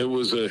off, it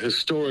was a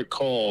historic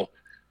call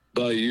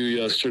by you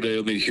yesterday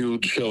on the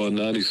huge show on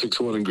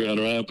 96.1 in Grand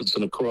Rapids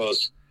and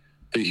across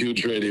the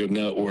huge radio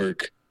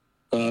network.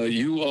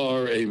 You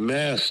are a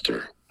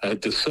master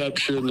at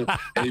deception,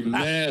 a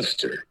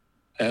master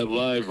at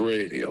live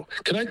radio.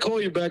 Can I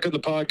call you back on the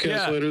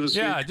podcast later this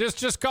week? Yeah,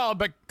 just call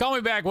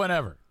me back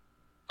whenever.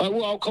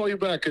 I'll call you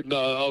back, and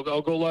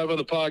I'll go live on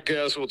the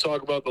podcast. We'll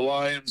talk about the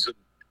Lions and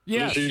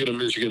Michigan and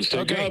Michigan State.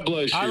 Okay. God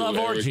bless you, I love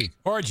Eric.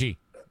 Orgy.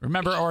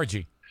 Remember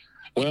Orgy.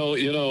 Well,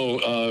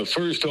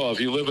 first off,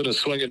 you live in a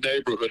swinging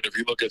neighborhood if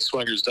you look at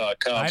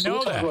swingers.com. I know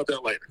we'll talk about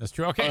that later. That's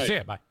true. Okay, see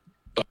ya. Bye.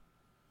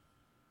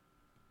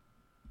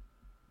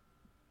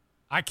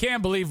 I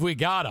can't believe we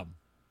got him,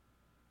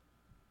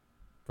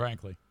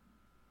 frankly.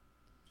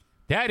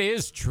 That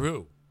is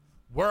true.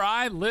 Where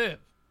I live,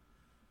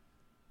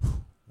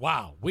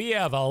 wow, we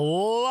have a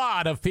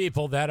lot of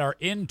people that are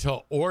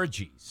into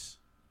orgies.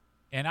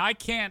 And I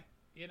can't,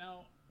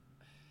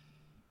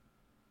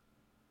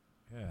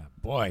 yeah,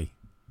 boy.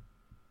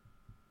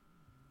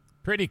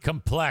 Pretty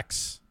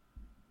complex.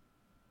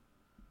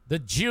 The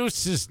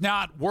juice is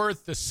not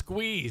worth the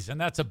squeeze, and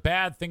that's a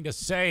bad thing to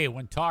say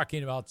when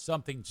talking about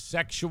something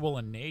sexual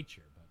in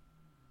nature.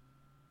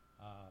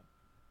 But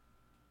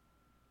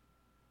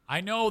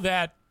I know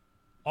that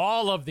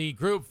all of the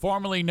group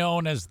formerly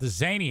known as the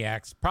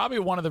Zaniacs, probably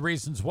one of the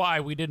reasons why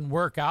it didn't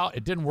work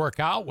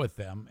out with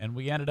them, and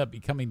we ended up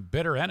becoming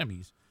bitter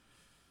enemies,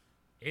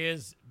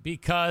 is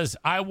because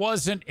I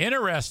wasn't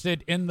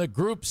interested in the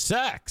group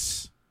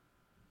sex.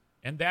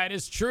 And that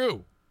is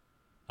true.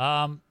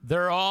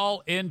 They're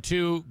all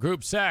into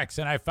group sex.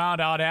 And I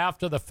found out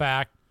after the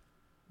fact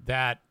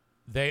that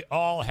they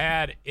all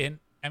had it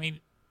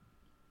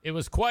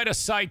was quite a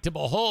sight to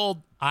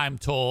behold, I'm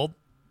told,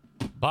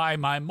 by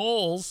my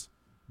moles,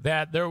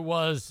 that there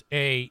was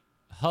a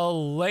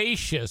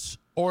hellacious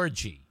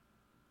orgy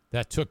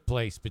that took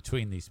place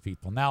between these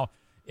people. Now,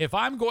 if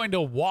I'm going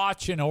to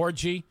watch an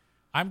orgy,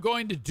 I'm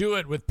going to do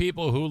it with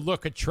people who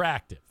look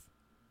attractive.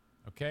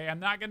 Okay? I'm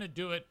not going to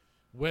do it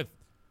with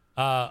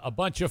a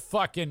bunch of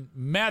fucking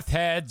meth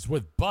heads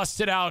with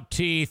busted out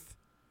teeth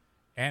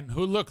and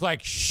who look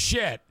like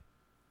shit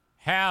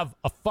have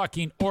a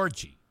fucking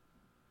orgy.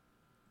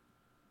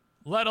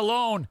 Let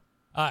alone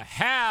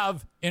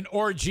have an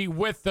orgy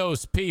with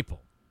those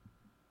people.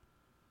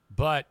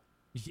 But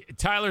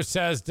Tyler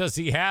says, does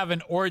he have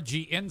an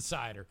orgy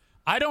insider?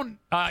 I don't,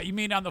 you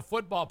mean on the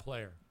football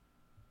player?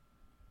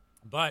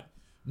 But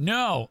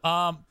no,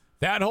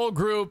 that whole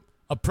group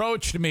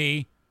approached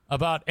me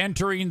about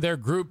entering their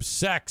group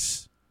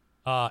sex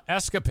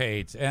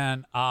escapades.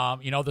 And,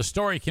 the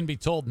story can be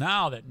told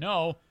now that,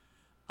 no,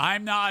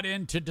 I'm not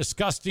into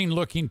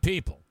disgusting-looking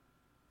people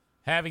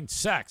having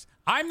sex.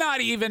 I'm not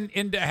even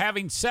into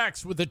having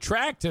sex with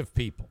attractive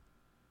people.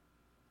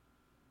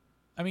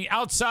 I mean,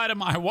 outside of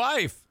my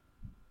wife.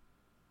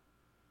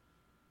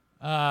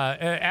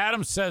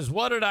 Adam says,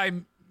 what did I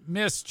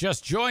miss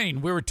just joining?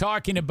 We were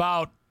talking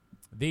about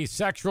the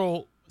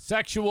sexual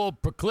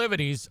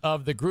proclivities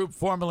of the group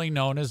formerly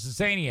known as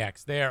the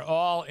Zaniacs. They are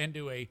all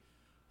into a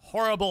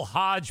horrible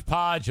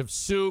hodgepodge of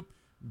soup,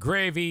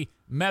 gravy,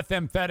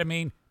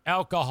 methamphetamine,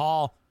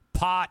 alcohol,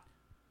 pot,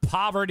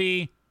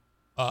 poverty,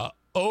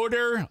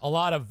 odor, a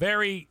lot of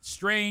very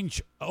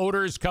strange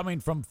odors coming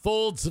from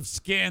folds of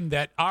skin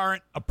that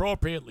aren't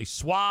appropriately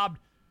swabbed.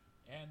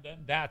 And then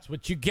that's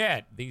what you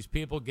get. These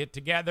people get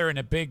together in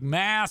a big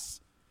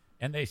mass,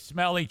 and they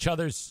smell each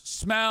other's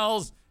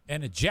smells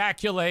and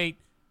ejaculate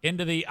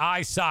into the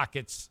eye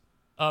sockets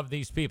of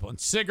these people. And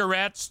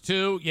cigarettes,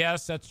 too.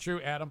 Yes, that's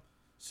true, Adam.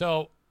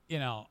 So,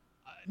 no,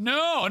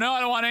 I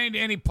don't want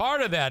any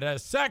part of that.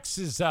 Sex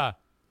is, I'm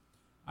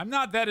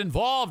not that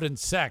involved in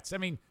sex. I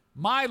mean,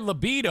 my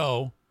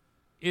libido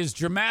is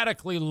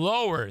dramatically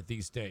lower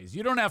these days.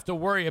 You don't have to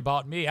worry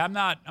about me. I'm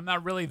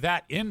not really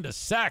that into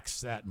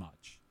sex that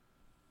much.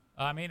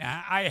 I mean,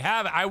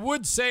 I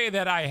would say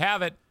that I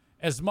have it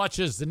as much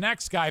as the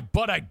next guy,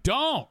 but I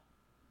don't.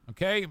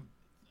 Okay?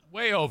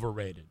 Way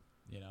overrated,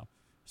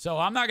 So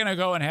I'm not going to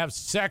go and have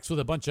sex with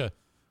a bunch of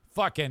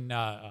fucking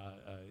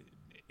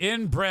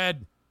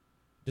inbred,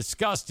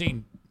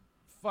 disgusting,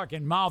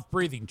 fucking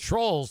mouth-breathing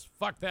trolls.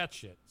 Fuck that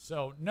shit.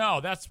 So,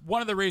 no, that's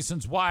one of the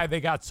reasons why they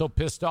got so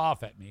pissed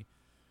off at me.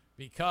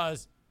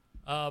 Because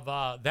of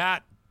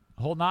that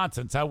whole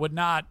nonsense. I would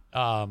not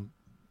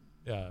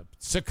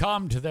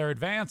succumb to their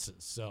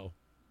advances. So,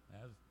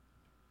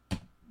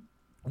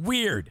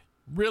 weird.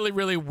 Really,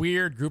 really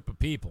weird group of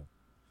people.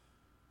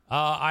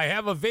 I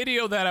have a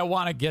video that I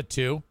want to get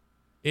to.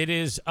 It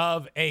is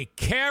of a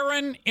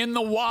Karen in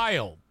the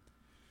wild.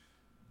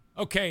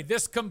 Okay,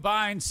 this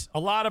combines a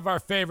lot of our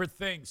favorite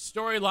things.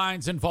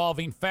 Storylines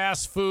involving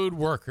fast food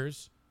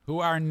workers who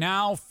are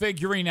now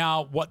figuring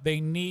out what they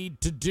need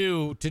to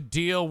do to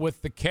deal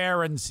with the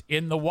Karens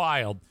in the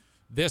wild.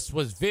 This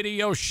was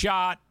video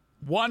shot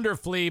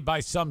wonderfully by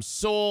some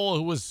soul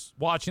who was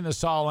watching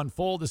this all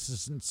unfold. This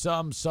is in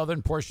some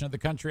southern portion of the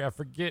country. I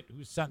forget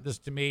who sent this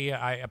to me.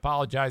 I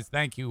apologize.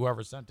 Thank you,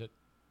 whoever sent it.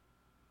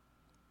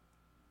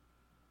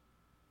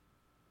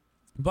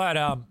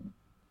 But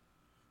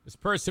this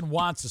person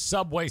wants a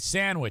Subway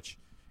sandwich,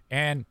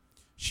 and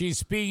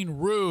she's being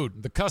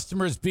rude. The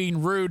customer's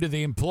being rude to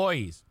the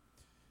employees.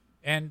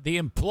 And the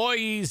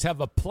employees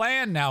have a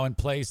plan now in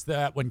place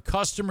that when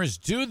customers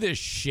do this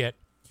shit,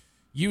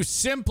 you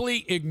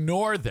simply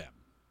ignore them.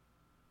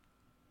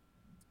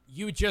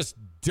 You just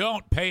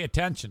don't pay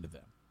attention to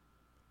them.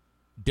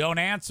 Don't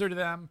answer to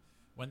them.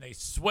 When they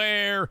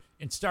swear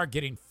and start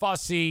getting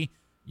fussy,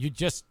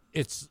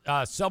 it's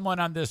someone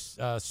on this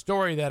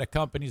story that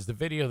accompanies the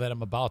video that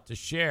I'm about to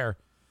share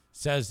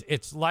says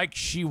it's like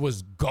she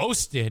was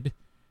ghosted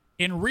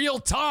in real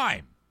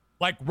time,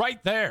 like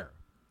right there.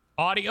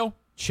 Audio,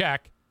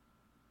 check.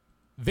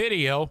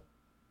 Video,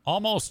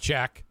 almost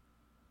check.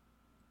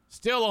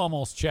 Still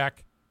almost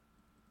check.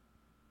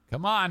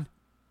 Come on.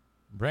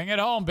 Bring it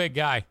home, big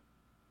guy.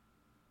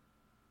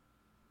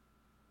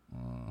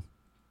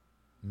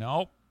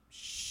 Nope.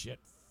 Shit,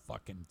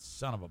 fucking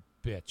son of a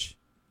bitch.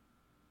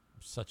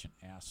 I'm such an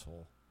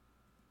asshole.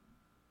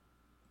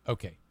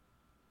 Okay.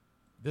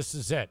 This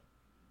is it.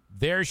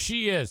 There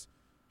she is.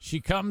 She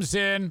comes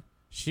in.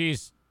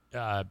 She's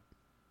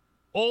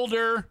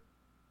older.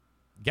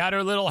 Got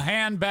her little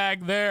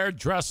handbag there.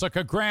 Dressed like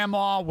a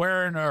grandma.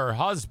 Wearing her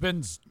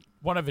husband's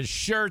one of his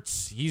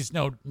shirts. He's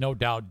no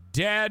doubt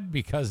dead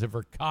because of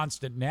her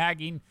constant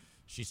nagging.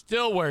 She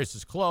still wears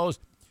his clothes.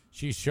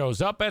 She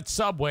shows up at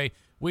Subway.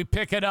 We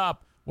pick it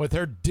up with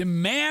her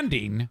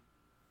demanding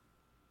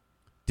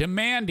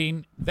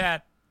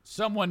that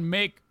someone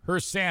make her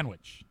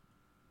sandwich.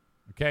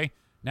 Okay?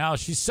 Now,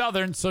 she's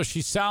Southern, so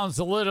she sounds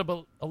a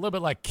little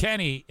bit like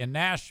Kenny in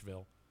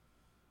Nashville.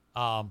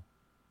 In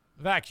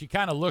fact, she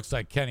kind of looks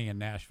like Kenny in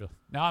Nashville.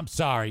 No, I'm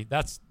sorry.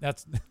 That's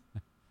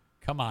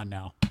come on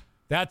now.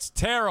 That's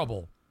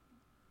terrible.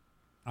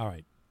 All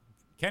right.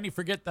 Kenny,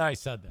 forget that I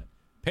said that.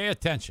 Pay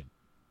attention.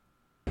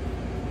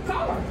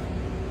 Call her.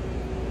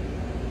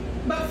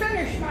 But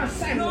finish my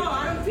sandwich. No,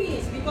 I don't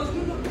finish because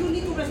you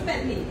need to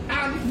respect me.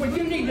 Well,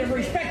 you need to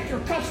respect your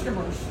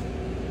customers.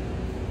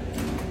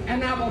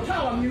 And I will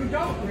tell them you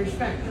don't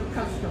respect your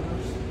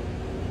customers.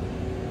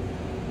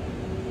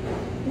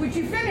 Would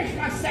you finish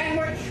my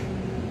sandwich?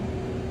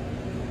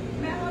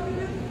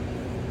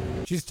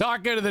 She's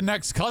talking to the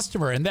next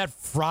customer, and that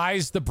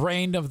fries the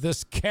brain of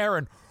this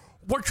Karen.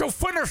 Would you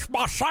finish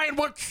my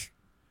sandwich?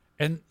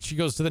 And she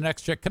goes to the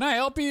next chick, can I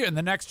help you? And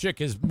the next chick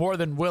is more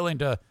than willing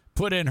to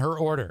put in her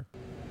order.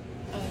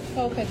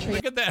 Look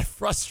at that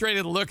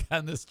frustrated look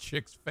on this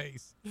chick's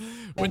face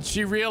when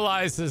she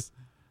realizes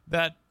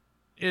that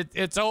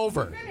it's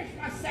over. Finish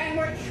my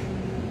sandwich.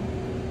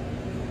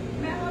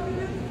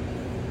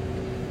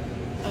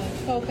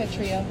 Cold cut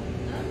trio.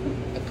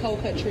 A cold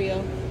cut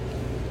trio.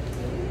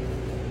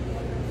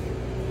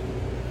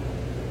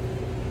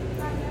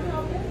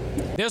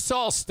 This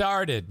all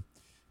started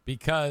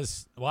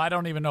because, well, I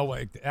don't even know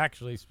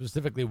actually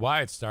specifically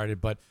why it started,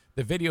 but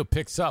the video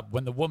picks up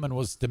when the woman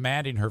was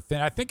demanding her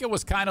fin. I think it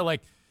was kind of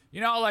like,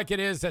 like it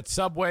is at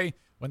Subway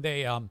when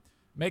they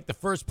make the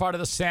first part of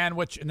the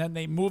sandwich and then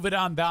they move it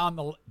on down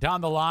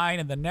the line,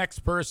 and the next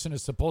person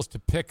is supposed to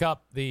pick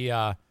up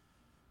the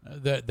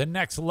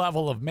next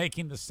level of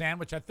making the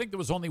sandwich. I think there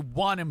was only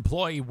one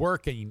employee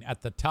working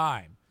at the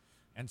time,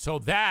 and so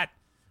that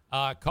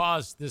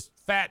caused this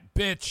fat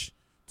bitch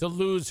to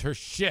lose her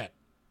shit.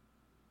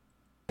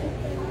 Can I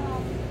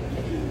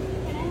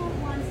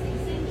have one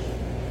 6-inch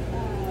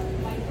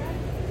white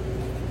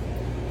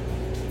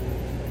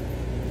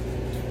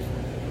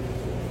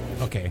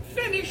bread? Okay.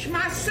 Finish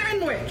my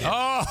sandwich.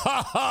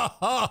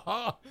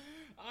 Oh,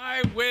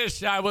 I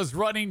wish I was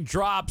running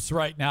drops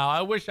right now.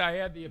 I wish I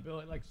had the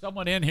ability, like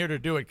someone in here to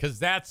do it, because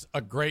that's a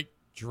great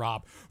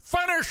drop.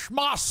 Finish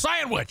my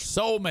sandwich.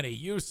 So many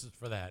uses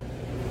for that.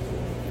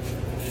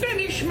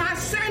 Finish my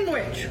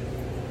sandwich.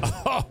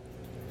 Oh.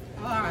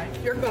 All right,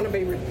 you're going to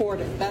be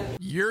reported.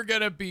 You're going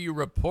to be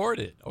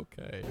reported.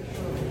 Okay.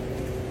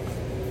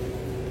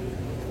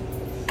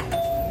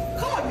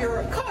 Call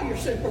your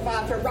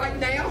supervisor right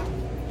now.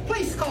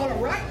 Please call her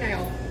right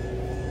now.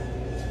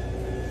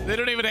 They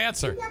don't even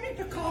answer. You wanted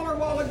to call her a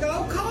while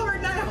ago. Call her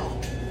now.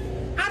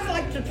 I'd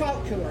like to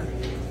talk to her.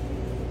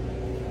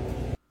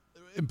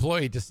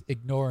 Employee just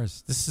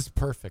ignores. This is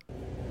perfect.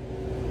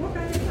 What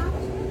kind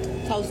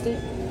of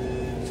Toasted.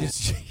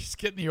 She's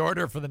getting the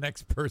order for the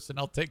next person.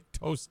 I'll take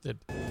toasted.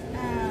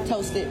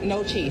 Toasted,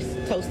 no cheese.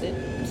 Toasted.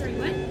 I'm sorry,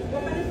 what?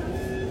 What kind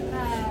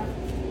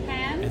of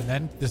ham? And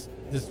then this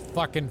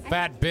fucking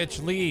fat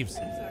bitch leaves.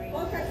 I'm sorry.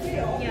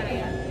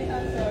 Yeah.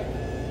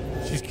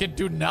 She can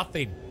do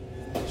nothing.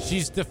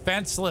 She's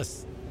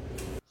defenseless.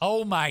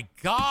 Oh my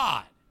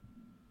God.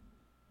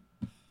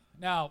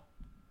 Now,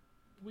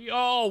 we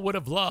all would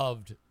have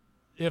loved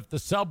if the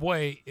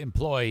Subway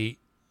employee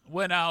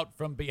went out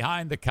from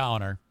behind the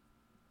counter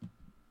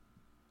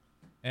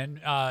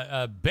and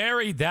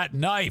buried that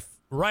knife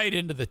right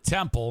into the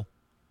temple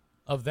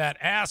of that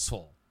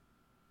asshole.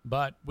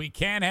 But we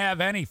can't have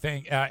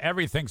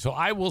everything. So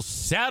I will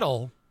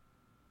settle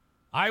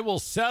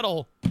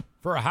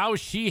for how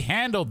she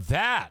handled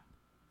that.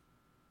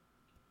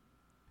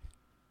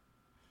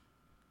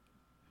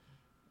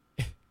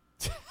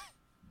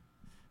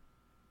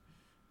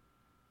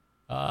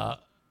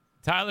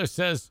 Tyler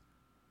says,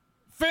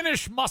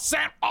 finish my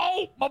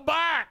my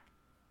back.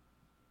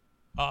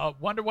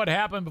 Wonder what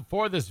happened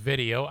before this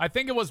video. I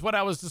think it was what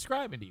I was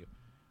describing to you.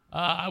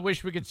 I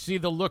wish we could see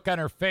the look on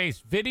her face.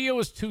 Video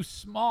is too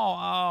small.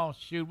 Oh,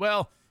 shoot.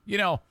 Well,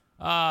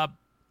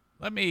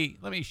 let me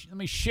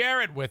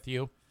share it with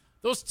you.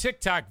 Those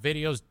TikTok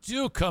videos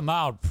do come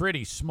out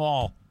pretty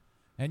small,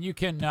 and you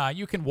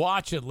can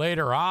watch it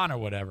later on or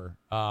whatever.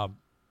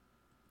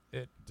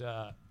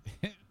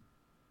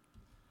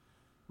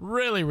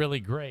 Really,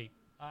 really great.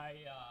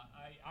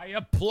 I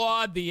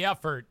applaud the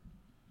effort.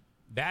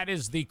 That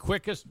is the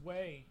quickest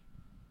way.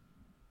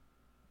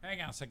 Hang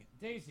on a second.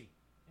 Daisy,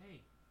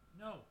 hey,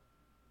 no.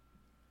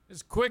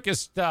 This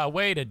quickest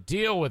way to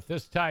deal with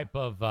this type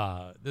of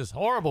this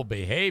horrible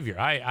behavior.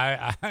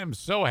 I'm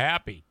so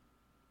happy.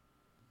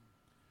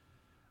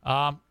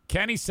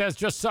 Kenny says,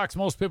 just sucks.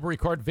 Most people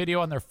record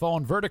video on their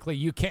phone vertically.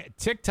 You can't.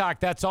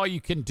 TikTok, that's all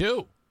you can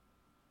do.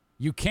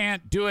 You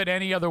can't do it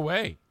any other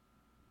way.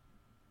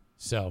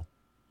 So,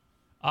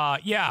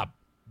 yeah.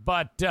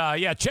 But,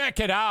 yeah, check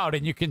it out,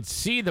 and you can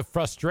see the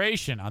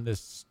frustration on this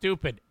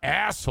stupid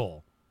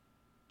asshole.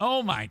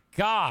 Oh, my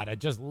God. I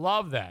just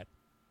love that.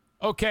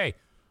 Okay,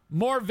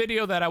 more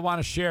video that I want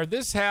to share.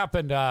 This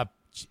happened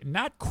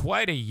not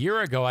quite a year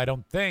ago, I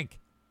don't think.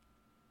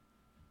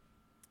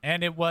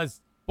 And it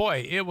was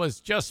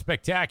just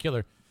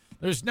spectacular.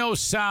 There's no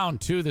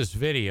sound to this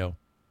video.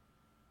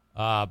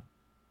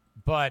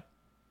 But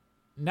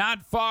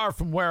not far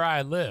from where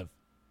I live,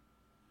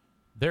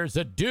 there's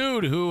a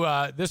dude who,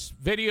 this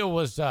video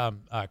was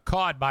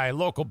caught by a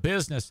local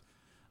business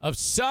of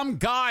some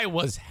guy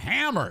was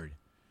hammered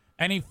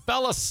and he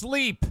fell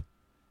asleep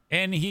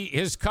and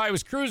his car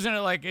was cruising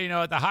at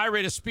at the high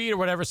rate of speed or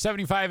whatever,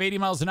 75, 80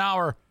 miles an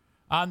hour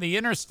on the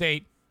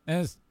interstate. And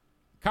his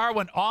car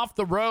went off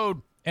the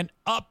road and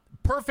up,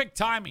 perfect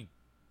timing.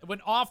 It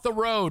went off the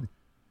road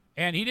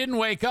and he didn't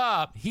wake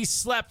up. He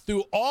slept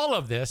through all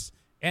of this.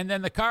 And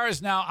then the car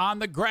is now on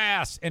the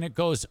grass, and it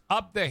goes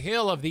up the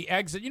hill of the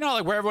exit.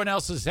 Like where everyone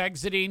else is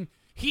exiting.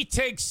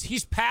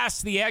 He's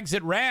past the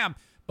exit ramp,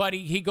 but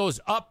he goes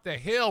up the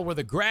hill where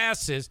the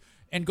grass is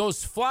and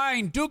goes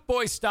flying Duke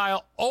Boy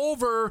style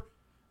over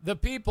the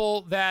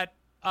people that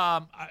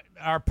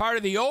are part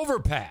of the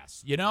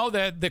overpass.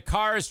 The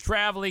car is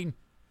traveling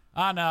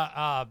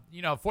on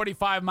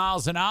 45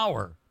 miles an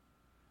hour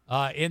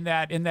in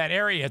that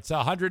area. It's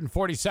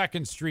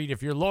 142nd Street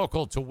if you're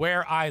local to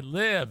where I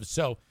live.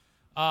 So.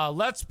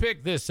 Let's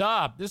pick this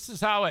up. This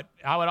is how it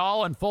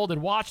all unfolded.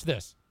 Watch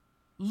this.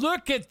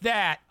 Look at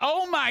that.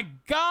 Oh, my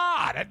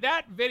God.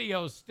 That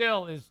video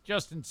still is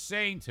just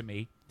insane to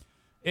me.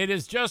 It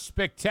is just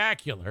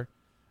spectacular.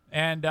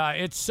 And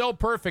it's so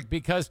perfect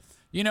because,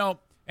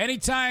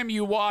 anytime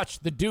you watch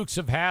the Dukes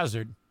of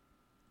Hazzard,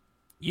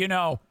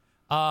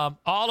 all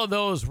of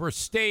those were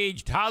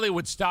staged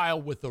Hollywood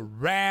style with a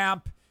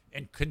ramp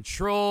and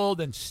controlled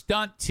and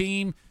stunt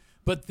team.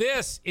 But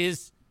this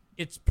is...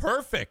 It's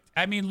perfect.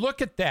 I mean,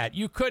 look at that.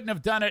 You couldn't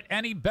have done it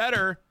any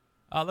better.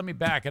 Let me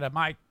back it up.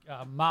 My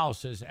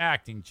mouse is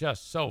acting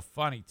just so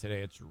funny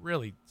today. It's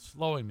really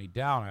slowing me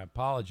down. I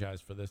apologize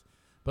for this.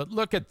 But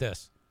look at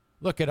this.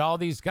 Look at all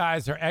these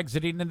guys are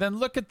exiting. And then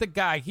look at the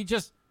guy.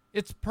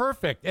 It's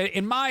perfect.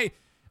 In my,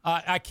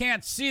 I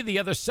can't see the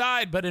other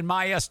side, but in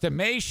my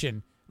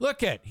estimation,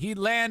 he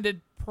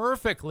landed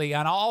perfectly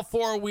on all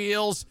four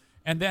wheels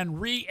and then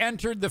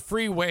re-entered the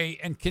freeway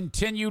and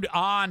continued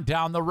on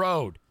down the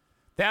road.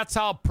 That's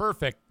how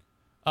perfect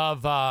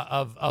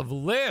of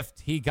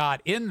lift he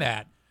got in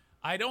that.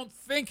 I don't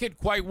think it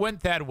quite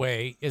went that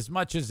way as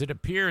much as it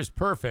appears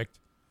perfect.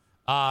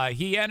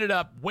 He ended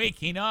up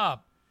waking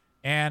up,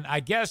 and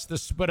I guess the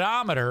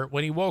speedometer,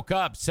 when he woke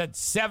up, said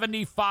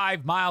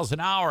 75 miles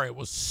an hour. It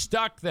was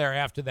stuck there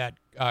after that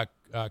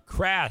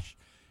crash.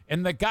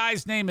 And the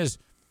guy's name this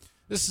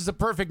is a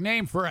perfect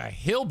name for a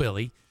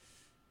hillbilly,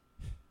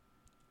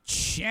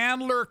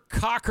 Chandler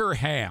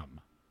Cockerham.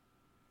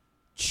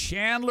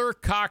 Chandler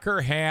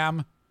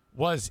Cockerham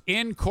was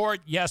in court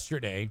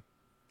yesterday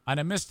on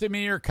a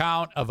misdemeanor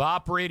count of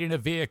operating a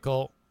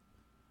vehicle,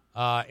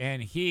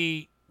 and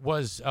he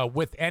was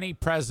with any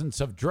presence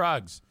of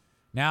drugs.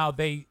 Now,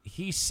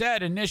 he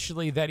said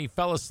initially that he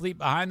fell asleep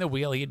behind the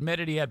wheel. He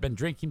admitted he had been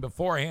drinking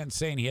beforehand,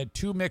 saying he had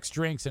 2 mixed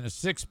drinks and a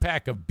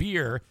 6-pack of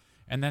beer,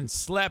 and then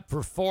slept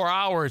for 4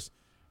 hours,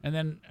 and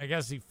then I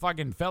guess he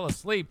fucking fell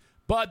asleep.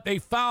 But they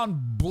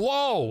found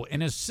blow in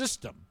his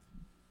system.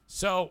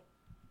 So...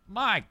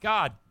 my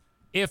God,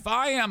 if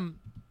I am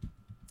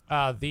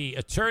the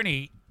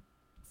attorney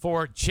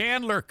for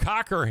Chandler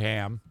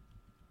Cockerham,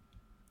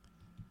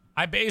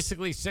 I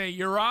basically say,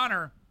 Your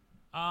Honor,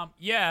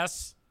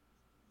 yes,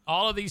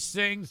 all of these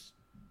things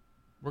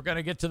we're going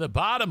to get to the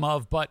bottom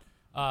of, but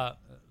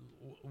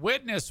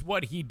witness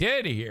what he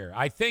did here.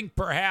 I think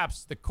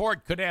perhaps the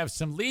court could have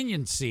some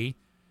leniency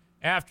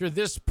after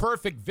this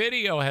perfect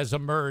video has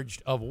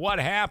emerged of what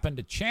happened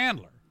to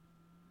Chandler.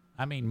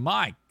 I mean,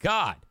 my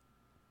God.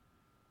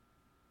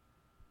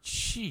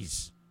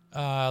 Jeez.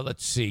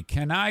 Let's see.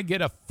 Can I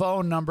get a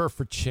phone number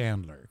for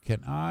Chandler?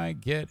 Can I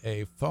get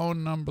a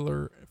phone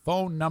number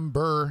for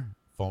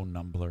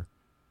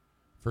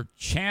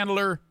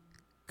Chandler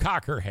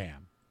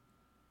Cockerham?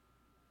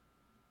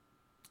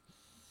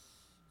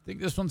 I think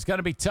this one's going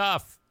to be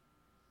tough.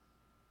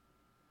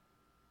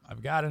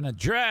 I've got an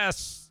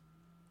address.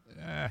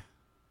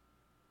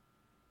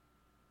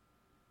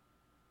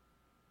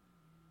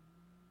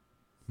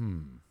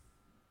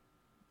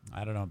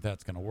 I don't know if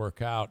that's going to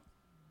work out.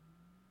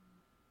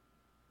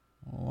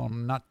 Well,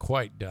 I'm not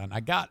quite done.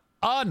 I got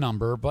a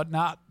number, but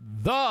not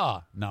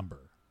the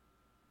number.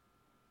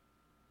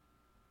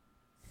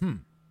 Let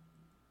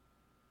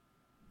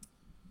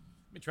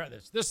me try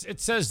this. It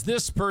says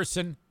this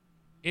person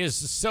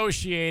is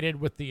associated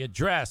with the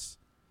address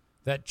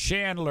that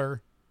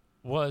Chandler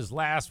was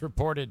last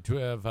reported to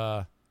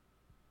have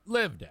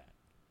lived at.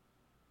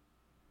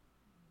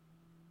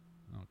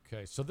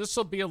 Okay, so this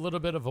will be a little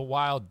bit of a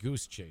wild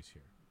goose chase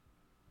here.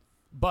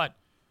 But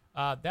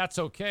that's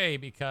okay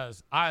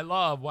because I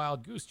love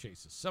wild goose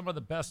chases. Some of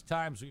the best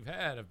times we've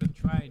had have been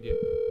trying to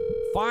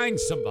find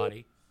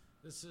somebody.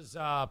 This is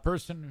a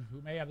person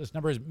who may have this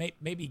number is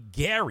maybe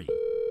Gary.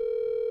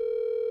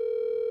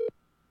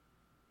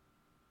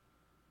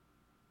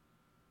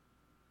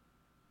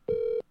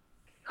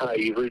 Hi,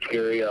 you've reached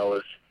Gary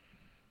Ellis.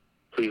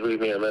 Please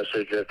leave me a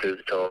message after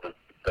the tone.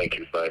 Thank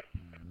you. Bye.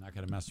 I'm not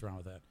going to mess around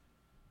with that.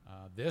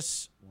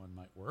 This one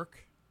might work.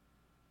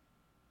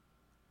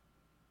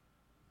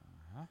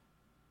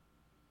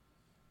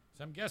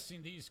 So I'm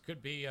guessing these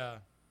could be... no,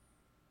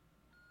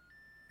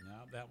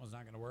 that one's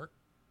not going to work.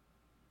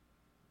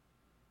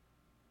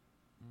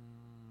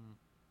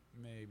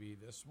 Maybe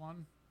this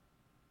one.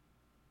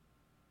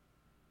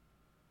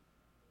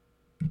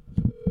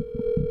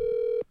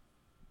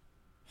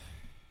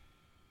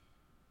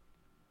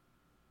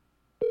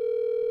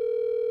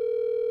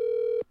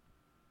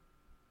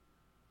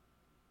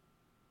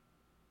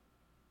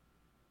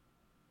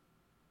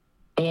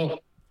 Hello?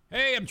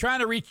 Hey, I'm trying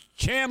to reach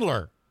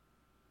Chandler.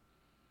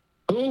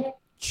 Who?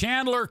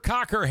 Chandler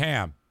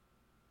Cockerham.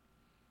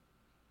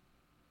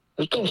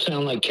 This don't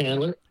sound like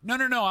Chandler.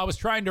 No. I was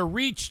trying to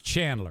reach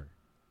Chandler.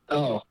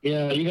 Oh,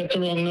 yeah, you got the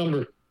wrong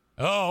number.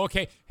 Oh,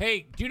 okay.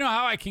 Hey, do you know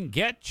how I can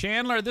get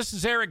Chandler? This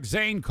is Eric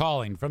Zane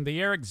calling from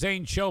the Eric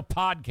Zane Show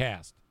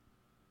podcast.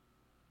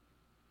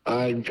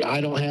 I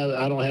don't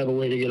have a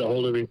way to get a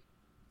hold of him.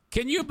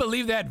 Can you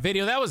believe that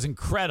video? That was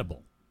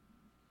incredible.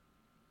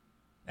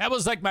 That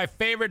was like my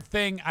favorite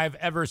thing I've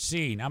ever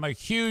seen. I'm a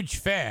huge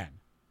fan.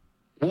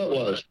 What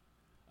was?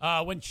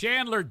 When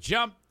Chandler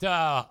jumped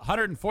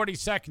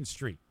 142nd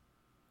Street.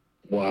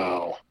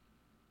 Wow.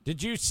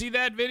 Did you see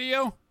that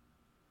video?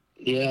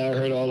 Yeah, I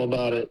heard all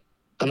about it,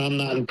 and I'm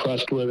not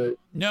impressed with it.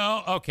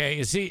 No? Okay.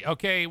 Is he?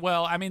 Okay,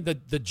 well, I mean,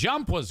 the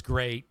jump was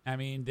great. I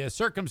mean, the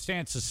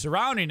circumstances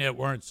surrounding it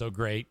weren't so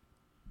great,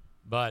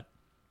 but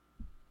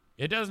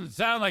it doesn't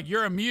sound like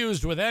you're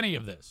amused with any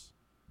of this.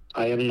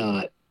 I am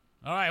not.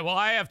 All right, well,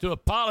 I have to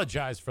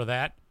apologize for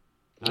that.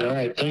 All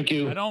right, thank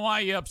you. I don't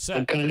want you upset.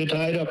 I'm kind of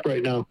tied up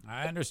right now.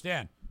 I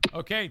understand.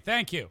 Okay,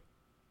 thank you.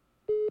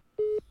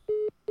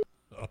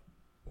 Oh,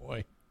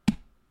 boy.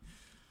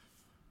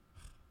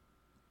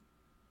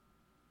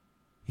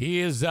 He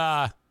is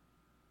not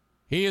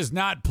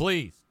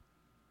pleased.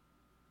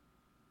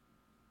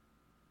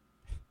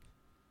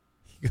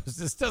 He goes,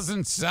 this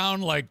doesn't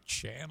sound like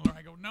Chandler.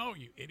 I go, no,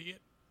 you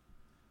idiot.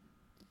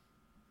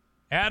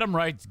 Adam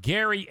writes,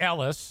 Gary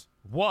Ellis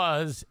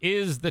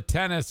is the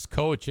tennis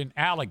coach in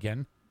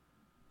Allegan.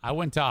 I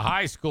went to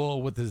high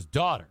school with his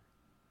daughter.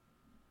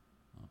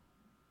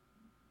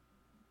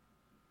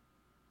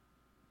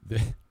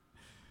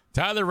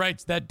 Tyler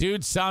writes, that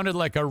dude sounded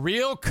like a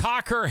real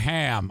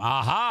Cockerham.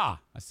 Aha.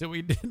 I see what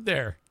we did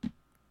there. Fuck.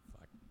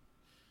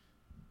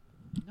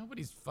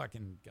 Nobody's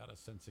fucking got a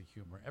sense of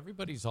humor.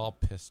 Everybody's all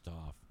pissed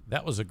off.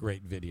 That was a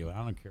great video.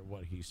 I don't care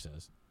what he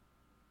says.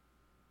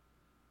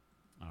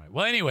 All right.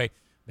 Well, anyway,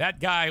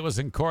 that guy was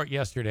in court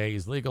yesterday.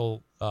 His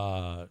legal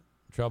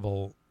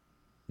trouble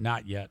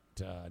not yet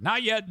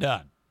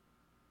done.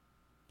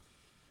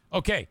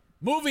 Okay,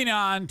 moving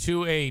on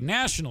to a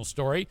national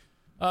story.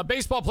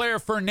 Baseball player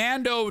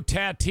Fernando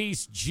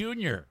Tatis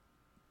Jr.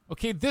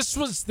 Okay, this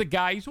was the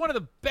guy. He's one of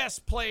the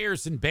best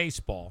players in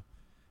baseball,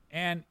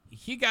 and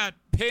he got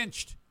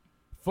pinched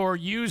for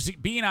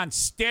being on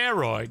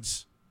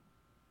steroids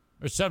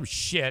or some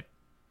shit.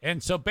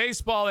 And so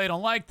baseball, they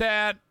don't like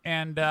that,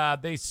 and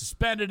they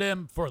suspended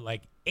him for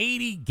like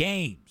 80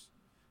 games.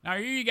 Now,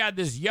 here you got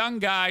this young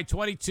guy,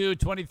 22,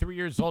 23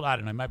 years old. I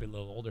don't know, he might be a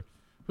little older,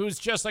 who's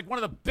just like one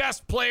of the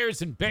best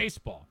players in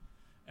baseball.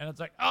 And it's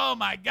like, oh,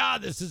 my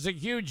God, this is a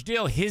huge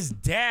deal. His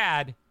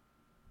dad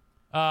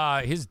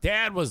his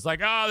dad was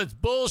like, oh, that's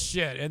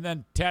bullshit. And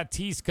then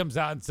Tatis comes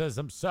out and says,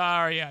 I'm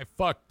sorry, I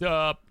fucked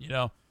up,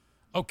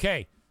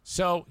 Okay,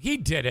 so he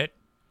did it.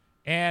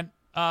 And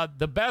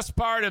the best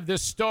part of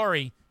this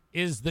story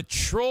is the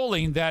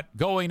trolling that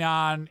going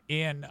on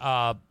in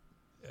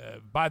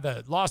by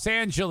the Los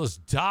Angeles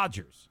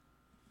Dodgers.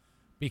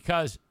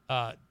 Because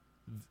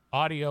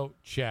audio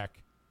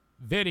check,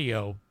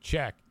 video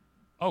check.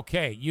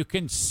 Okay, you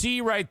can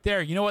see right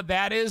there. You know what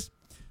that is?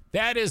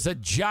 That is a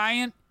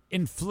giant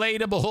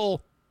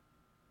inflatable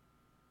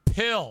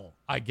pill,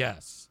 I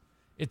guess.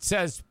 It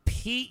says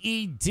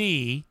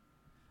PED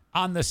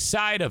on the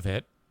side of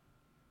it.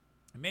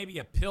 Maybe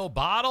a pill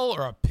bottle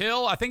or a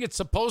pill. I think it's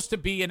supposed to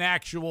be an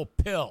actual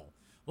pill.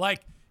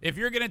 Like if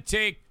you're going to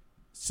take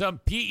some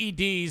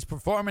PEDs,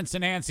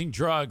 performance-enhancing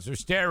drugs or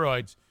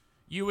steroids,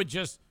 you would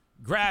just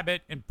grab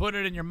it and put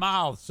it in your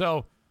mouth.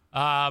 So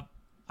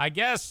I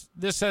guess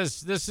this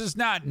is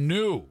not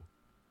new.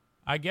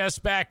 I guess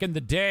back in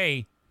the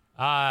day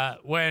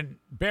when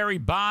Barry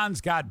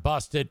Bonds got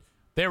busted,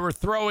 they were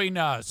throwing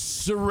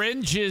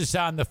syringes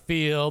on the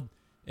field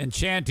and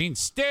chanting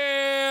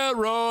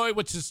steroid,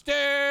 which is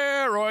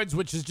steroids,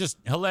 which is just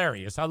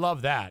hilarious. I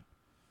love that.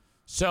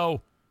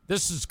 So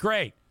this is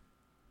great.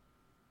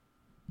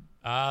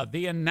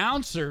 The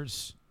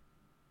announcers,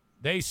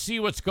 they see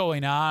what's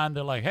going on.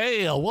 They're like,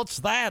 hey, what's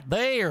that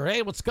there?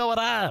 Hey, what's going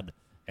on?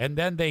 And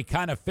then they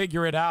kind of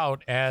figure it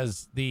out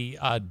as the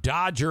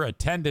Dodger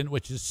attendant,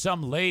 which is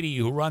some lady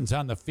who runs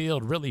on the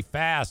field really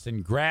fast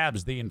and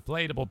grabs the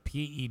inflatable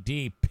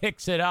PED,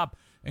 picks it up,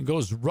 and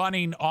goes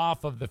running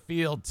off of the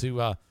field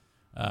to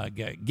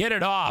get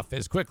it off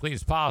as quickly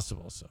as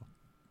possible. So,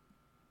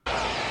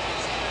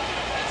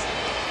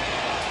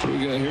 what do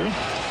we got here?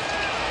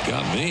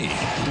 Got me.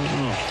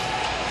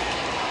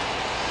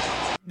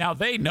 Now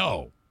they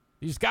know.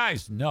 These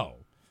guys know.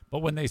 But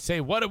when they say,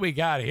 what do we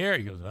got here?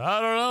 He goes, I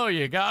don't know.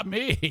 You got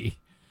me.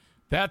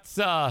 That's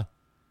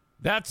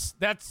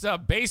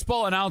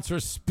baseball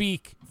announcers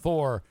speak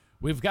for,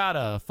 we've got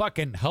a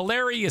fucking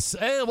hilarious,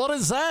 hey, what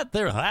is that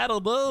there? I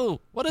don't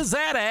know. What is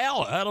that,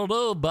 Al? I don't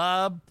know,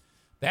 Bob.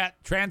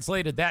 That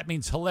translated, that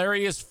means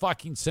hilarious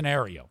fucking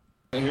scenario.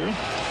 Here?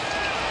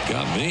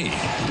 Got me.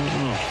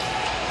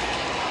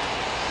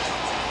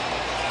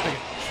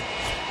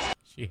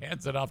 She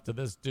hands it off to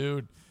this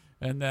dude,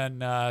 and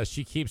then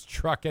she keeps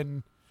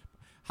trucking.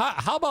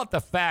 How about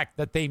the fact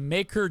that they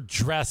make her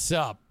dress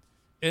up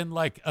in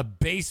like a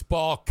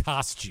baseball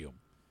costume?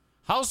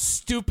 How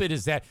stupid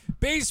is that?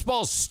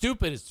 Baseball's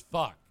stupid as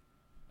fuck.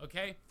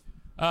 Okay?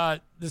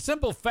 The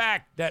simple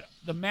fact that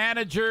the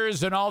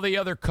managers and all the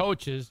other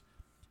coaches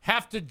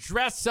have to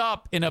dress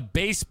up in a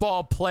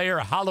baseball player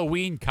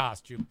Halloween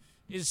costume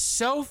is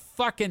so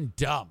fucking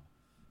dumb.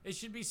 They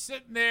should be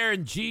sitting there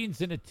in jeans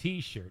and a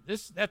T-shirt.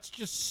 That's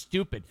just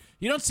stupid.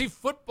 You don't see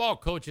football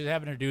coaches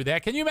having to do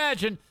that. Can you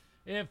imagine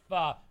if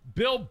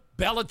Bill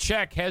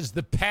Belichick has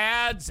the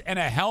pads and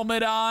a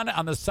helmet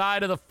on the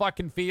side of the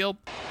fucking field?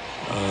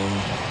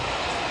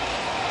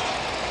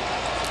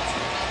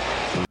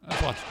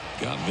 Let's watch.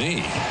 Got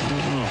me.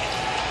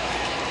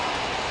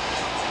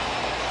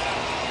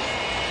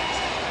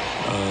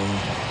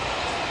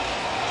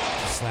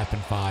 Slapping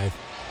five.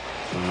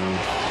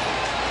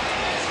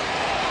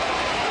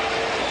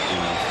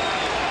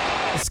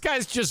 This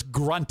guy's just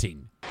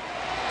grunting.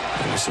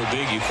 It was so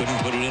big you couldn't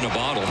put it in a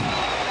bottle.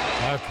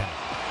 Okay.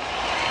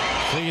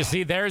 So you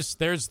see, there's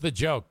the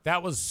joke.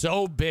 That was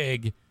so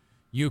big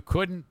you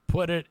couldn't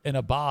put it in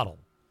a bottle.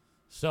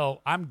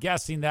 So I'm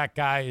guessing that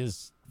guy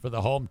is for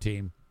the home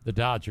team, the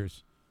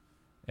Dodgers.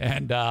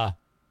 And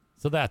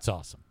so that's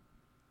awesome.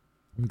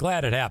 I'm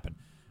glad it happened.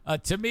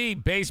 To me,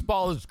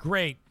 baseball is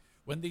great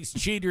when these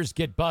cheaters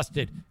get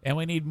busted, and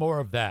we need more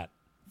of that,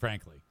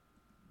 frankly,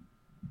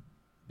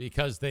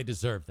 because they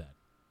deserve that.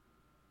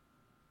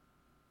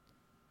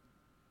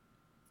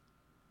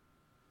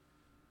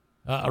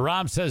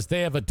 Aram says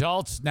they have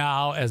adults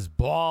now as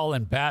ball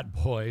and bat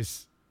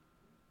boys.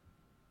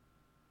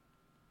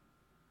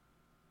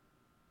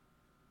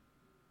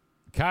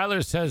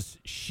 Kyler says,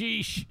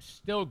 sheesh,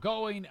 still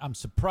going. I'm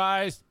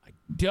surprised. I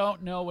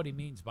don't know what he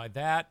means by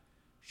that.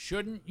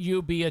 Shouldn't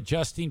you be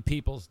adjusting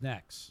people's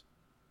necks?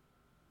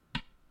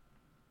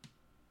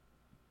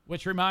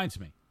 Which reminds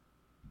me,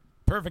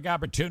 perfect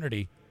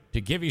opportunity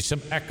to give you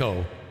some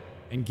echo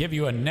and give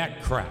you a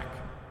neck crack.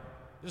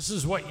 This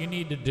is what you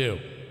need to do.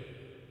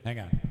 Hang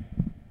on.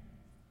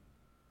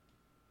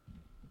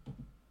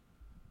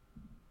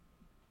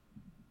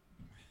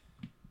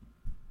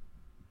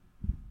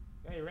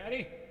 Okay, you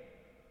ready?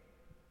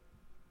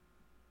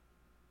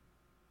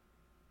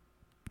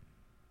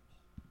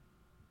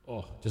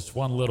 Oh, just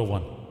one little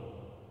one.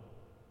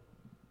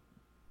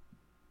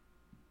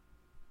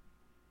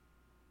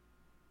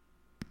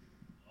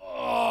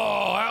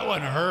 Oh, that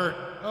one hurt.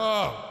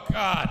 Oh,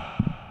 God.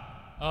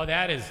 Oh,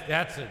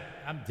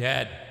 I'm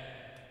dead.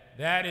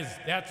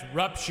 That's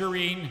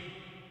rupturing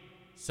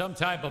some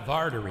type of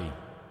artery.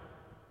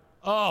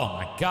 Oh,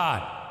 my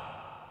God.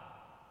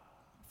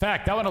 In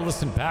fact, I want to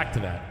listen back to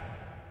that.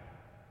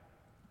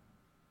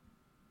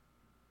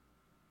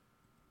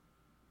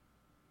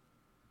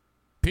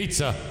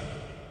 Pizza.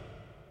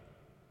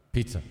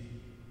 Pizza.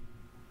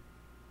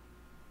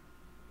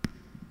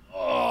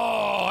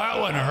 Oh, that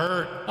one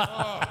hurt.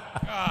 Oh,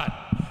 God.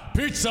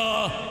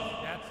 Pizza.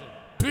 That's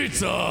it.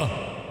 Pizza.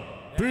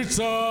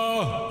 Pizza.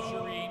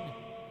 Rupturing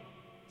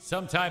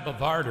some type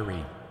of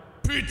artery.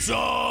 Pizza.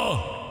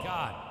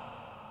 God.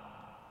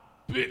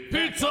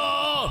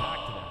 Pizza.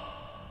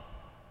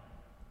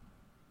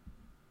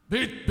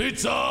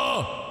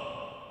 Pizza.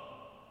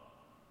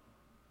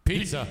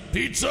 Pizza.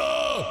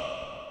 Pizza.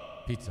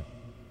 Pizza.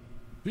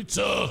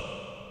 Pizza.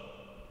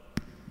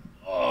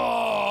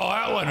 Oh,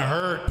 that one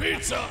hurt.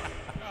 Pizza.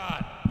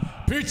 God.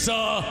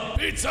 Pizza.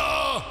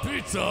 Pizza.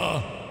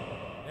 Pizza.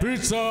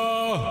 Pizza.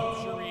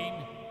 Rupturing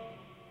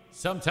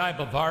some type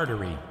of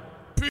artery. All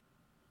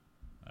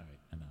right,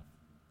 enough.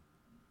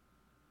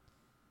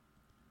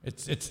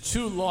 It's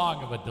too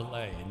long of a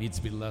delay. It needs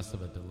to be less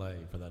of a delay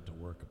for that to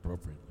work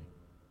appropriately.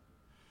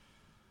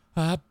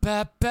 A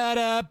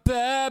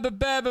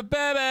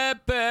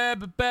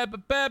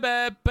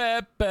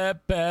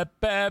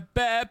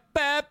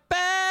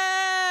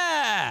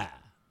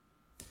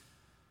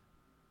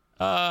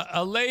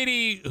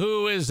lady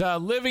who is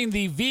living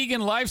the vegan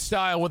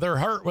lifestyle with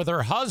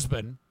her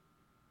husband.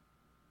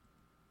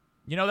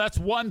 You know, that's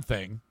one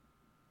thing.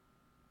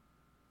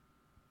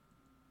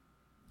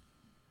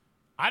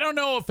 I don't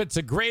know if it's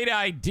a great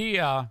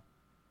idea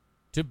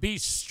to be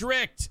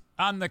strict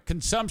on the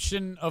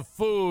consumption of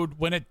food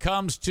when it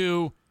comes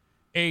to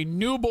a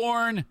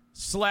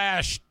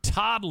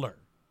newborn/toddler.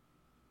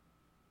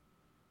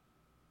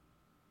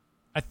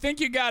 I think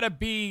you got to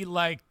be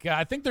like,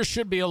 I think there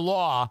should be a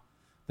law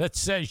that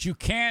says you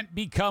can't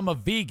become a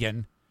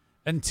vegan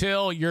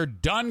until you're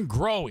done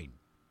growing.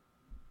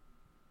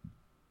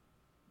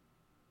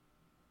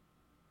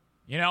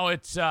 You know,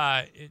 it's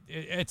a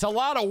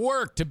lot of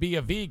work to be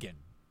a vegan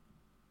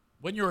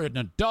when you're an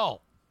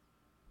adult.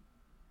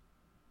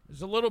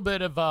 There's a little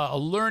bit of a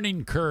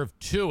learning curve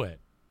to it.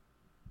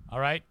 All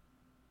right?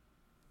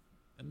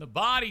 And the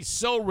body's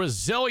so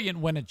resilient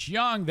when it's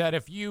young that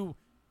if you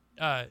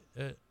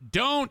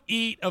don't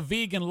eat a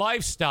vegan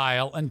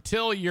lifestyle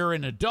until you're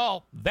an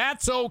adult,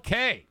 that's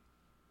okay.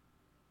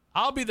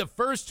 I'll be the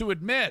first to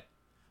admit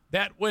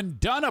that when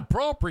done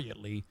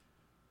appropriately,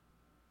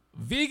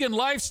 vegan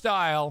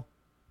lifestyle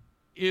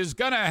is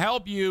going to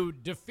help you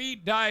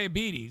defeat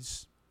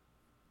diabetes,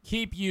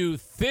 keep you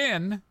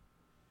thin,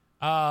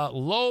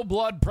 low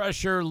blood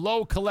pressure,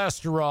 low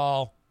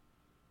cholesterol.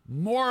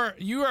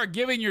 You are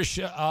giving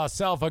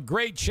yourself a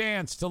great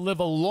chance to live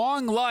a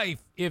long life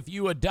if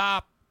you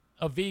adopt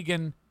a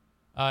vegan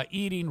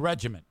eating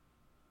regimen.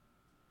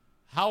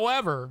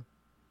 However,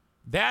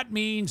 that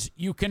means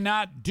you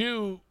cannot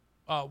do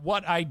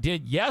what I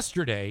did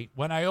yesterday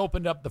when I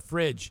opened up the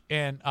fridge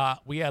and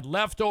we had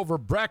leftover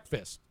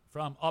breakfast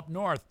from up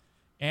north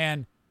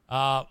and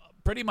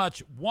pretty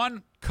much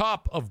 1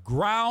 cup of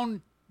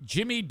ground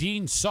Jimmy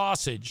Dean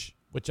sausage,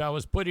 which I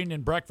was putting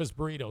in breakfast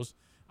burritos.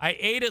 I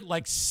ate it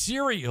like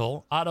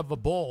cereal out of a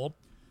bowl,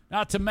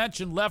 not to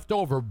mention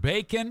leftover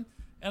bacon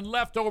and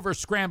leftover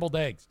scrambled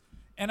eggs.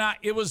 And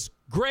it was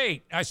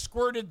great. I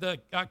squirted the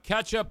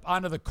ketchup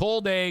onto the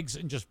cold eggs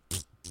and just,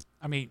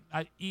 I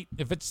eat.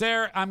 If it's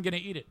there, I'm going to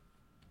eat it.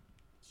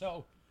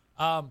 So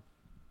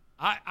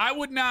I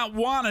would not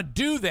want to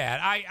do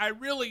that. I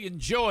really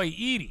enjoy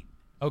eating,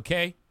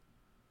 okay?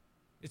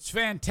 It's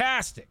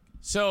fantastic.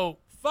 So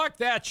fuck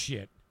that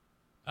shit.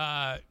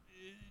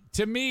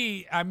 To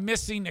me, I'm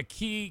missing a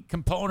key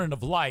component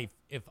of life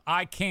if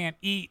I can't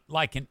eat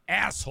like an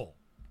asshole.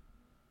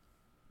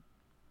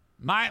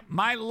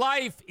 My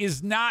life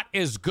is not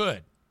as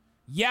good.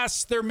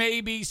 Yes, there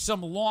may be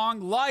some long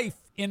life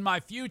in my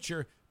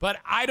future, but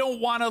I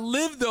don't want to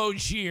live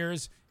those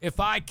years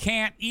if I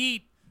can't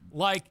eat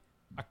like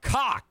a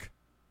cock.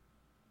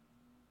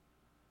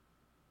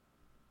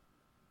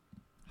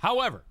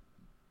 However,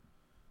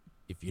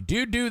 if you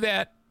do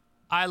that,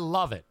 I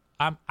love it.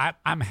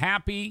 I'm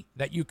happy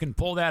that you can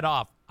pull that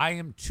off. I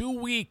am too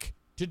weak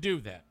to do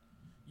that.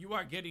 You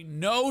are getting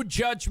no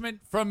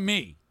judgment from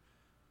me.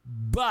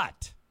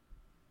 But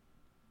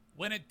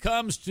when it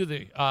comes to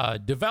the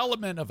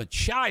development of a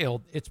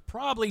child, it's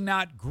probably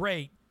not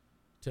great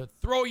to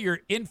throw your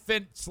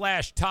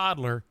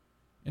infant/toddler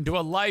into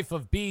a life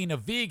of being a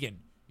vegan.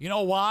 You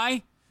know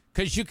why?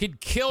 Because you could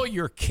kill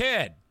your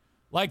kid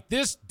like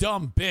this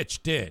dumb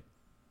bitch did.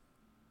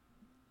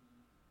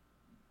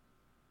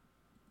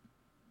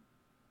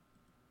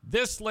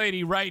 This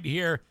lady right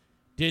here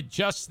did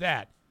just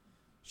that.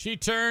 She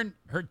turned,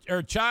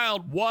 her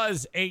child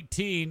was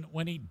 18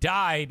 when he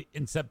died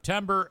in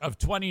September of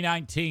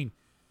 2019.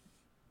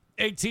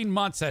 18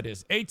 months, that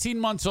is. 18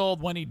 months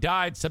old when he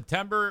died,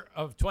 September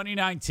of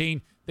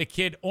 2019. The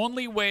kid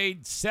only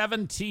weighed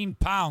 17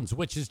 pounds,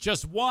 which is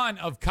just one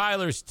of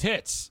Kyler's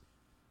tits.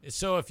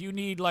 So if you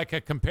need like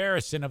a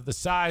comparison of the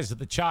size of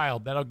the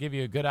child, that'll give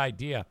you a good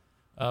idea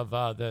of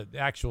the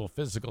actual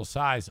physical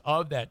size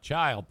of that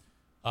child.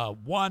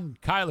 One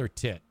Kyler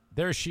tit.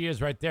 There she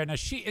is right there. Now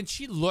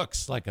she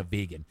looks like a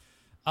vegan.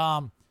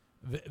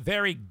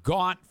 Very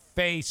gaunt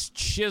face,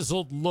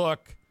 chiseled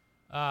look.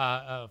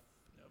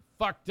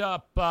 fucked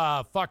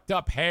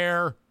up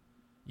hair,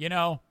 you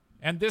know.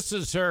 And this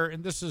is her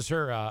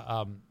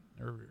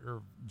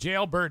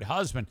jailbird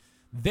husband.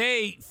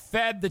 They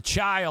fed the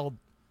child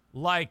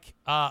like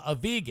a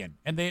vegan,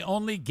 and they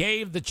only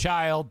gave the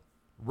child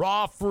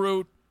raw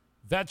fruit,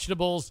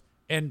 vegetables,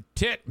 and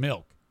tit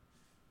milk.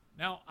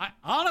 Now,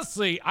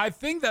 I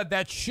think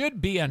that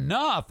should be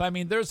enough. I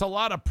mean, there's a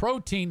lot of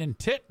protein in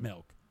tit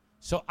milk.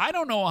 So I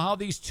don't know how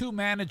these two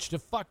managed to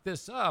fuck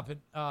this up,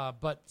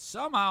 but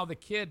somehow the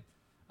kid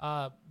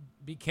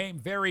became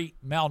very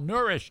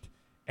malnourished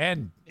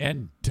and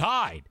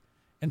died.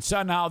 And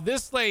so now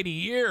this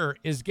lady here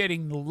is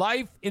getting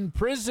life in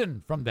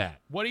prison from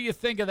that. What do you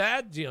think of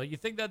that deal? You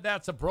think that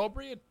that's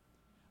appropriate?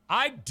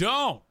 I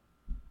don't.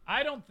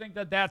 I don't think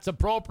that that's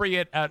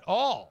appropriate at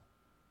all.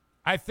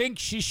 I think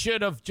she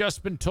should have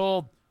just been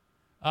told,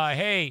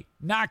 hey,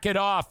 knock it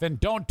off and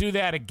don't do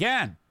that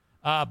again.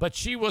 But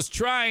she was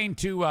trying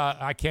to,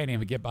 I can't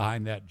even get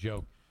behind that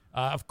joke.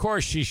 Of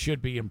course she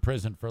should be in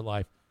prison for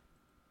life.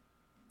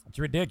 It's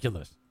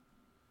ridiculous.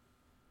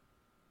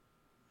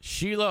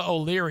 Sheila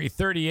O'Leary,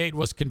 38,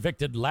 was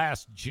convicted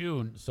last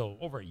June, so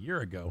over a year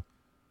ago.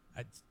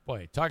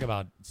 Boy, talk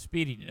about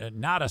speedy,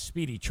 not a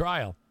speedy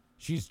trial.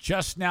 She's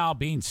just now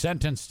being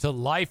sentenced to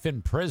life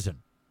in prison.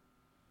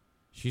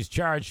 She was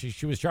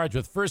charged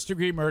with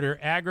first-degree murder,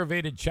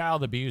 aggravated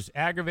child abuse,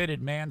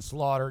 aggravated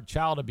manslaughter,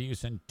 child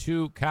abuse, and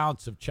 2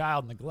 counts of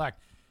child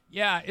neglect.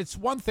 Yeah, it's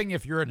one thing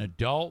if you're an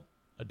adult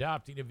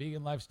adopting a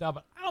vegan lifestyle,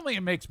 but I don't think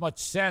it makes much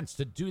sense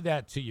to do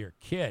that to your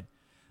kid.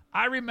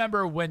 I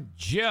remember when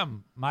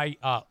Jim, my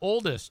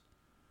oldest,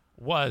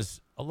 was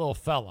a little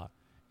fella,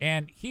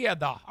 and he had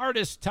the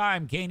hardest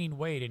time gaining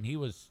weight, and he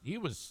was,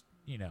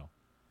 you know,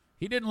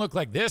 he didn't look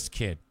like this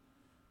kid,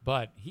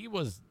 but he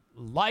was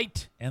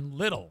light and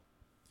little.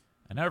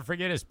 I never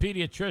forget his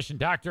pediatrician,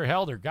 Dr.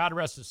 Helder, God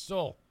rest his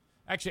soul.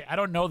 Actually, I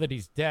don't know that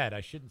he's dead. I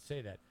shouldn't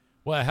say that.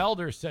 Well,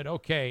 Helder said,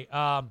 okay,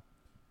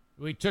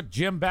 we took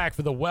Jim back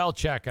for the well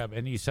checkup,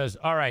 and he says,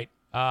 all right,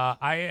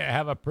 I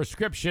have a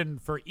prescription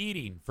for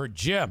eating for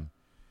Jim.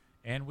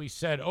 And we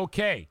said,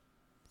 okay.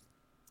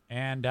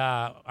 And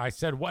I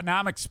said, what? Now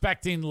I'm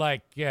expecting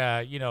like,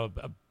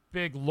 a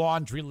big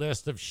laundry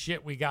list of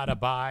shit we got to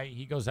buy.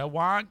 He goes, I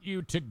want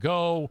you to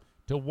go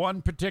to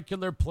one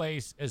particular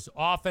place as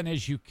often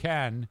as you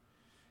can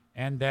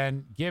and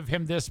then give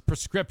him this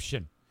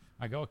prescription.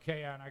 I go,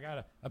 okay, and I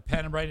got a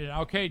pen and write it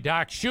down. Okay,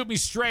 doc, shoot me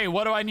straight.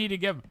 What do I need to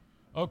give him?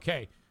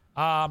 Okay.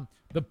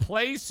 The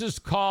place is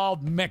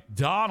called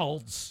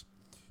McDonald's,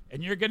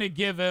 and you're going to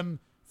give him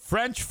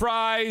French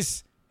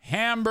fries,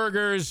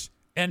 hamburgers,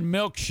 and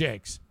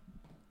milkshakes.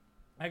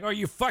 I go, are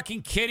you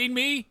fucking kidding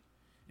me? And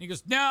he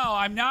goes, no,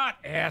 I'm not,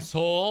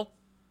 asshole.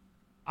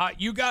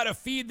 You got to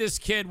feed this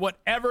kid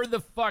whatever the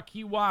fuck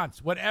he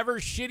wants. Whatever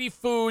shitty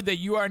food that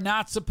you are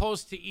not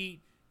supposed to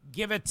eat,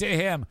 give it to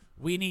him.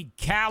 We need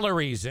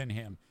calories in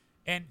him.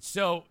 And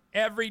so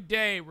every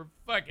day we're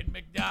fucking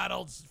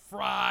McDonald's,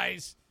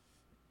 fries,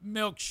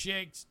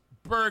 milkshakes,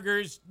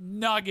 burgers,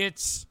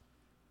 nuggets,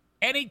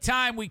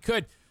 anytime we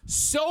could.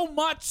 So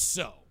much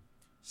so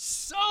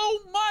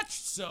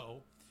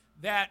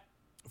that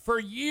for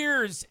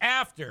years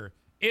after,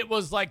 it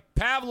was like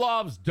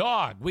Pavlov's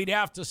dog. We'd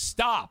have to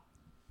stop.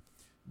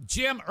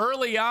 Jim,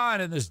 early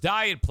on in this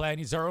diet plan,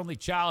 he's our only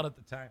child at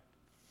the time.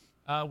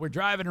 We're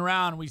driving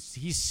around.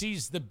 He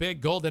sees the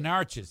big golden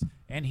arches,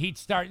 and he'd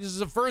start. This is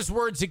the first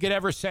words he could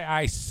ever say.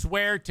 I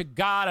swear to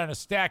God on a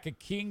stack of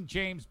King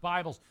James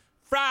Bibles.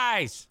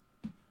 Fries.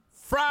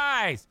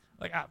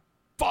 Like,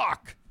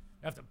 fuck.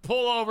 I have to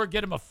pull over,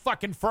 get him a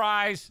fucking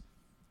fries.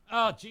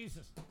 Oh,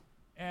 Jesus.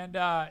 And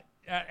I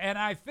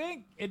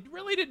think it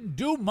really didn't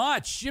do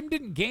much. Jim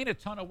didn't gain a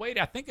ton of weight.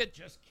 I think it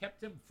just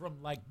kept him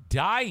from, like,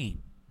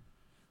 dying.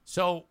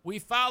 So we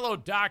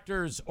followed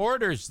doctor's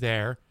orders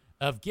there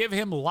of give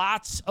him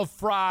lots of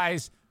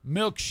fries,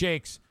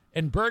 milkshakes,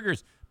 and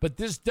burgers. But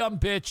this dumb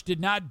bitch did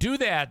not do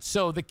that.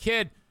 So the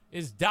kid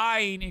is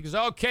dying. He goes,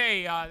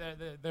 okay.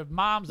 The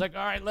mom's like,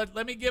 all right,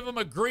 let me give him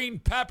a green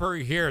pepper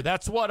here.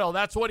 That's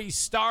what he's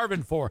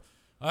starving for.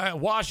 All right,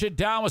 wash it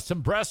down with some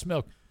breast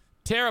milk.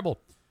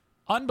 Terrible.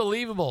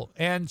 Unbelievable.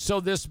 And so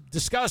this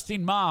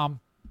disgusting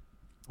mom,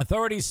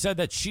 authorities said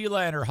that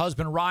Sheila and her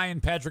husband, Ryan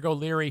Patrick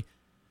O'Leary,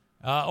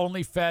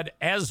 only fed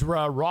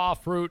Ezra raw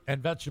fruit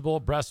and vegetable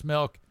breast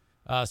milk,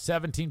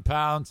 17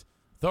 pounds.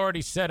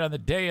 Authorities said on the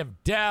day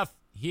of death,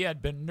 he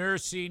had been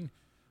nursing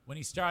when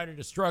he started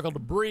to struggle to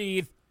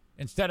breathe.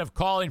 Instead of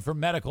calling for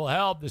medical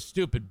help, the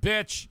stupid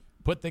bitch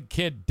put the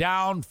kid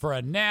down for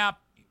a nap.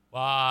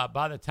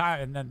 By the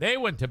time, and then they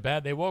went to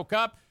bed, they woke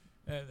up,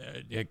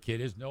 the kid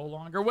is no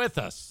longer with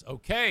us.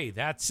 Okay,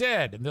 that's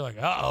it. And they're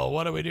like, uh-oh,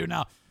 what do we do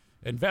now?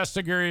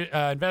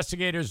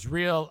 Investigators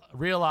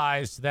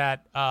realized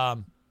that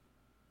all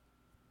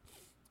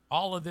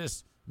of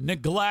this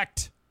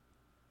neglect,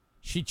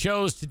 she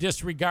chose to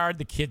disregard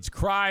the kid's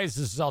cries.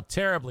 This is all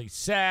terribly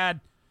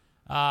sad.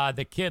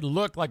 The kid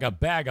looked like a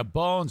bag of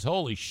bones.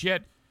 Holy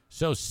shit.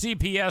 So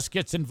CPS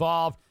gets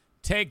involved,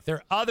 take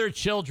their other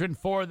children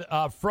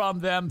from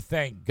them.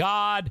 Thank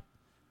God.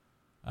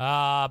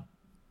 Man,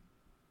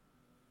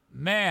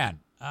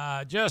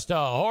 just a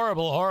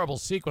horrible, horrible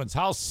sequence.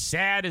 How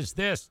sad is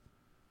this?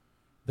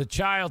 The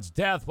child's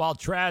death, while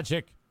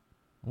tragic,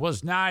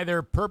 was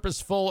neither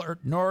purposeful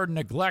nor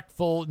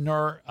neglectful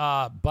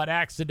but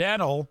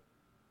accidental.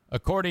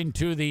 According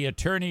to the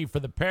attorney for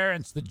the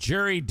parents, the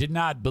jury did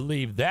not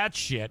believe that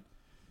shit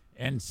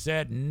and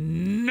said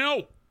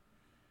no.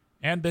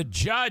 And the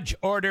judge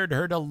ordered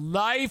her to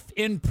life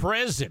in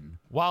prison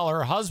while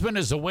her husband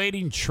is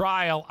awaiting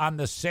trial on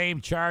the same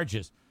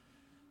charges.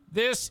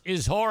 This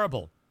is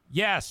horrible.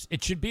 Yes,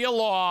 it should be a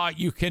law.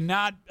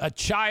 A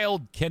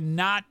child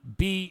cannot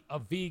be a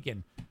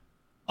vegan.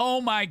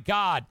 Oh my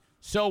God.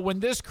 So when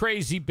this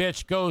crazy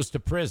bitch goes to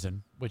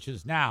prison, which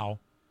is now,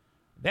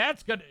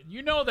 that's going to,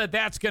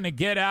 that's going to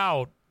get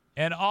out.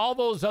 And all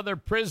those other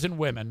prison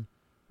women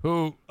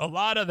who a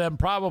lot of them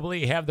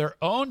probably have their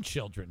own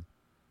children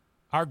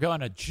are going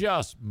to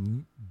just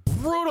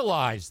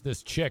brutalize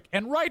this chick,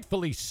 and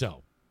rightfully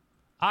so.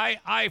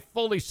 I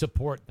fully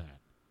support that.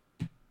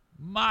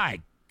 My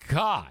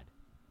God.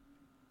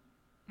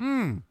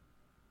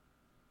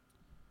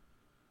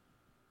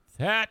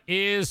 That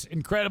is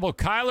incredible.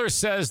 Kyler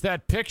says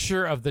that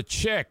picture of the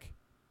chick,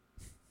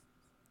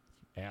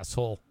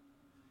 asshole.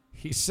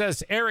 He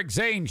says, Eric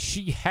Zane,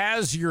 she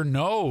has your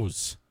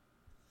nose.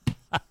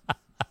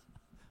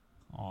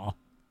 Aw.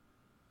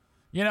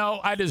 You know,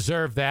 I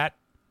deserve that.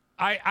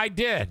 I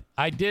did.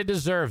 I did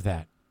deserve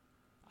that.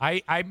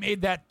 I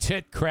made that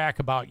tit crack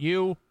about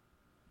you.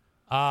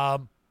 Are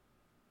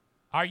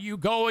you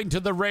going to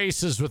the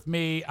races with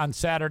me on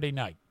Saturday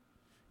night?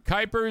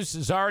 Kuipers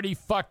has already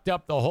fucked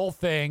up the whole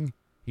thing.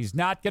 He's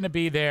not going to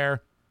be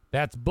there.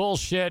 That's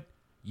bullshit.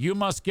 You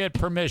must get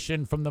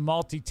permission from the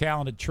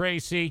multi-talented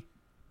Tracy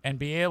and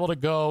be able to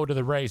go to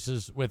the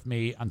races with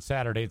me on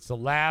Saturday. It's the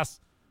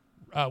last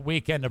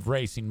weekend of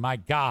racing. My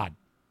God.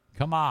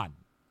 Come on.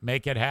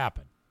 Make it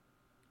happen.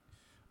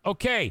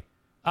 Okay.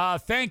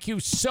 Thank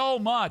you so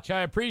much.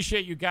 I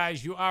appreciate you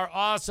guys. You are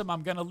awesome.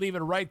 I'm going to leave it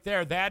right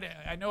there.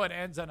 I know it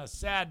ends on a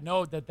sad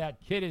note that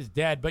kid is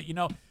dead, but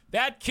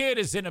that kid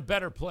is in a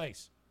better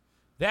place.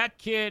 That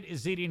kid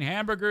is eating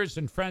hamburgers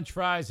and French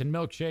fries and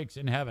milkshakes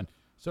in heaven.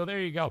 So there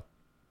you go.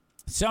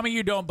 Some of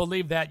you don't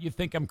believe that. You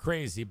think I'm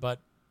crazy, but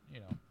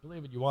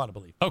believe what you want to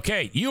believe.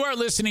 Okay, you are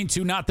listening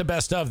to Not the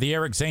Best of, the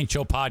Eric Zane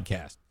Show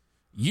podcast.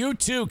 You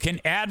too can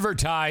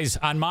advertise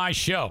on my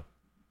show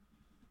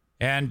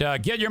and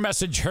get your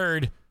message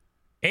heard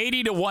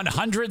 80 to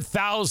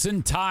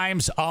 100,000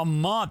 times a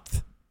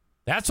month.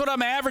 That's what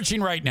I'm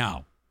averaging right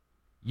now.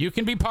 You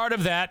can be part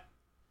of that,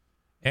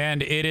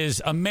 and it is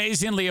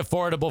amazingly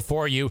affordable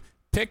for you.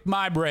 Pick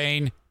my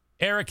brain,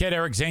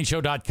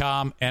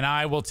 eric@ericzaneshow.com, and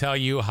I will tell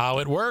you how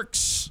it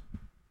works.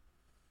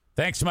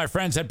 Thanks to my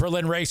friends at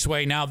Berlin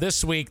Raceway. Now,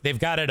 this week, they've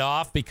got it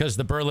off because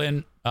the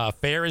Berlin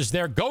Fair is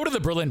there. Go to the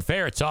Berlin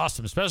Fair. It's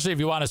awesome, especially if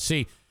you want to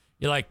see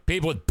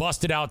people with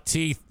busted out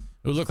teeth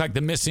who look like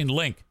the missing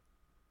link.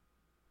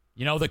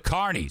 The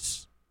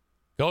carnies.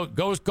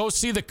 Go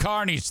see the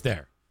carnies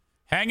there.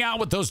 Hang out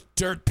with those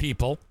dirt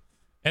people.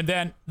 And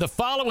then the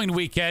following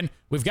weekend,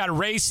 we've got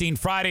racing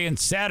Friday and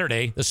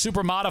Saturday. The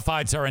Super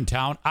Modifieds are in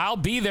town. I'll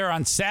be there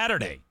on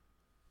Saturday.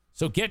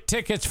 So get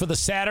tickets for the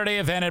Saturday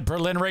event at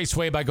Berlin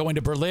Raceway by going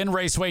to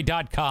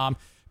berlinraceway.com,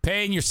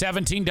 paying your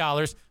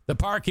 $17. The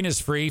parking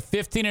is free.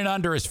 15 and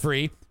under is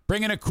free.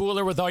 Bring in a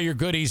cooler with all your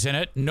goodies in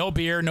it. No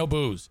beer, no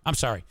booze. I'm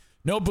sorry.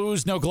 No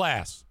booze, no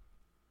glass.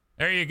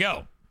 There you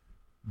go.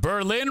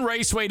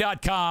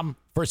 berlinraceway.com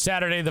for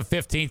Saturday the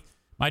 15th,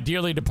 my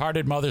dearly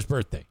departed mother's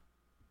birthday.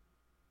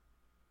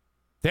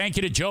 Thank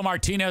you to Joe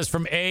Martinez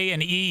from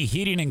A&E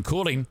Heating and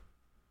Cooling.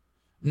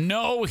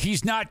 No,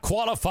 he's not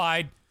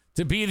qualified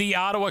to be the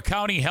Ottawa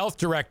County Health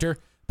Director,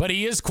 but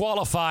he is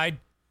qualified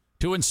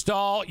to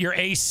install your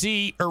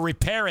AC or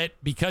repair it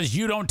because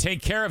you don't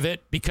take care of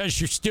it because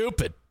you're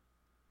stupid.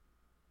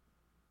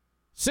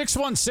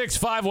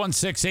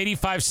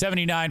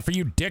 616-516-8579 for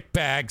you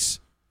dickbags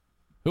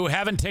who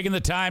haven't taken the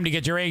time to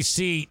get your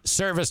AC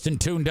serviced and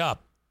tuned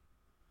up.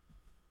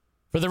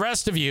 For the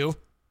rest of you,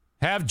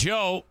 have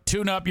Joe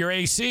tune up your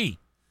AC.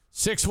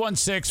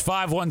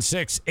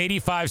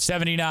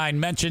 616-516-8579.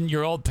 Mention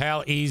your old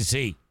pal EZ.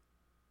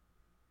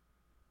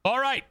 All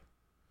right.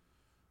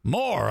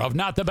 More of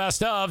Not the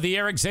Best of, the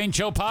Eric Zane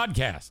Show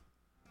podcast.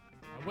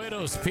 A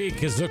widow's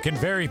peak is looking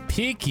very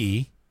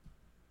peaky.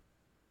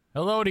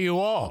 Hello to you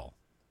all.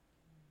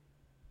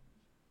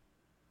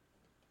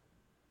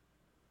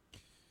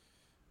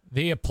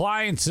 The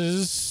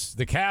appliances,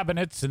 the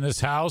cabinets in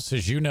this house,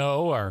 as you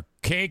know, are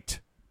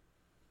caked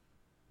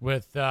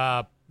with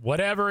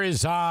whatever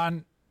is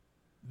on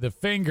the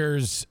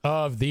fingers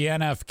of the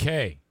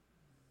NFK.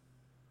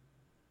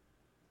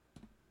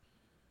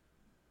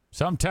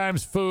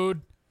 Sometimes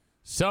food,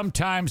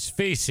 sometimes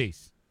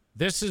feces.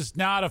 This is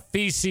not a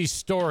feces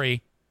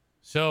story,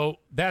 so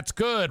that's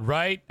good,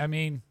 right? I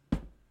mean,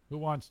 who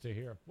wants to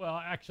hear?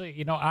 Well,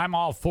 actually, I'm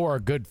all for a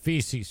good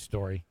feces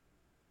story.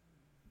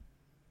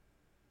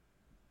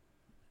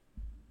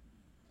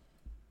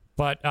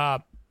 But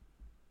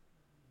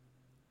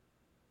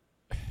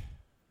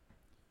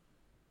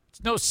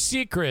It's no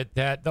secret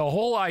that the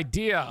whole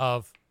idea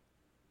of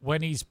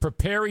when he's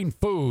preparing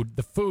food,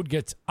 the food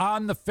gets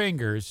on the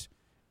fingers,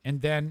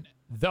 and then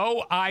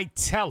though I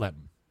tell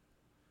him,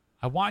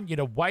 I want you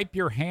to wipe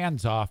your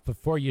hands off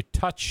before you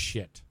touch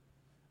shit,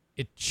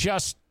 it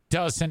just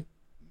doesn't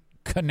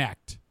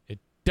connect. It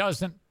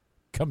doesn't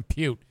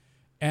compute.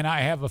 And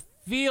I have a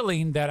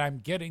feeling that I'm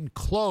getting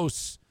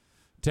close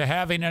to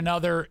having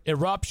another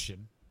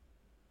eruption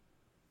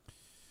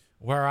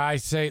where I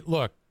say,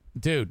 look,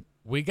 dude,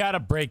 we got to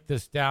break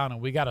this down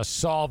and we got to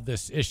solve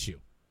this issue.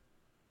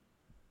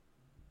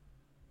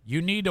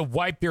 You need to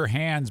wipe your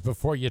hands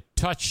before you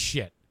touch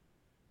shit.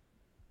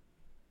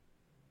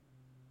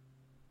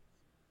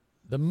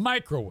 The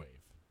microwave,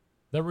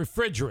 the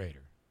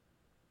refrigerator,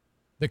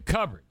 the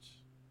cupboards.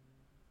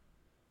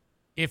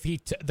 If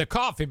the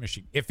coffee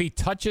machine, if he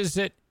touches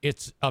it,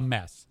 it's a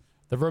mess.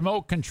 The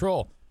remote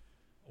control,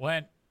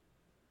 when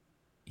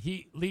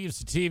he leaves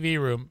the TV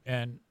room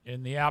and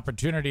in the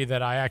opportunity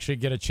that I actually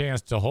get a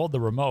chance to hold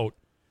the remote,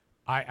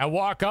 I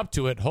walk up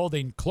to it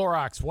holding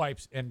Clorox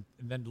wipes and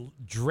then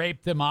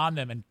drape them on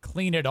them and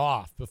clean it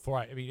off before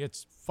I mean,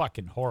 it's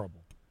fucking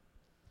horrible.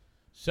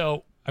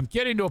 So I'm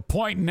getting to a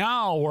point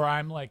now where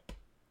I'm like,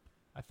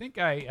 I think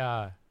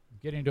I'm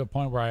getting to a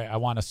point where I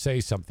want to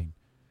say something.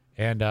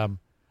 And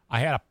I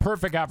had a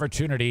perfect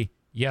opportunity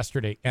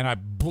yesterday, and I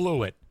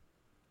blew it.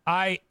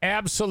 I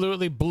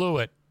absolutely blew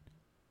it.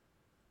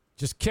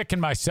 Just kicking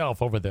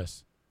myself over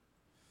this.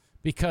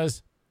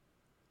 Because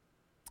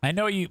I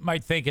know you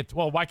might think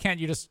why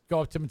can't you just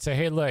go up to him and say,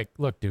 hey,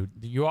 look, dude,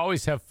 you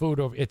always have food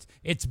over.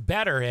 It's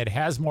better. It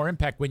has more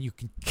impact when you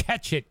can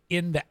catch it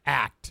in the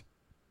act.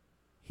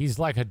 He's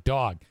like a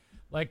dog.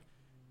 Like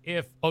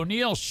if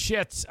O'Neill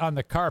shits on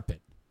the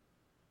carpet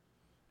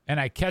and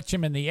I catch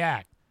him in the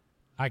act,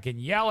 I can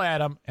yell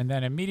at him and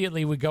then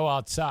immediately we go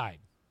outside.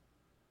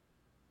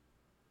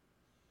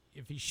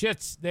 If he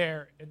shits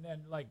there and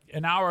then like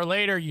an hour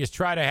later you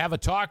try to have a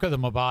talk with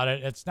him about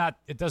it,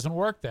 it doesn't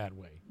work that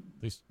way.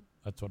 At least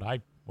that's what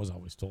I was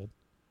always told.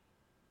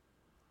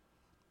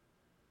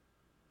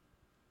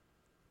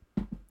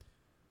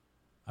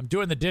 I'm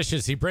doing the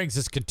dishes. He brings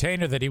this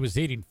container that he was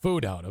eating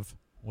food out of,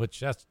 which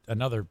that's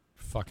another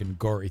fucking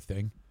gory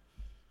thing.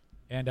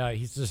 And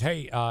he says,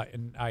 hey,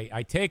 and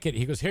I take it.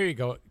 He goes, here you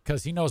go,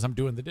 because he knows I'm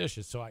doing the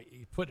dishes. So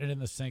he put it in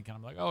the sink, and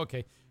I'm like, oh,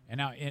 okay. And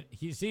now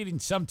he's eating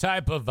some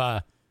type of,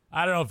 I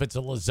don't know if it's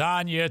a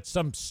lasagna, it's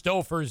some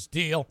Stouffer's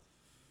deal.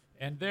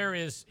 And there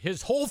is,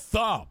 his whole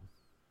thumb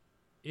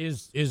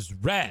is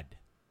red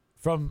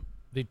from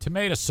the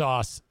tomato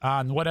sauce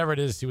on whatever it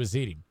is he was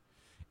eating.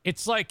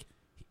 It's like,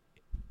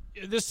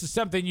 this is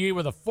something you eat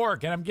with a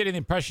fork, and I'm getting the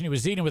impression he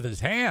was eating with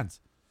his hands.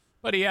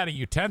 But he had a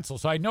utensil,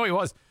 so I know he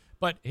was.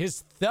 But his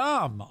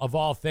thumb, of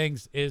all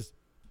things, is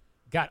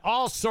got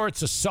all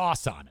sorts of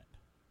sauce on it.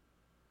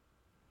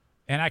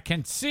 And I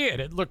can see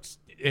it.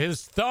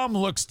 His thumb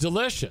looks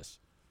delicious.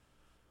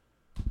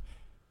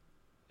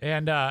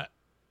 And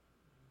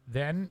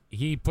then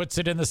he puts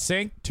it in the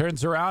sink,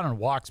 turns around, and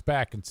walks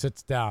back and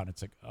sits down.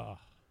 It's like, oh.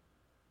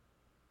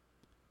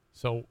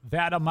 So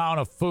that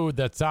amount of food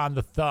that's on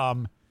the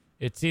thumb,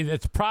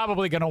 it's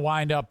probably going to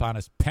wind up on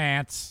his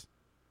pants,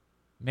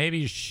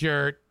 maybe his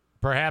shirt,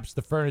 perhaps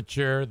the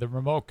furniture, the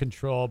remote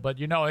control. But,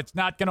 it's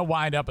not going to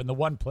wind up in the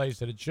one place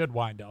that it should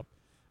wind up,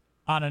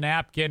 on a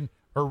napkin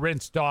or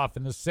rinsed off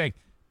in the sink.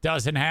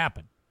 Doesn't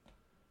happen.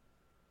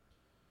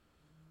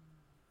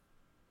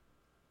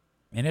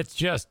 And it's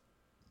just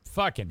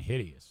fucking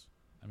hideous.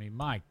 I mean,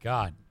 my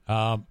God.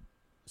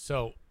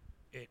 So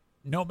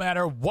no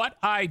matter what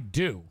I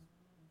do,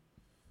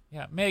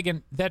 yeah,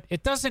 Megan, that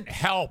it doesn't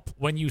help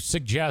when you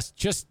suggest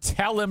just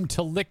tell him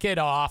to lick it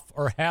off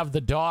or have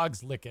the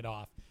dogs lick it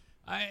off.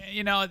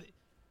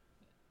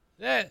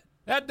 That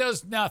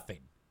does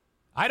nothing.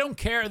 I don't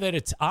care that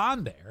it's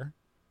on there.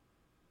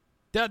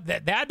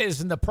 That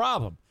isn't the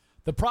problem.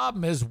 The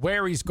problem is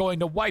where he's going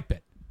to wipe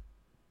it.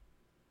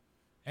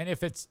 And it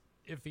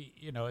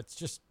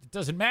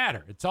doesn't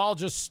matter. It's all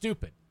just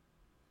stupid.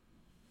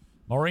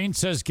 Maureen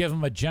says give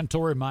him a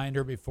gentle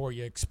reminder before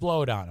you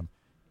explode on him.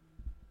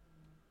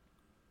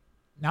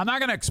 Now, I'm not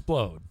going to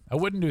explode. I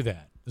wouldn't do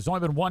that. There's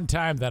only been one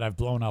time that I've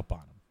blown up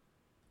on him.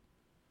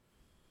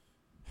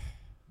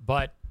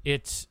 But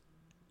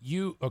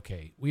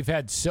we've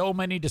had so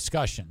many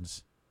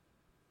discussions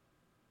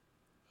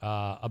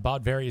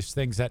about various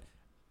things that,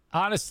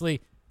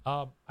 honestly,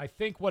 I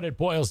think what it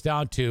boils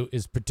down to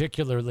is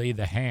particularly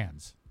the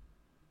hands.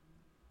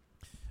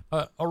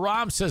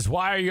 Aram says,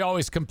 why are you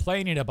always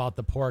complaining about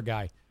the poor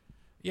guy?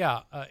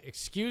 Yeah,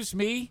 excuse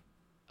me?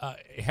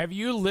 Have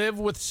you lived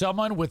with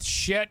someone with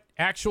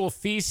actual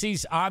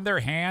feces on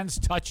their hands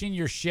touching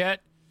your shit?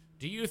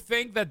 Do you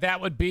think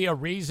that would be a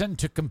reason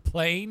to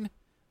complain?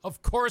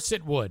 Of course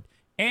it would.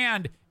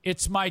 And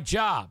it's my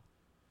job.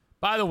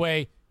 By the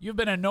way, you've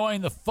been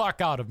annoying the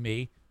fuck out of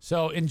me,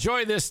 so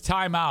enjoy this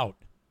time out.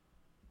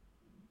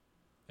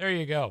 There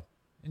you go.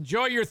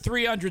 Enjoy your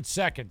 300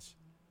 seconds.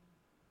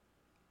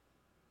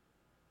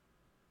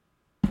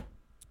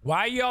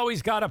 Why you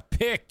always gotta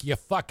pick, you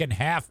fucking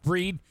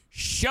half-breed?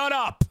 Shut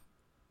up!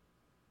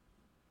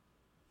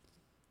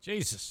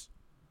 Jesus.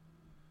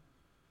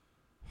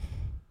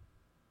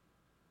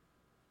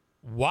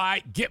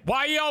 Why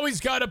you always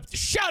gotta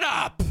shut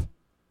up?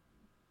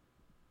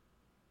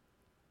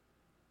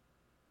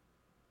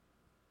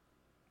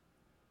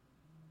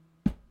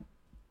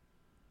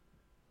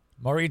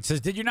 Maureen says,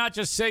 did you not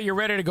just say you're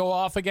ready to go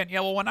off again? Yeah,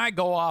 well, when I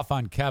go off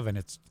on Kevin,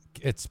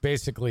 it's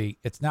basically,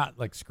 it's not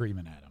like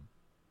screaming at him.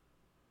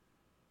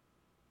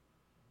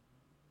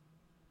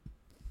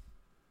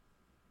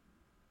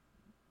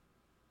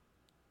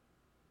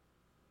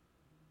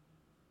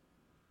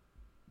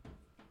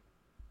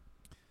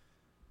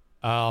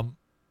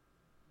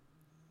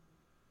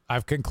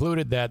 I've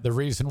concluded that the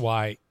reason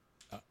why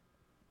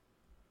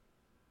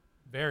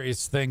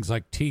various things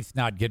like teeth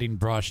not getting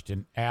brushed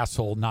and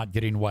asshole not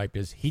getting wiped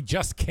is he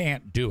just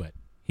can't do it.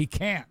 He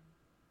can't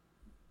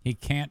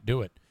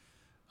do it.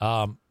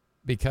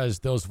 Because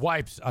those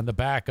wipes on the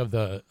back of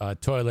the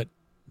toilet,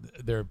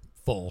 they're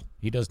full.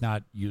 He does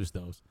not use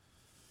those.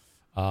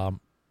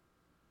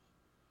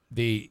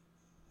 The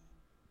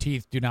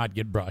teeth do not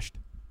get brushed.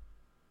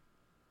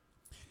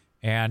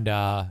 And,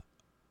 I've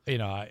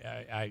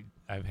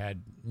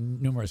had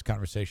numerous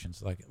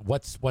conversations like,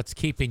 what's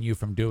keeping you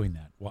from doing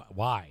that?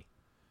 Why?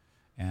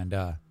 And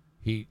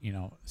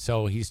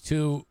so he's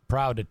too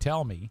proud to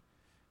tell me,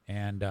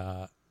 and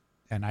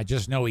I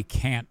just know he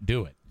can't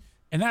do it,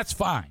 and that's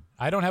fine.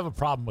 I don't have a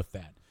problem with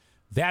that.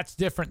 That's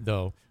different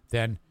though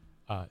than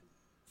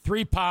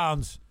 3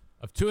 pounds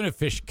of tuna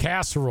fish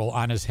casserole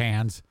on his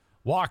hands,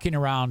 walking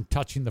around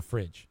touching the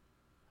fridge.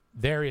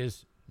 There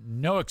is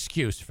no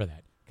excuse for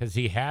that because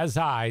he has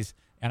eyes,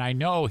 and I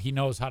know he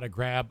knows how to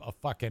grab a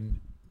fucking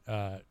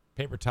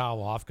paper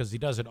towel off because he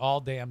does it all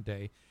damn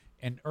day.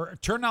 Or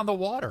turn on the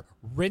water.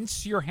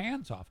 Rinse your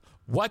hands off.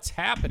 What's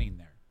happening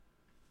there?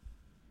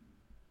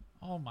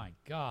 Oh, my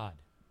God.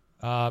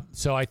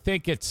 So I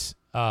think it's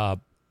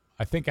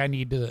I think I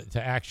need to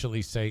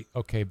actually say,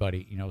 okay,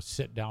 buddy,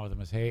 sit down with him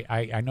and say,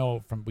 hey, I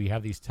know we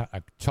have these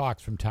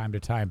talks from time to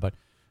time, but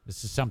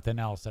this is something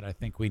else that I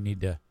think we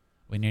need to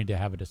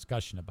have a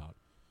discussion about.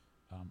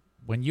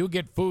 When you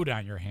get food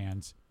on your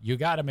hands, you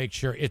got to make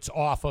sure it's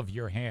off of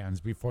your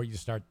hands before you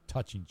start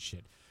touching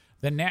shit.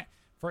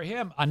 For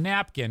him, a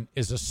napkin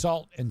is a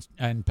salt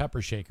and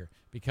pepper shaker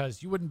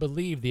because you wouldn't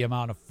believe the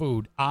amount of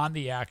food on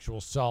the actual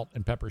salt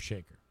and pepper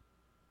shaker.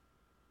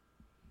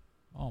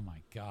 Oh, my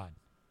God.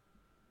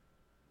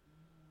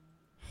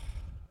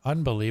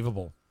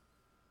 Unbelievable.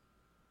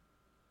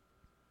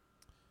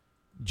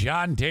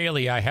 John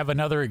Daly, I have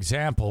another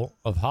example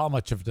of how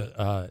much of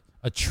a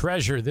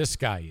treasure this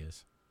guy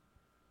is.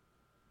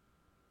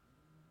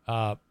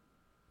 The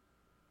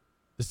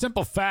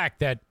simple fact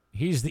that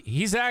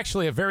he's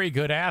actually a very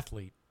good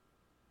athlete.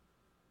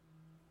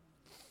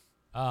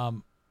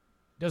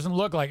 Doesn't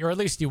look like, or at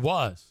least he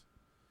was.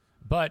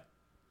 But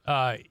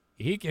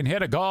he can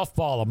hit a golf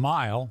ball a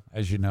mile,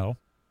 as you know.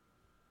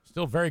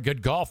 Still a very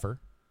good golfer.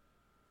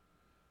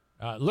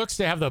 Looks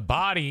to have the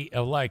body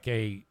of like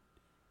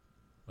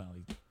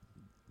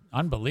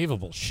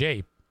unbelievable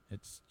shape.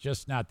 It's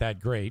just not that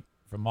great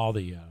from all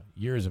the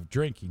years of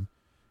drinking.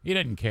 He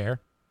didn't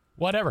care.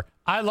 Whatever.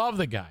 I love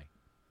the guy.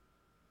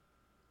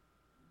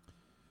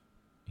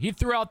 He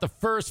threw out the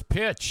first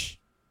pitch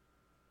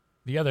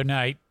the other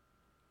night,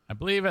 I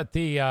believe at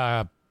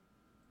the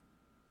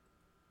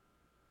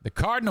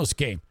Cardinals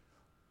game.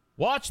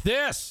 Watch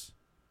this.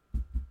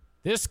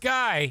 This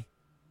guy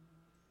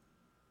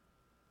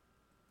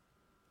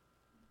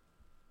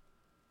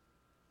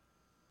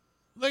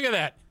look at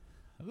that.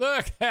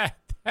 Look at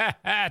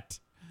that.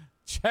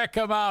 Check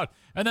him out.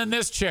 And then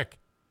this chick.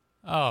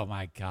 Oh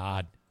my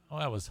God. Oh,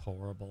 that was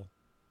horrible.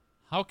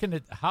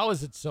 How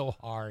is it so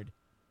hard?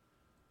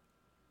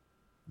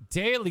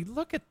 Daly,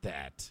 look at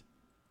that.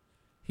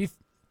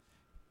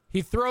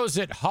 He throws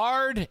it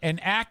hard and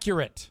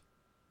accurate.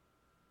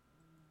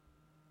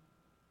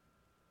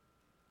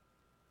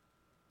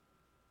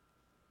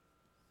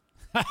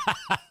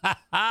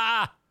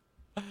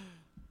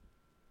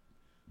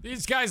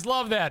 These guys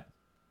love that.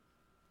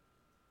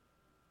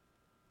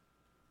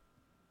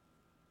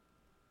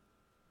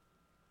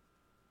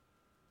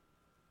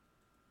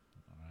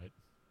 All right.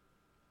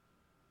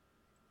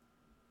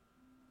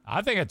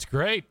 I think it's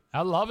great.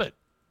 I love it.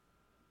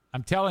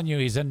 I'm telling you,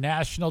 he's a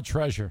national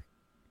treasure.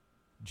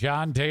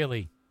 John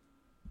Daly.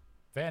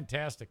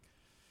 Fantastic.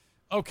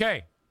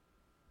 Okay.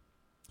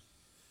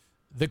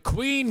 The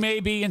Queen may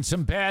be in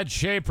some bad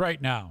shape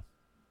right now.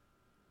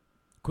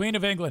 Queen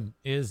of England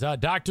is,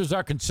 doctors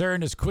are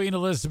concerned as Queen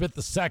Elizabeth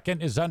II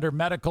is under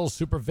medical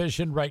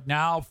supervision right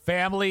now.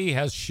 Family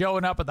has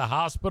shown up at the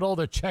hospital.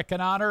 They're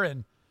checking on her.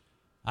 And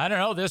I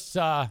don't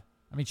know,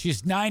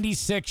 she's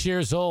 96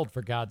 years old,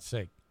 for God's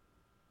sake.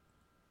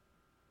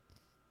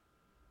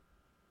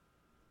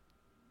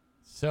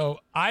 So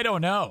I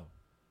don't know.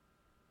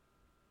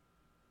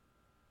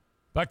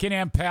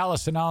 Buckingham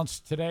Palace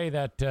announced today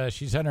that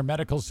she's under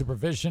medical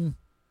supervision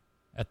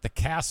at the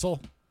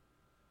castle.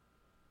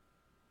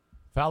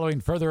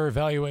 Following further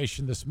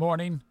evaluation this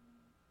morning,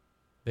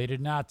 They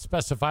did not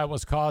specify what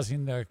was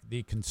causing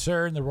the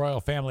concern. The royal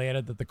family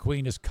added that the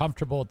Queen is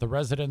comfortable at the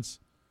residence.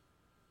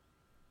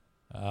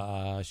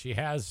 She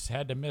has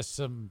had to miss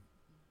some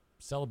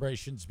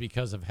celebrations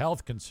because of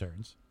health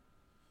concerns.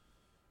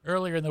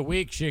 Earlier in the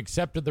week, she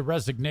accepted the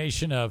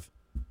resignation of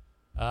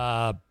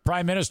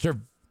Prime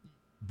Minister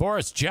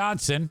Boris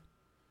Johnson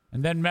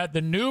and then met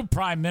the new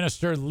Prime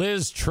Minister,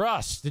 Liz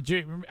Truss. We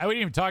didn't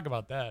even talk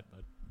about that.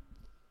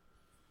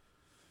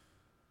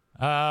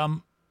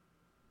 But,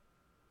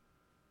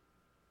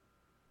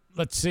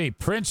 let's see.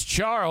 Prince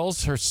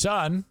Charles, her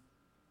son,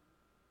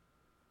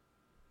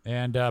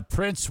 and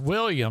Prince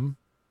William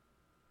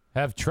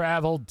have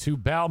traveled to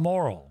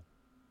Balmoral.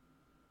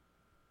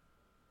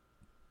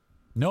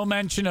 No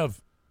mention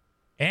of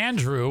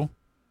Andrew,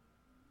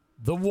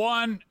 the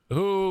one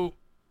who,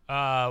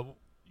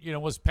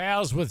 was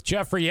pals with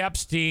Jeffrey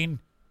Epstein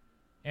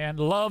and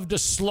loved to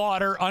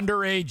slaughter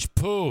underage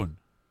poon.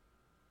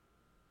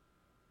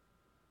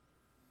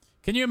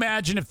 Can you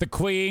imagine if the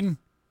Queen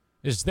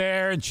is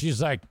there and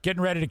she's like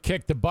getting ready to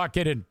kick the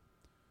bucket and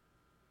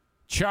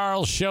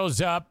Charles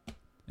shows up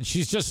and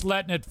she's just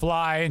letting it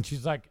fly and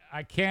she's like,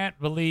 I can't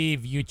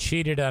believe you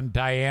cheated on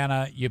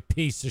Diana, you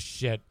piece of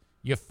shit.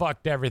 You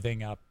fucked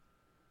everything up.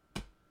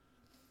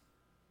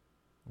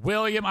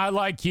 William, I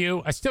like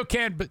you. I still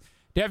can't, but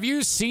have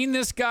you seen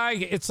this guy?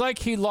 It's like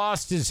he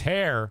lost his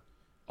hair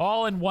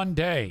all in one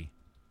day.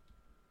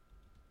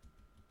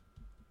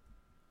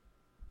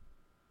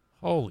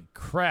 Holy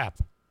crap.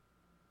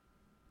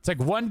 It's like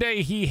one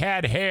day he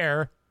had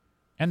hair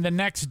and the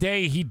next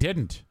day he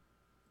didn't.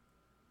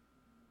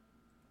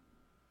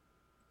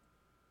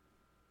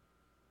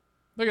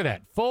 Look at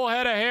that. Full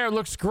head of hair.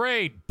 Looks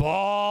great.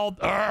 Bald.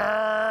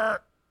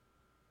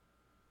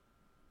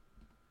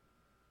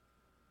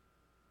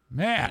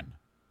 Man.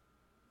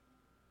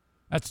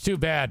 That's too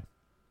bad.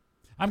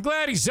 I'm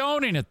glad he's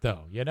owning it,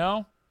 though, you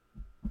know?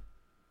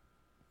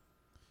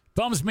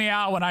 Bums me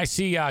out when I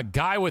see a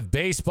guy with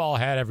baseball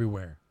hat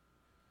everywhere.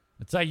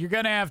 It's like you're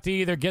going to have to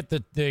either get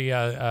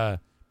the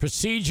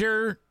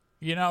procedure,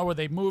 where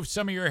they move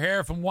some of your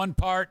hair from one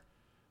part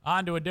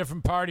onto a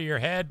different part of your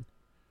head,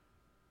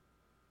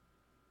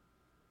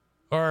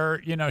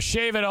 or,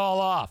 shave it all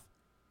off.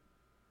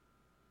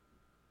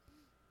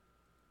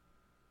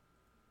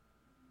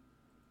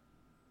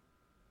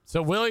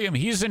 So William,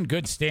 he's in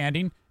good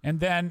standing.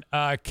 And then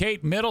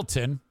Kate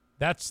Middleton,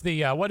 that's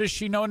the, what is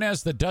she known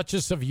as? The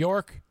Duchess of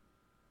York?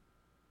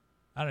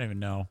 I don't even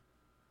know.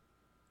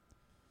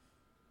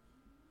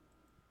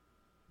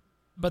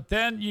 But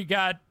then you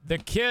got the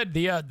kid,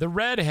 the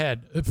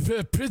redhead,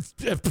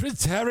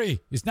 Prince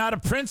Harry. He's not a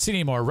prince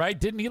anymore, right?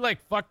 Didn't he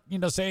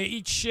say,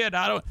 eat shit?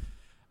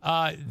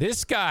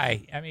 This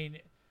guy, I mean,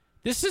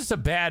 this is a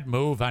bad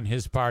move on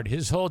his part.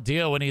 His whole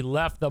deal when he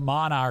left the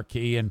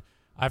monarchy, and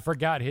I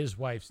forgot his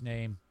wife's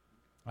name.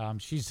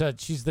 She's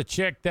the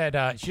chick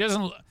that she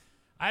doesn't.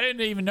 I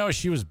didn't even know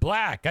she was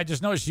black. I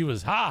just know she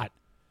was hot.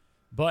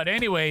 But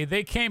anyway,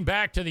 they came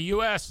back to the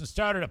U.S. and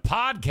started a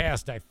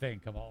podcast, I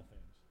think, of all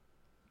things,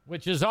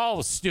 which is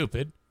all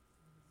stupid.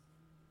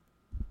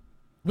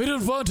 We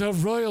don't want our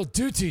royal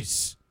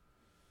duties.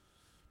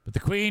 But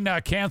the Queen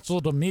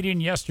canceled a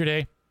meeting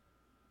yesterday,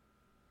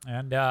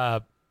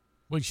 and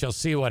we shall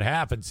see what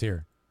happens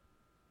here.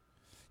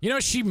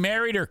 She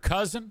married her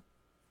cousin,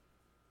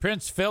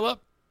 Prince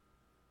Philip.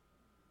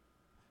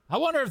 I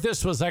wonder if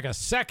this was like a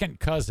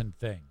second cousin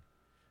thing.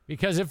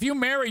 Because if you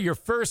marry your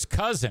first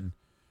cousin,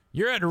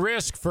 you're at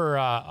risk for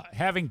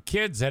having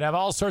kids that have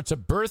all sorts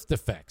of birth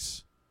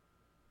defects.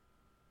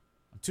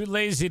 I'm too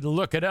lazy to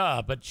look it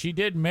up, but she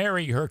did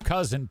marry her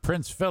cousin,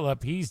 Prince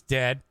Philip. He's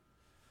dead.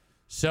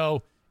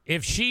 So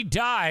if she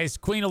dies,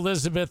 Queen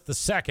Elizabeth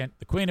II,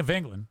 the Queen of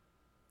England,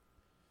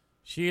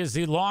 she is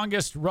the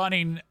longest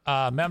running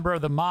member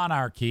of the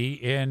monarchy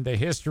in the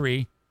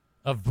history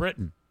of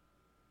Britain,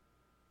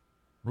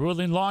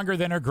 ruling longer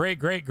than her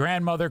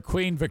great-great-grandmother,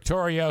 Queen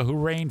Victoria, who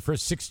reigned for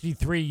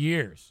 63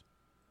 years.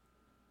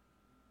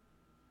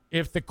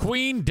 If the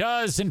Queen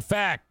does, in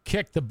fact,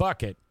 kick the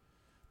bucket,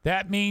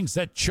 that means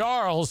that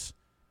Charles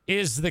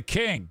is the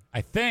king,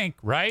 I think,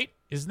 right?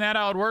 Isn't that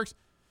how it works?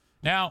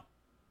 Now,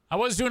 I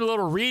was doing a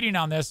little reading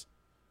on this.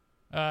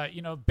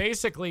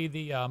 Basically,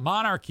 the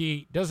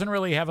monarchy doesn't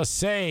really have a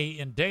say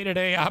in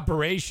day-to-day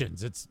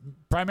operations. It's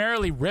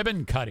primarily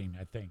ribbon cutting,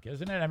 I think,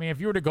 isn't it? I mean, if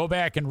you were to go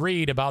back and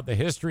read about the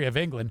history of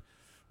England,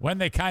 when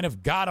they kind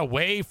of got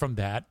away from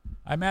that,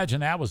 I imagine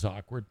that was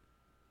awkward.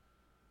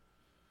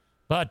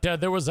 But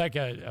there was like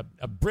a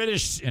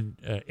British and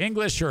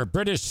English or a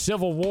British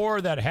Civil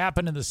War that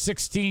happened in the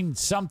 1650s,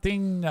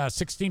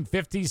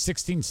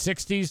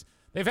 1660s.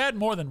 They've had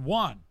more than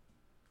one.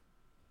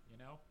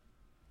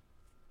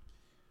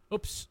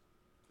 Oops.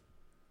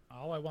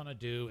 All I want to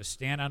do is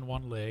stand on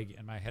one leg,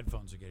 and my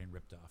headphones are getting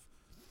ripped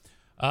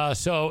off.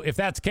 So if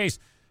that's the case,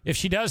 if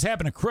she does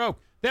happen to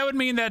croak, that would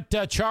mean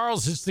that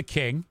Charles is the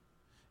king.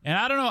 And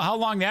I don't know how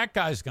long that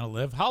guy's going to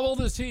live. How old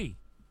is he?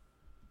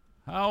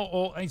 How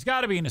old? He's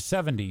got to be in his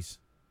 70s.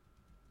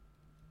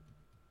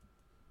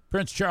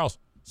 Prince Charles.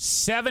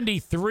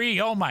 73.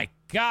 Oh, my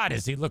God,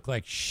 does he look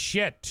like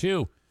shit,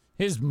 too.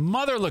 His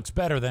mother looks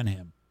better than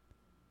him.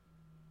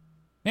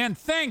 Man,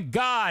 thank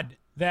God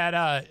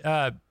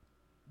that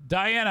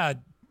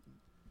Diana,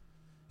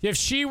 if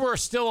she were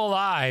still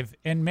alive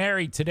and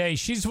married today,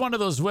 she's one of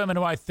those women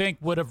who I think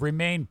would have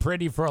remained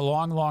pretty for a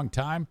long, long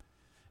time.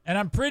 And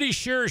I'm pretty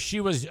sure she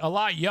was a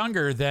lot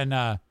younger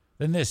than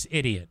this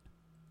idiot.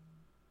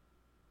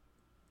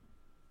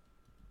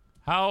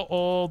 How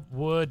old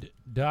would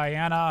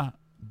Diana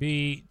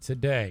be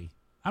today?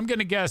 I'm going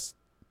to guess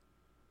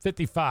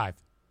 55.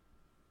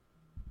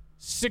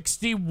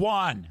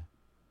 61.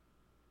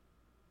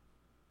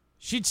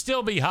 She'd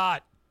still be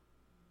hot.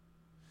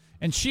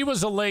 And she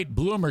was a late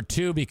bloomer,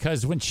 too,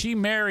 because when she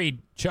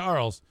married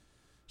Charles,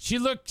 she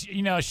looked,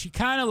 she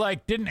kind of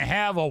like didn't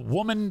have a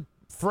woman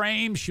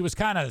frame. She was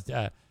kind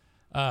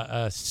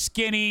of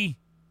skinny,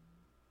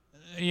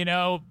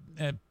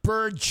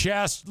 bird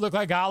chest, looked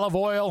like olive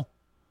oil.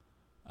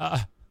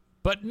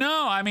 But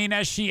no, I mean,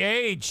 as she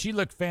aged, she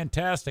looked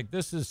fantastic.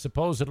 This is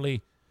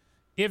supposedly,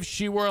 if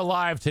she were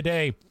alive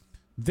today,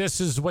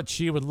 this is what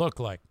she would look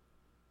like.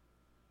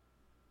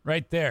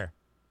 Right there.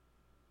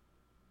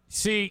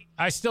 See,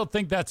 I still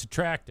think that's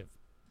attractive.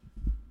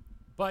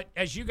 But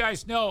as you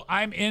guys know,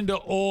 I'm into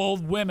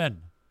old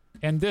women.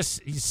 And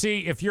this, you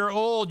see, if you're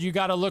old, you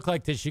got to look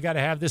like this. You got to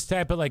have this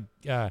type of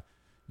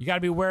you got to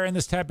be wearing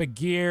this type of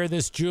gear,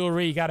 this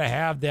jewelry. You got to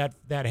have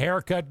that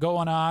haircut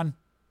going on.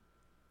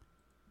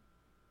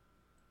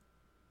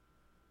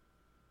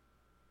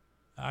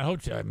 I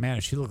hope, man,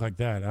 if she looked like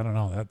that, I don't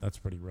know. That's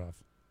pretty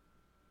rough.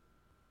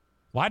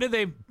 Why did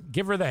they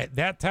give her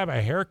that type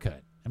of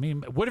haircut? I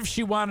mean, what if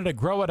she wanted to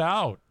grow it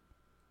out?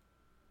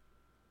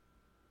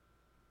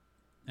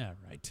 Yeah,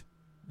 right.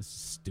 This is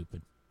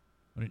stupid.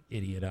 What an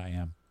idiot I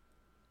am.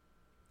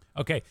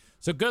 Okay,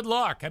 so good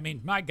luck. I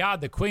mean, my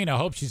God, the Queen, I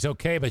hope she's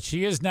okay, but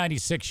she is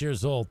 96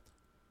 years old.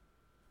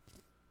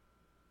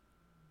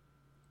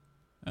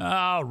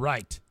 All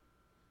right.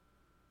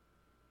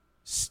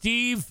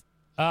 Steve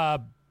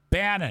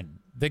Bannon,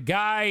 the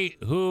guy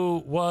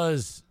who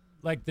was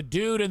like the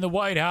dude in the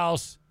White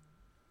House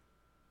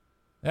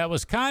that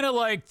was kind of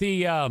like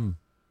the,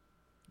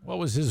 what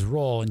was his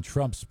role in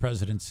Trump's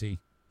presidency?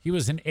 He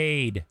was an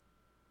aide.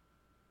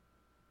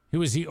 He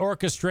was the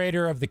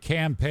orchestrator of the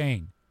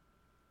campaign.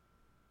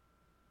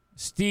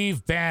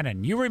 Steve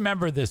Bannon. You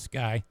remember this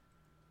guy.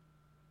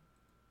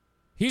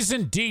 He's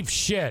in deep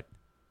shit.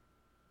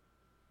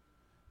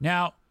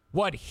 Now,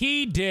 what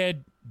he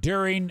did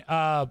during,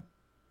 at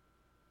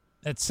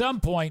some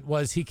point,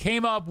 was he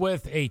came up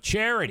with a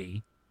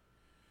charity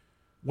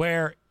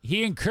where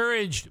he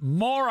encouraged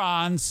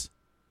morons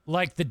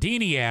like the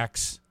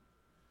Deniacs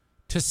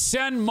to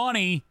send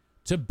money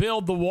to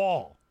build the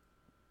wall,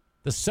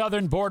 the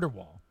southern border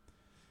wall.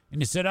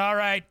 And he said, all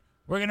right,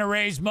 we're going to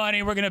raise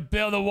money. We're going to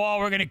build a wall.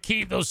 We're going to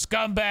keep those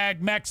scumbag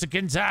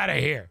Mexicans out of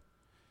here.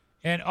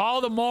 And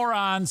all the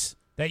morons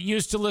that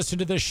used to listen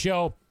to this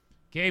show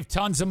gave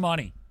tons of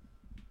money.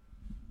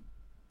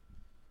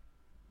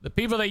 The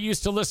people that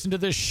used to listen to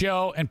this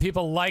show and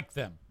people like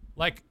them,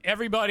 like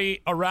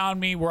everybody around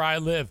me where I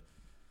live,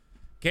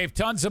 gave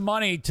tons of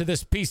money to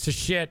this piece of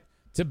shit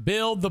to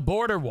build the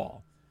border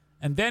wall.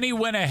 And then he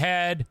went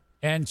ahead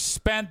and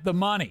spent the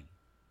money.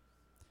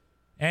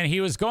 And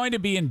he was going to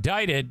be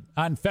indicted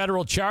on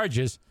federal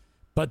charges.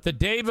 But the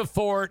day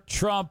before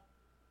Trump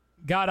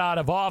got out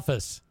of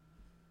office,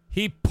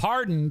 he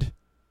pardoned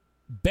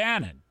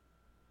Bannon.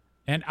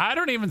 And I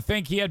don't even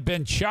think he had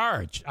been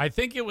charged. I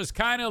think it was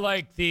kind of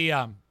like the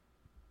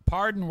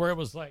pardon where it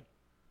was like,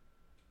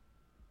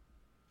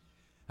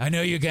 I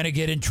know you're going to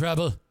get in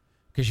trouble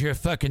because you're a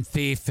fucking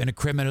thief and a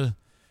criminal,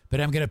 but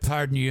I'm going to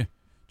pardon you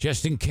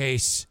just in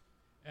case.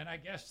 And I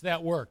guess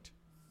that worked.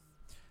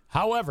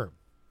 However,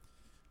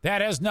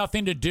 that has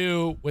nothing to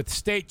do with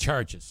state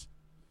charges.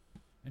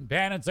 And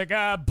Bannon's like,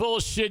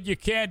 bullshit, you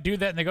can't do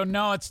that. And they go,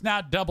 no, it's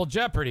not double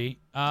jeopardy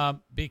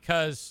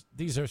because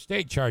these are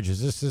state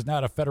charges. This is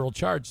not a federal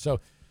charge. So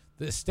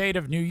the state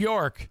of New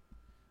York,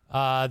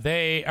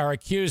 they are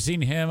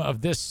accusing him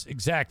of this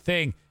exact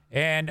thing.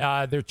 And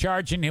they're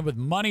charging him with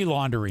money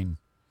laundering.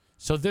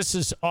 So this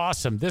is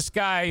awesome. This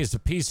guy is a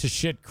piece of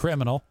shit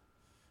criminal.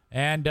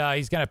 And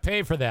he's going to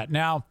pay for that.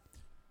 Now,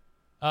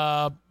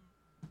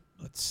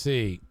 let's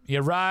see. He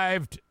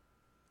arrived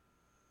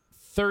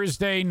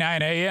Thursday,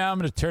 9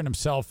 a.m. to turn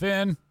himself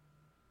in.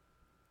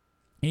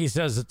 He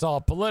says it's all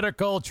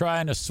political,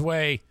 trying to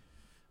sway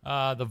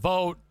the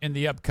vote in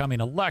the upcoming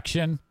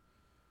election.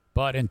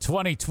 But in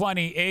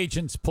 2020,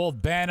 agents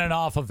pulled Bannon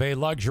off of a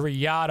luxury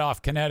yacht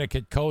off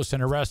Connecticut coast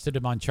and arrested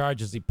him on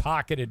charges he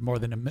pocketed more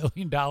than $1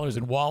 million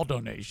in wall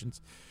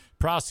donations.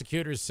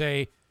 Prosecutors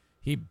say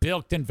he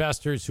bilked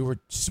investors who were,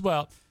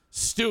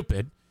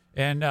 stupid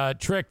and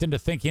tricked into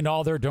thinking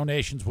all their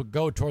donations would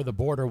go toward the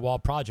border wall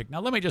project. Now,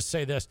 let me just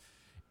say this.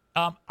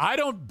 I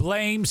don't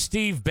blame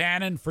Steve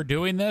Bannon for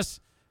doing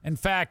this. In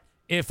fact,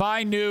 if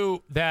I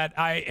knew that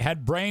I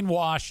had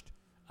brainwashed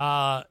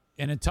an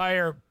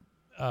entire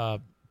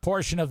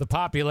portion of the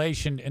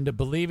population into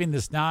believing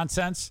this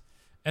nonsense,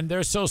 and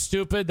they're so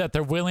stupid that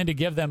they're willing to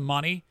give them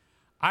money.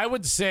 I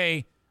would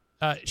say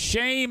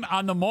shame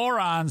on the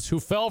morons who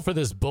fell for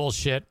this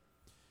bullshit.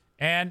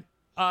 And,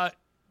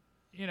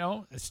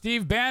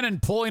 Steve Bannon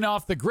pulling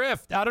off the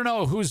grift. I don't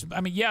know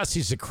yes,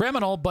 he's a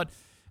criminal, but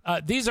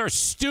these are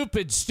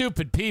stupid,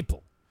 stupid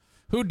people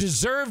who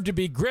deserve to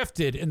be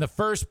grifted in the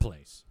first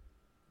place.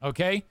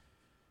 Okay?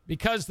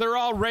 Because they're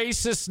all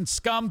racists and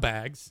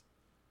scumbags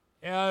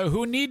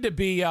who need to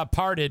be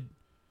parted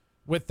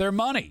with their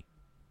money.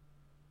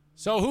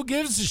 So who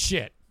gives a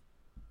shit?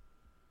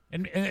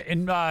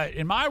 In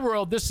my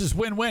world, this is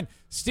win-win.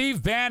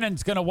 Steve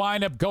Bannon's going to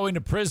wind up going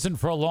to prison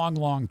for a long,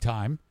 long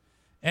time.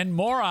 And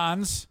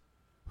morons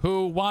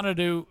who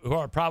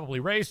are probably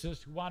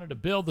racist, who wanted to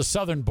build the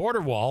southern border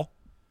wall,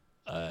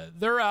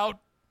 they're out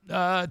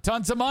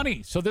tons of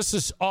money. So this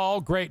is all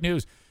great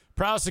news.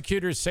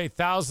 Prosecutors say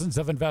thousands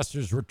of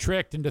investors were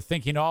tricked into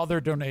thinking all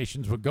their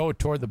donations would go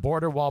toward the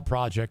border wall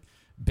project.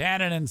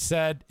 Bannon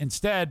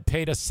instead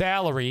paid a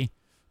salary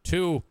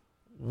to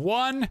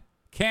one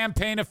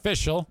campaign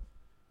official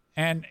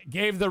and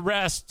gave the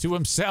rest to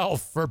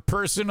himself for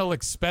personal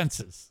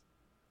expenses.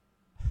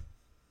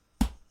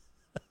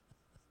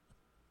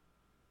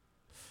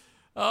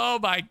 Oh,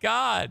 my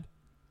God.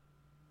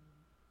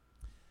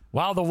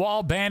 While the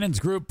wall Bannon's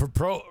group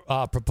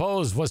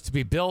proposed was to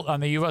be built on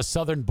the U.S.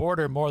 southern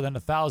border more than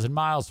 1,000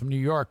 miles from New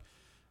York,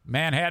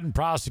 Manhattan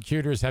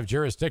prosecutors have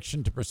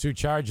jurisdiction to pursue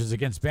charges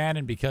against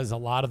Bannon because a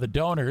lot of the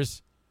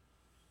donors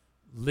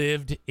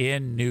lived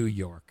in New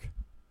York.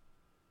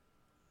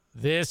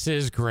 This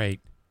is great.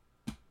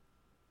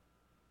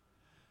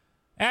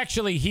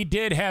 Actually, he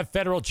did have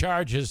federal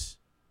charges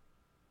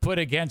put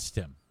against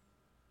him.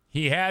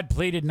 He had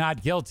pleaded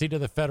not guilty to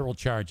the federal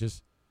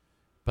charges,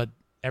 but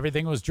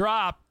everything was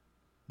dropped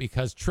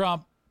because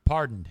Trump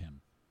pardoned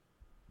him.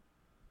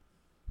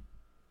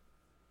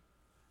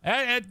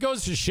 It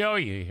goes to show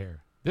you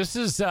here. This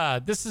is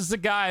the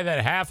guy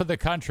that half of the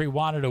country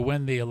wanted to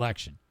win the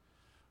election.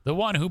 The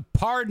one who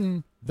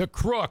pardoned the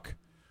crook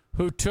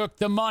who took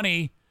the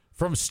money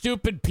from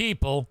stupid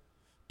people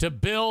to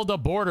build a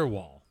border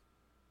wall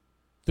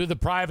through the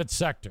private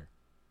sector.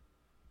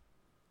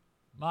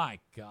 My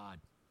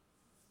God.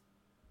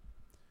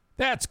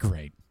 That's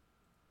great.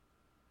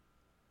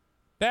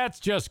 That's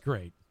just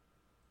great.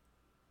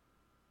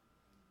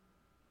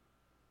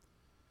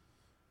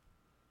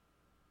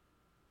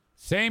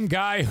 Same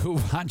guy who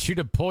wants you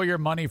to pull your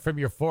money from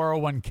your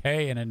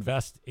 401k and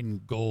invest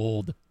in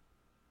gold.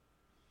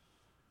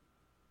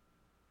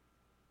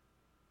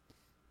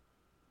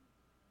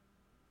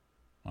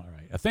 All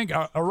right. I think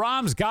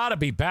Aram's got to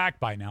be back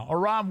by now.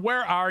 Aram,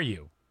 where are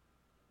you?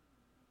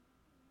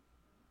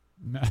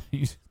 No,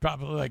 he's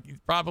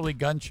probably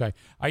gun shy.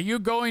 Are you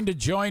going to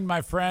join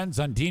my friends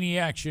on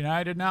DNX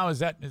United now? Is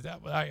that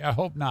I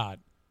hope not.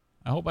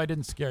 I hope I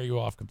didn't scare you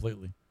off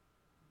completely.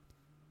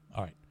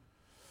 All right.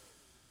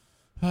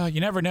 You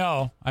never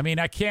know. I mean,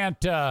 I can't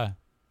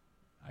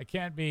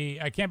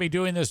be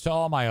doing this to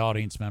all my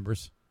audience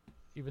members,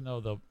 even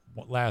though the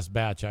last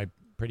batch I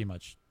pretty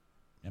much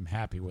am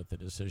happy with the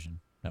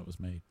decision that was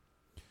made.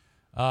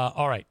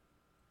 All right.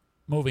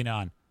 Moving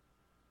on.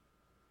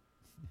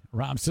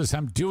 Ram says,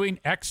 I'm doing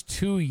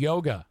X2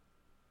 yoga.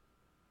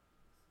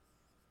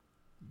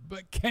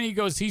 But Kenny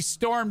goes, he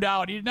stormed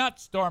out. He did not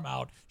storm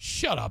out.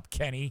 Shut up,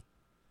 Kenny.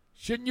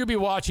 Shouldn't you be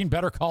watching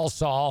Better Call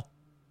Saul?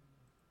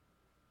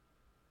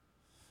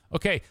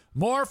 Okay,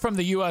 more from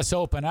the U.S.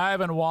 Open. I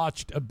haven't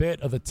watched a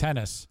bit of the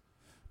tennis,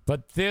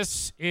 but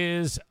this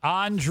is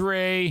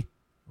Andrei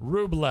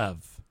Rublev.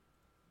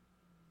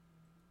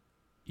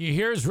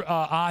 Here's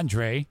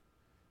Andrei,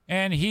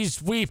 and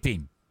he's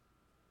weeping.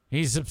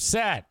 He's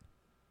upset.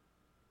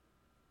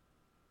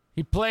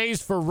 He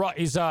plays for,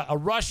 he's a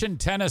Russian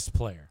tennis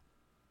player.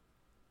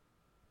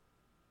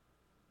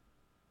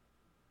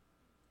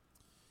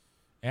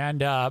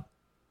 And I'm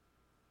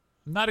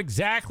not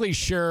exactly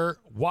sure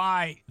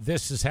why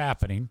this is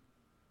happening.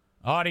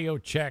 Audio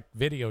check,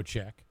 video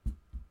check.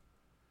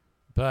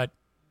 But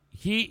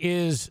he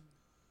is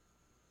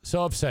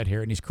so upset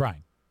here, and he's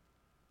crying.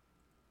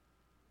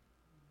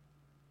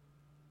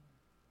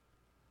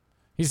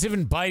 He's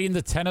even biting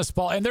the tennis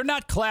ball. And they're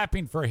not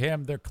clapping for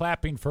him. They're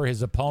clapping for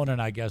his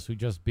opponent, I guess, who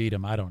just beat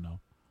him. I don't know.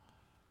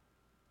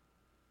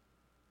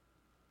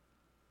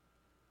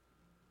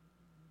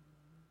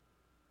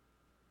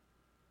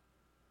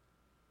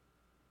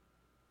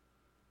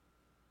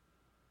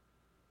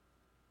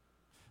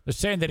 They're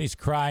saying that he's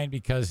crying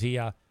because he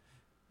had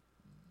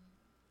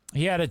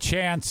a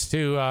chance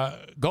to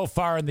go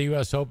far in the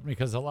U.S. Open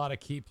because a lot of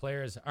key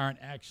players aren't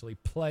actually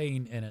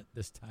playing in it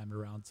this time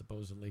around,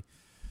 supposedly.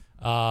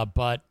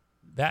 But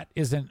that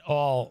isn't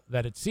all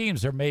that it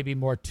seems. There may be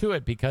more to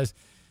it because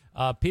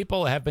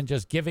people have been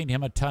just giving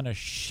him a ton of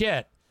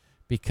shit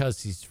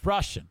because he's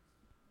Russian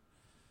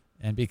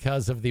and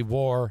because of the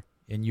war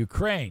in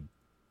Ukraine.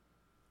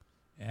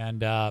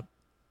 And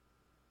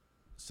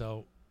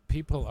so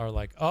people are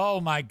like,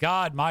 oh, my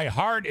God, my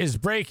heart is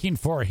breaking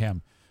for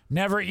him.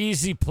 Never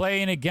easy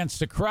playing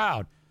against a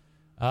crowd.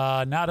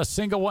 Not a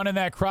single one in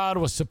that crowd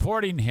was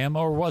supporting him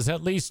or was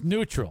at least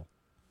neutral.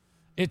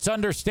 It's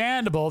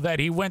understandable that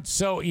he went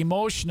so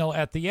emotional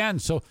at the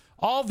end. So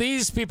all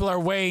these people are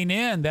weighing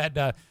in that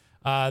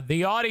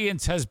the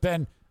audience has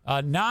been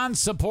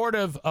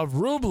non-supportive of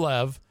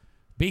Rublev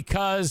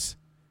because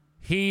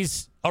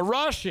he's a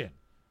Russian.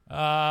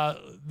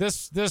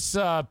 This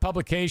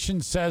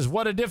publication says,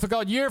 what a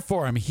difficult year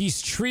for him.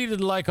 He's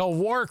treated like a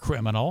war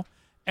criminal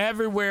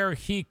everywhere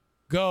he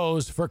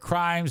goes for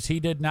crimes he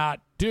did not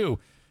do.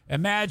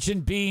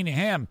 Imagine being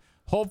him.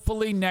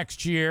 Hopefully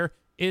next year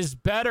is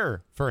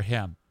better for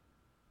him.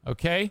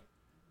 Okay?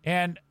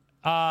 And,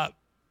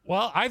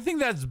 well, I think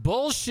that's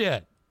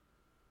bullshit.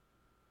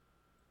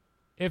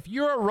 If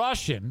you're a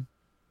Russian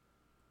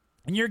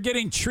and you're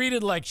getting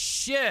treated like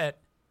shit,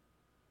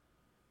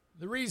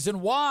 the reason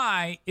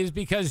why is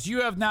because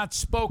you have not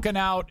spoken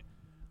out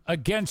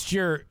against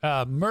your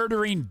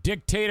murdering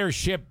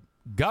dictatorship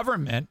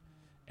government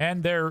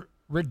and their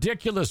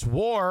ridiculous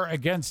war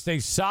against a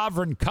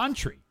sovereign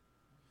country.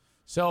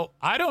 So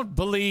I don't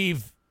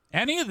believe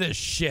any of this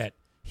shit.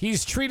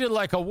 He's treated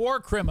like a war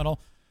criminal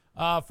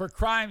for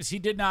crimes he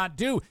did not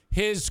do.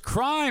 His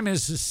crime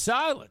is his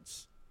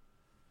silence.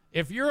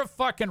 If you're a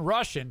fucking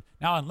Russian,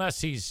 now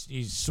unless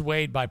he's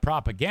swayed by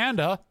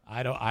propaganda,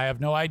 I have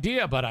no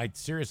idea, but I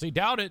seriously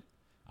doubt it.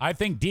 I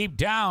think deep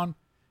down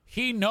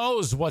he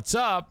knows what's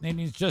up and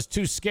he's just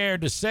too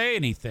scared to say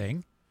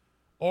anything,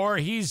 or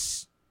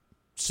he's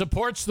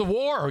supports the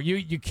war.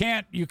 You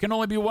can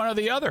only be one or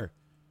the other.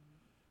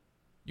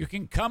 You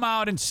can come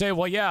out and say,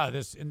 well, yeah,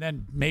 this, and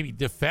then maybe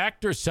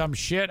defect or some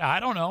shit. I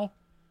don't know.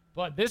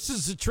 But this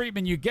is the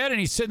treatment you get, and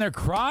he's sitting there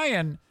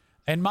crying.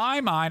 In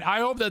my mind, I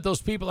hope that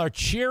those people are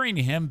cheering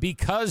him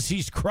because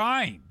he's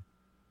crying.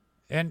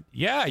 And,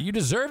 yeah, you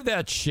deserve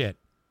that shit.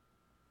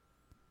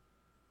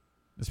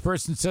 This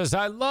person says,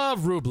 I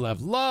love Rublev.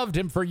 Loved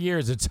him for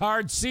years. It's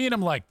hard seeing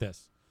him like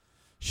this.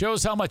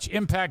 Shows how much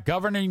impact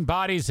governing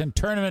bodies and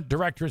tournament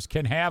directors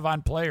can have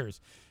on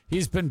players.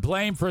 He's been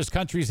blamed for his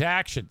country's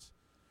actions.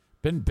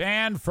 Been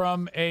banned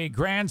from a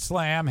Grand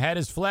Slam, had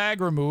his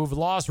flag removed,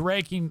 lost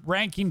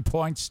ranking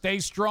points. Stay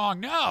strong.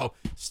 No,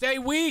 stay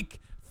weak.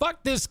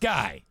 Fuck this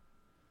guy.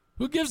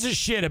 Who gives a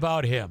shit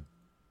about him?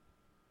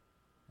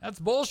 That's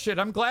bullshit.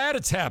 I'm glad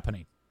it's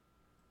happening.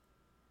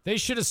 They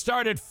should have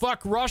started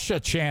fuck Russia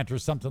chant or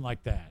something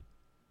like that.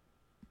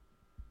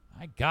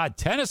 My God,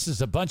 tennis is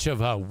a bunch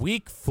of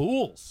weak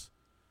fools.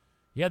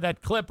 You had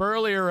that clip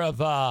earlier of,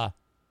 whatever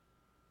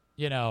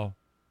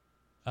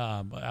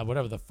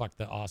the fuck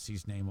the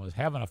Aussie's name was,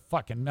 having a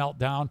fucking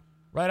meltdown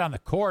right on the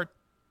court.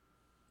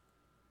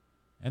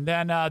 And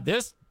then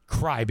this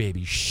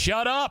crybaby,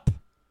 shut up.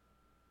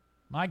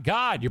 My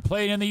God, you're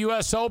playing in the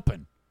U.S.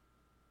 Open.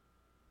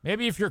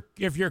 Maybe if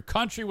your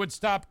country would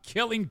stop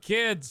killing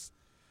kids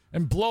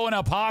and blowing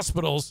up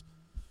hospitals,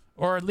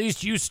 or at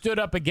least you stood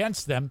up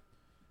against them,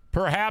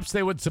 perhaps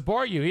they would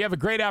support you. You have a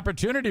great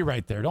opportunity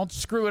right there. Don't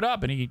screw it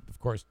up. And he, of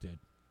course, did.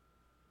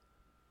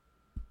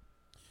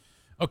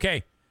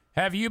 Okay.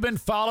 Have you been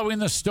following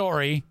the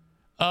story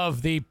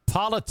of the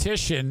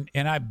politician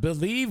in, I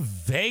believe,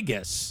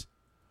 Vegas,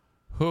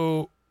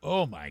 who,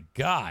 oh, my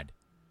God.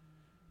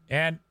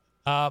 And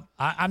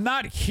I'm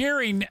not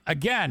hearing,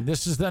 again,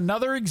 this is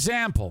another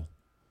example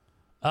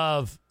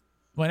of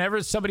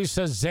whenever somebody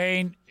says,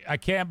 Zane, I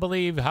can't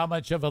believe how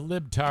much of a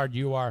libtard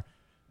you are.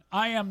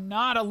 I am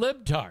not a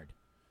libtard.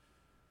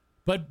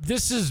 But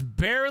this is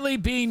barely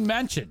being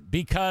mentioned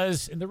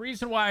because, and the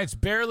reason why it's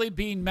barely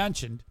being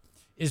mentioned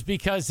is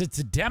because it's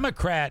a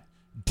Democrat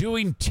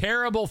doing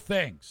terrible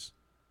things.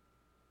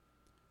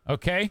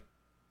 Okay?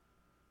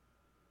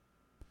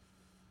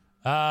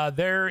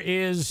 There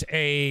is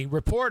a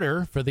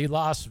reporter for the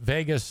Las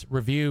Vegas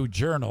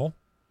Review-Journal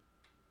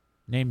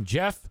named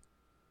Jeff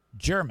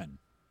German.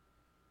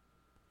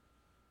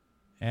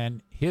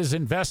 And his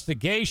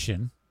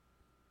investigation,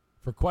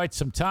 for quite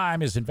some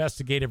time, his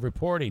investigative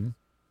reporting,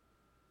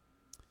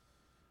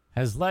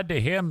 has led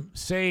to him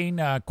saying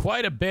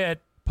quite a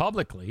bit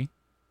publicly,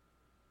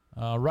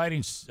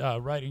 writing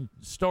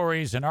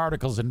stories and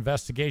articles,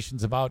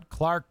 investigations about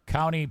Clark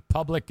County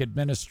Public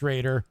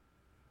Administrator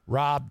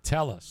Rob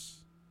Tellis,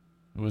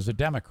 who was a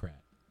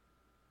Democrat.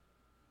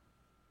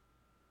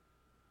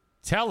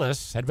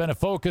 Tellis had been a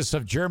focus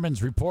of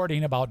German's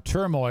reporting about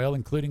turmoil,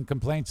 including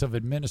complaints of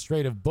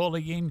administrative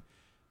bullying,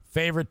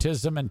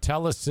 favoritism, and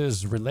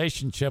Tellis's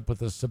relationship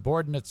with a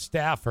subordinate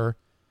staffer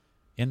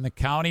in the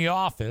county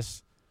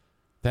office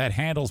that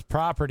handles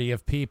property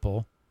of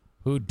people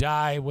who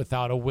die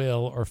without a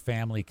will or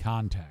family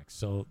contact.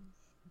 So,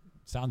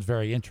 sounds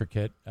very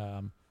intricate,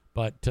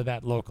 but to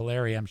that local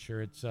area, I'm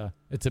sure it's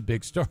a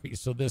big story.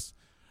 So this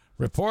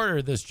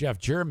reporter, this Jeff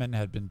German,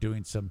 had been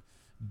doing some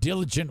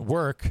diligent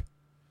work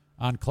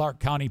on Clark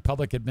County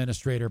Public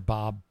Administrator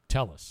Bob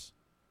Tellis.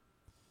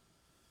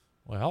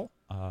 Well,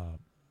 all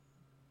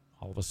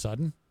of a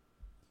sudden,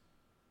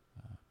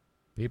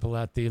 people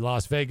at the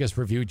Las Vegas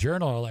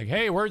Review-Journal are like,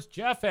 hey, where's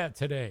Jeff at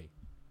today?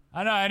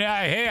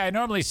 I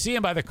normally see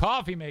him by the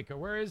coffee maker.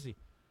 Where is he?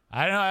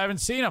 I don't know. I haven't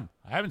seen him.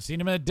 I haven't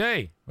seen him in a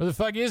day. Where the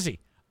fuck is he?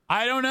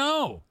 I don't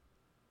know.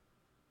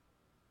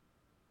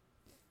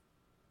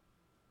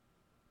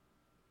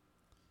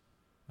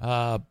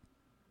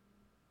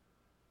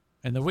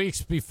 In the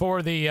weeks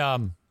before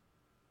the,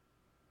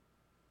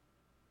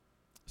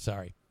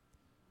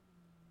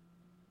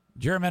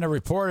 German, a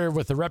reporter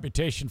with a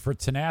reputation for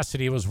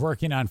tenacity, was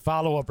working on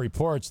follow-up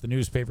reports, the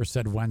newspaper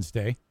said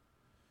Wednesday,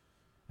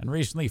 and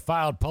recently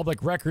filed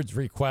public records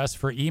requests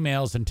for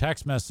emails and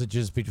text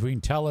messages between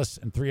Telus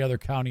and 3 other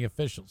county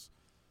officials.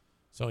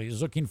 So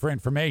he's looking for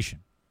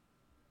information.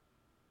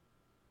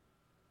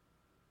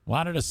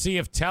 Wanted to see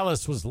if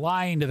Telus was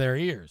lying to their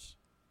ears.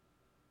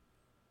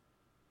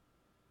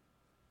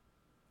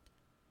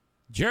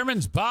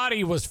 German's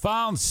body was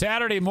found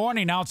Saturday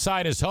morning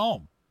outside his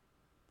home.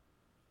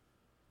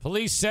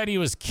 Police said he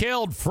was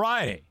killed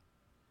Friday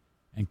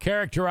and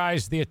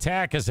characterized the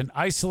attack as an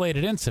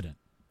isolated incident.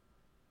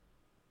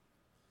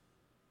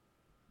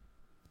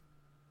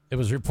 It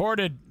was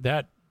reported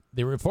that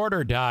the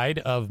reporter died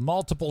of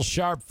multiple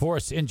sharp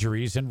force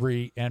injuries and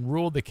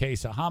ruled the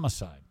case a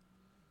homicide.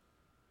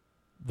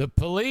 The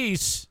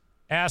police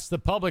asked the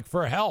public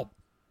for help.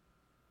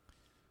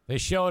 They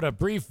showed a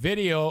brief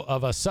video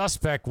of a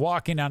suspect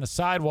walking on a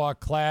sidewalk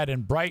clad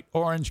in bright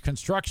orange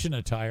construction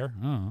attire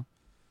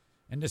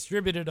and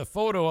distributed a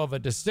photo of a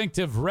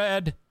distinctive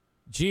red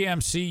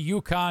GMC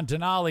Yukon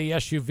Denali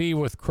SUV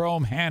with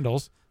chrome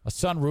handles, a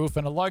sunroof,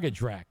 and a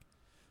luggage rack,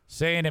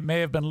 saying it may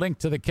have been linked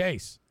to the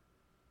case.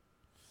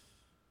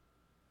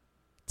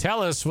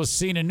 Telus was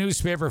seen in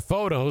newspaper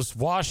photos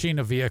washing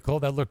a vehicle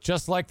that looked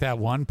just like that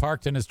one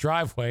parked in his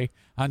driveway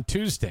on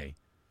Tuesday.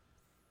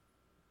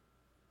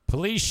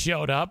 Police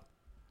showed up.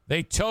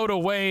 They towed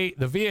away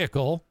the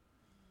vehicle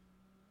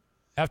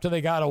after they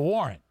got a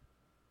warrant.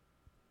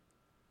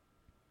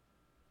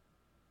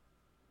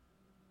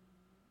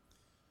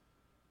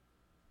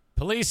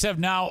 Police have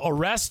now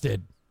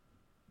arrested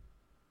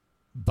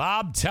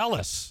Bob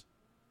Telus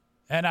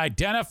and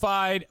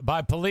identified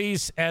by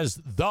police as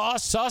the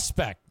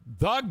suspect,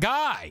 the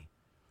guy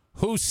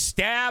who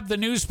stabbed the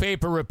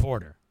newspaper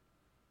reporter.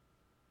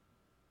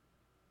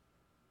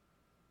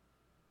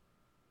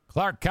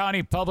 Clark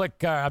County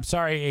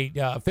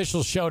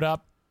officials showed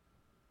up,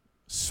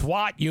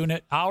 SWAT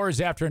unit,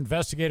 hours after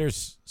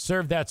investigators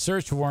served that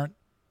search warrant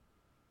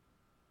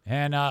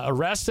and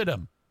arrested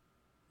him.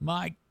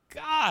 My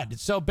God.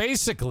 So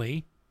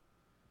basically,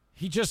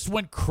 he just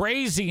went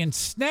crazy and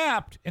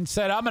snapped and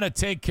said, I'm going to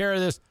take care of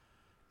this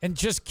and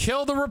just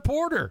kill the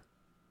reporter.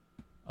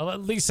 Well,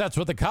 at least that's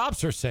what the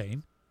cops are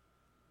saying.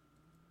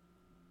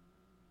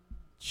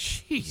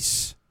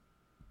 Jeez.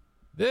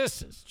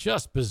 This is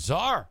just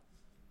bizarre.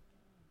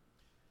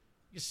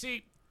 You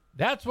see,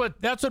 that's what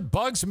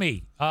bugs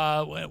me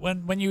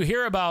when you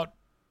hear about,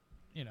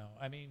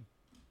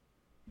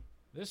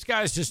 this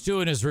guy's just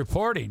doing his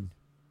reporting.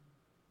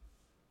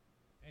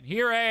 And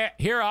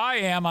here I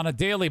am on a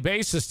daily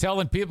basis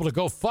telling people to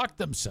go fuck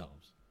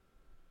themselves.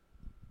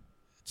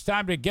 It's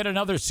time to get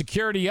another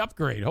security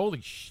upgrade. Holy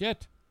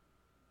shit.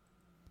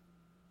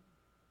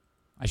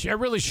 I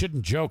really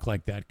shouldn't joke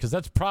like that because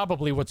that's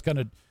probably what's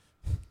going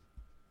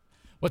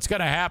to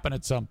happen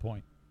at some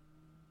point.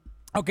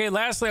 Okay,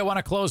 lastly, I want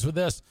to close with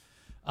this.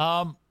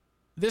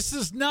 This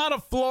is not a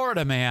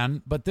Florida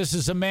man, but this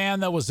is a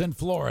man that was in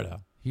Florida.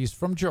 He's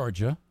from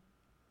Georgia.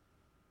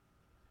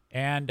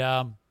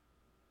 And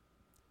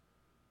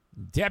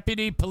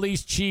Deputy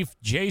Police Chief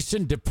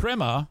Jason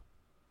DePrima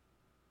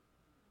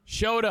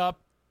showed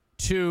up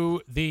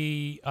to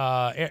the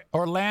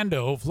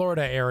Orlando,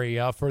 Florida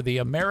area for the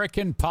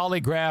American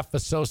Polygraph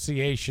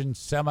Association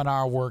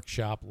seminar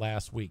workshop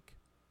last week.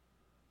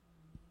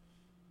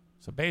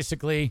 So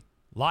basically,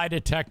 lie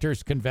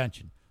detectors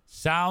convention.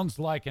 Sounds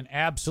like an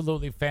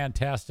absolutely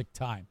fantastic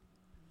time.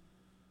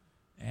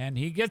 And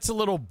he gets a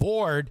little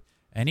bored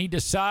and he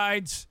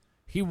decides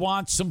he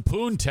wants some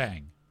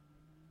poontang.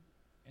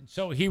 And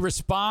so he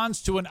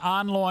responds to an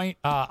online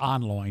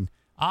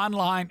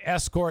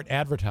escort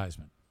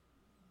advertisement.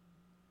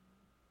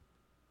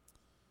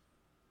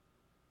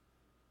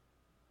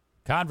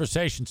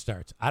 Conversation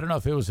starts. I don't know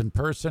if it was in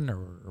person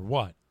or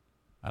what.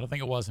 I don't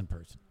think it was in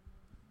person.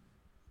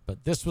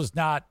 But this was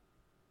not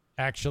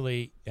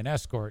actually an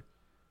escort.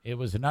 It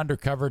was an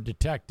undercover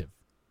detective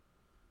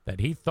that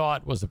he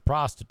thought was a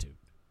prostitute.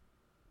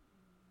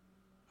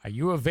 Are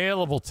you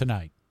available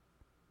tonight?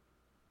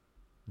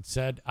 And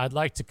said, I'd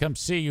like to come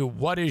see you.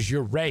 What is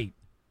your rate?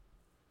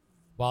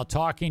 While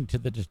talking to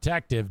the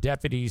detective,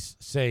 deputies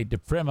say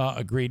DePrima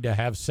agreed to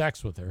have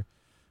sex with her,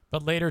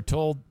 but later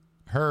told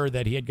her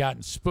that he had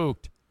gotten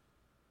spooked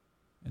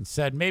and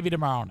said maybe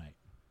tomorrow night.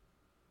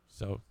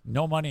 So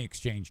no money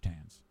exchanged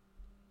hands.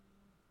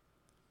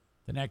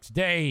 The next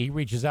day, he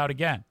reaches out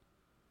again.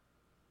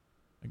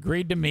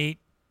 Agreed to meet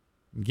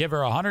and give her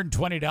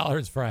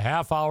 $120 for a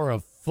half hour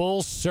of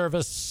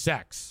full-service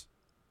sex.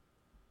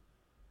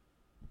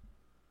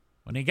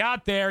 When he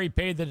got there, he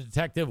paid the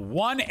detective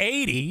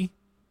 $180,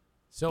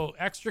 so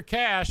extra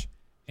cash,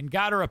 and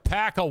got her a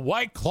pack of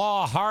White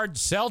Claw hard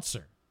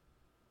seltzer.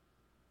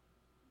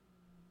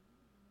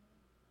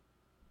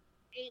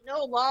 Ain't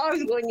no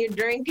laws when you're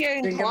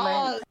drinking.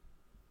 Laws.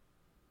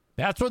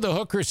 That's what the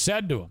hooker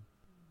said to him.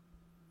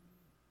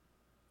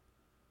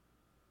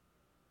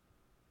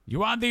 You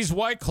want these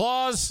White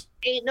Claws?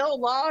 Ain't no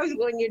laws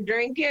when you're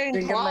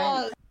drinking.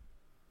 Laws.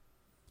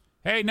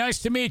 Hey,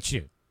 nice to meet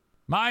you.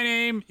 My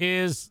name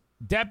is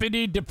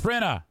Deputy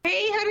DePrinta.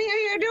 Hey, honey,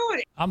 how you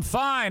doing? I'm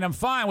fine.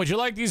 Would you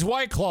like these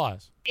White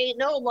Claws? Ain't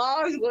no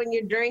laws when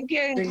you're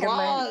drinking.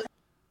 Laws.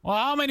 Well,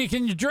 how many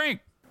can you drink?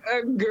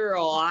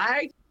 Girl,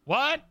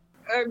 What?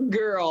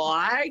 Girl,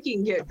 I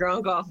can get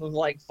drunk off of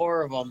like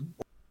 4 of them.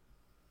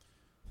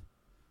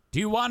 Do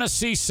you want to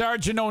see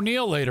Sergeant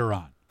O'Neill later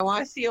on? I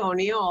want to see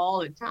O'Neill all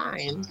the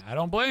time. I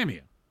don't blame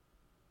you.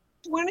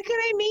 When can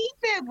I meet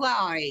that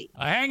guy?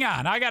 Hang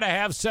on, I gotta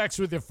have sex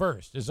with you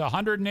first. Is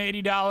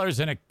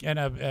 $180 and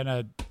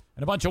a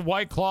bunch of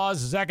White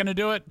Claws? Is that gonna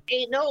do it?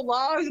 Ain't no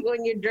laws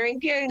when you're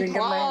drinking.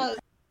 Laws.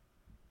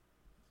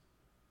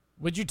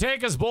 Would you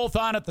take us both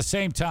on at the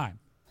same time?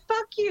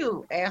 Fuck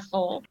you,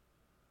 asshole.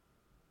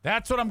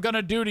 That's what I'm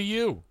gonna do to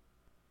you.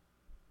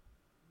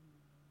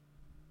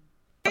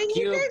 And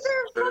you guys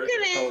are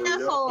fucking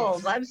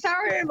assholes. I'm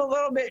sorry I'm a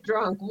little bit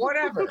drunk.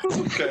 Whatever.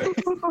 Okay.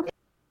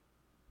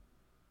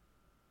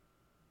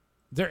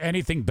 Is there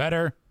anything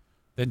better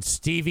than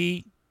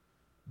Stevie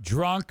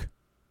drunk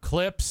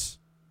clips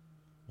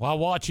while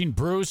watching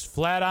Bruce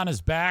flat on his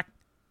back?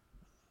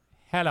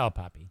 Hello,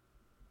 puppy.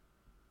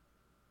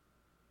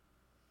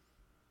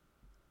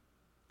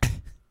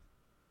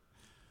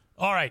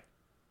 All right.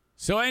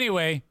 So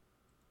anyway,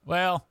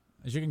 well,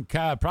 as you can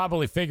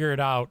probably figure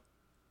it out,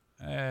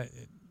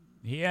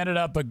 he ended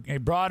up, he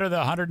brought her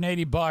the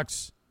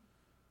 $180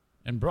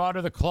 and brought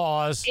her the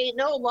claws. Ain't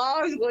no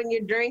laws when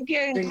you're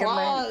drinking.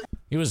 Laws.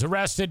 He was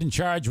arrested and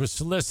charged with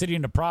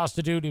soliciting a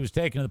prostitute. He was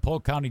taken to the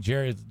Polk County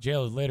jail.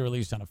 Was later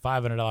released on a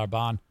 $500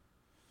 bond.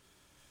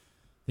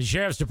 The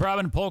Sheriff's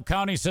Department in Polk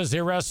County says the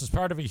arrest is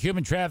part of a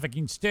human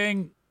trafficking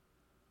sting.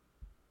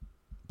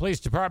 Police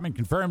Department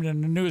confirmed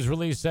in a news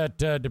release that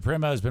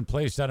DePrinta has been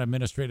placed on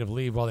administrative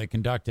leave while they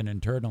conduct an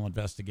internal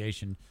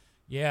investigation.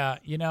 Yeah,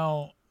 you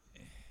know,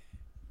 it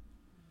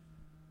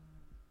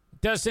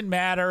doesn't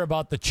matter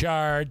about the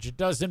charge. It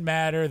doesn't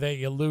matter that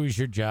you lose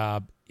your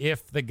job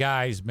if the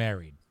guy's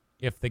married.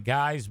 If the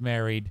guy's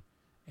married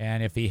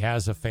and if he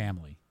has a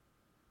family.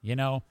 You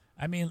know,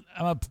 I mean,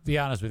 I'm going to be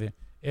honest with you.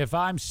 If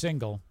I'm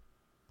single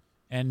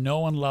and no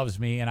one loves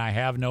me and I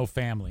have no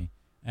family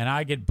and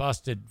I get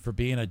busted for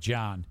being a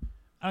John,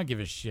 I don't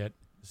give a shit.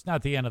 It's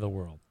not the end of the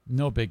world.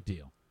 No big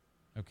deal.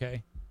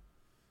 Okay?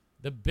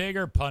 The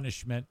bigger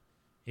punishment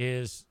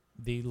is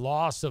the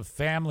loss of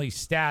family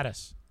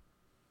status.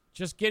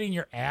 Just getting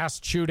your ass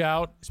chewed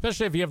out,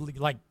 especially if you have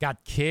like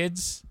got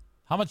kids.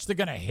 How much they're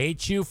going to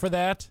hate you for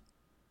that?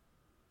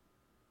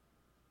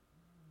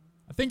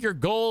 I think your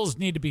goals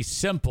need to be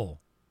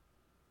simple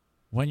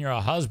when you're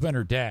a husband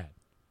or dad.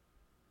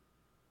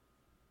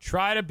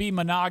 Try to be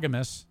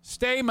monogamous.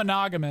 Stay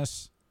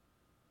monogamous.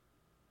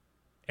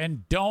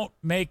 And don't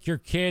make your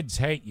kids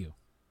hate you.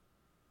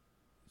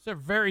 These are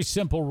very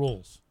simple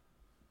rules.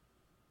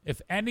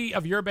 If any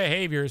of your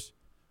behaviors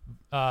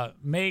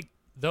make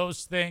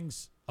those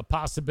things a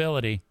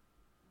possibility,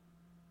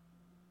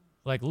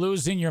 like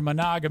losing your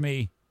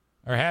monogamy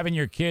or having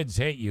your kids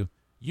hate you,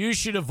 you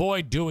should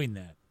avoid doing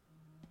that.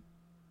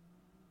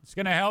 It's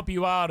going to help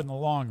you out in the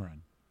long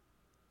run.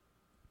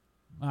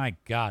 My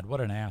God, what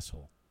an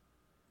asshole.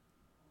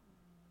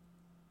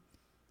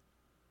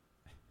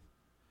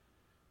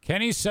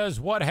 Kenny says,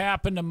 what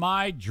happened to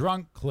my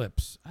drunk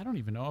clips? I don't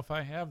even know if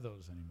I have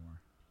those anymore.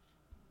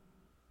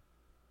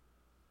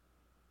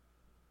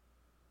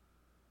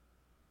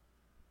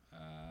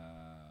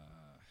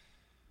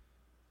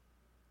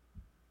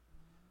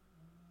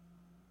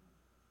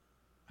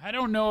 I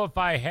don't know if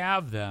I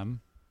have them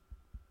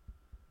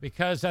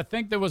because I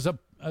think there was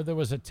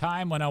a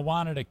time when I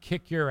wanted to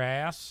kick your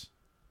ass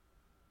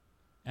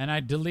and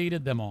I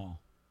deleted them all.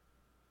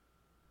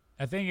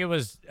 I think it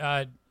was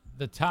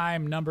the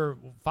time number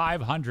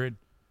 500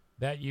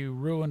 that you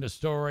ruined a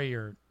story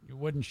or you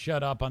wouldn't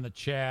shut up on the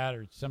chat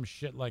or some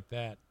shit like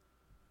that.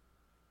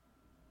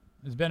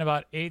 There's been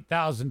about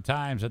 8,000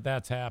 times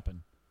that's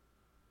happened.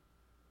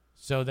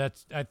 So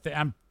that's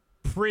I'm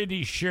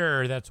pretty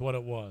sure that's what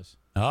it was.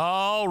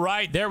 All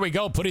right, there we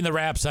go. Putting the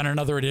wraps on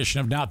another edition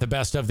of Not the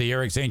Best of the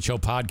Eric Zane Show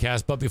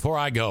podcast. But before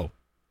I go,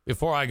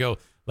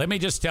 let me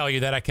just tell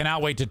you that I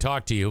cannot wait to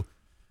talk to you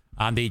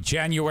on the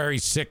January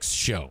 6th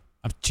show.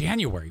 Of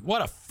January.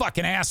 What a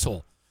fucking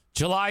asshole.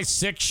 July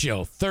 6th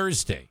show,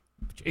 Thursday.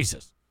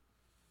 Jesus.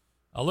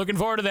 Looking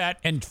forward to that.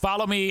 And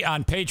follow me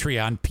on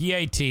Patreon,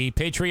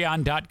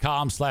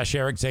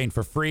 patreon.com/Eric Zane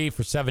for free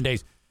for 7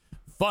 days.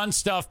 Fun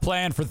stuff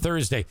planned for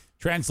Thursday.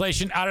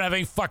 Translation, I don't have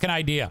any fucking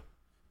idea.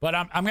 But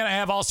I'm going to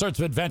have all sorts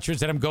of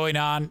adventures that I'm going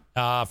on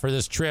for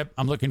this trip.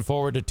 I'm looking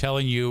forward to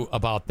telling you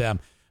about them.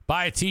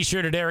 Buy a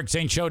t-shirt at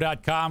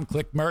ericzaneshow.com.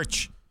 Click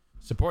merch.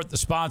 Support the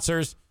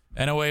sponsors.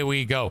 And away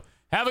we go.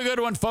 Have a good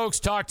one, folks.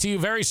 Talk to you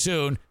very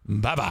soon.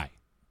 Bye-bye.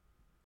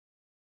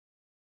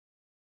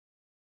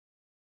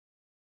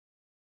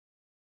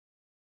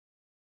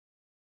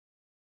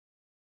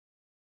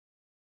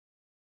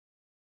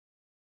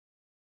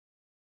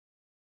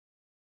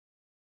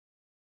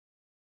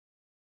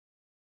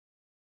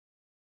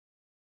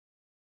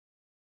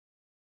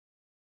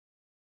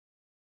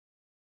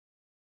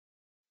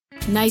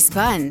 Nice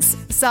buns,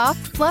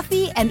 soft,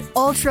 fluffy, and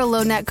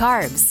ultra-low net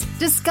carbs.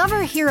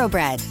 Discover Hero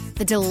Bread,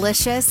 the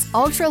delicious,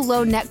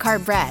 ultra-low net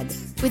carb bread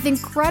with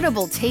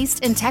incredible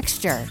taste and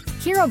texture.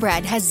 Hero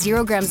Bread has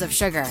 0 grams of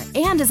sugar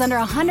and is under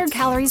 100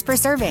 calories per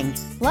serving.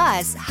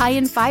 Plus, high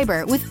in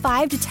fiber with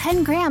 5 to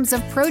 10 grams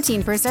of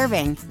protein per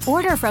serving.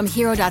 Order from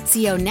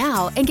hero.co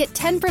now and get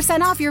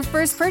 10% off your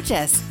first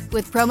purchase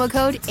with promo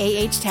code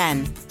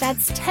AH10.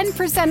 That's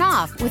 10%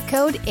 off with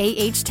code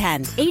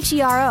AH10.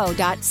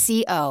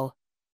 HERO.co.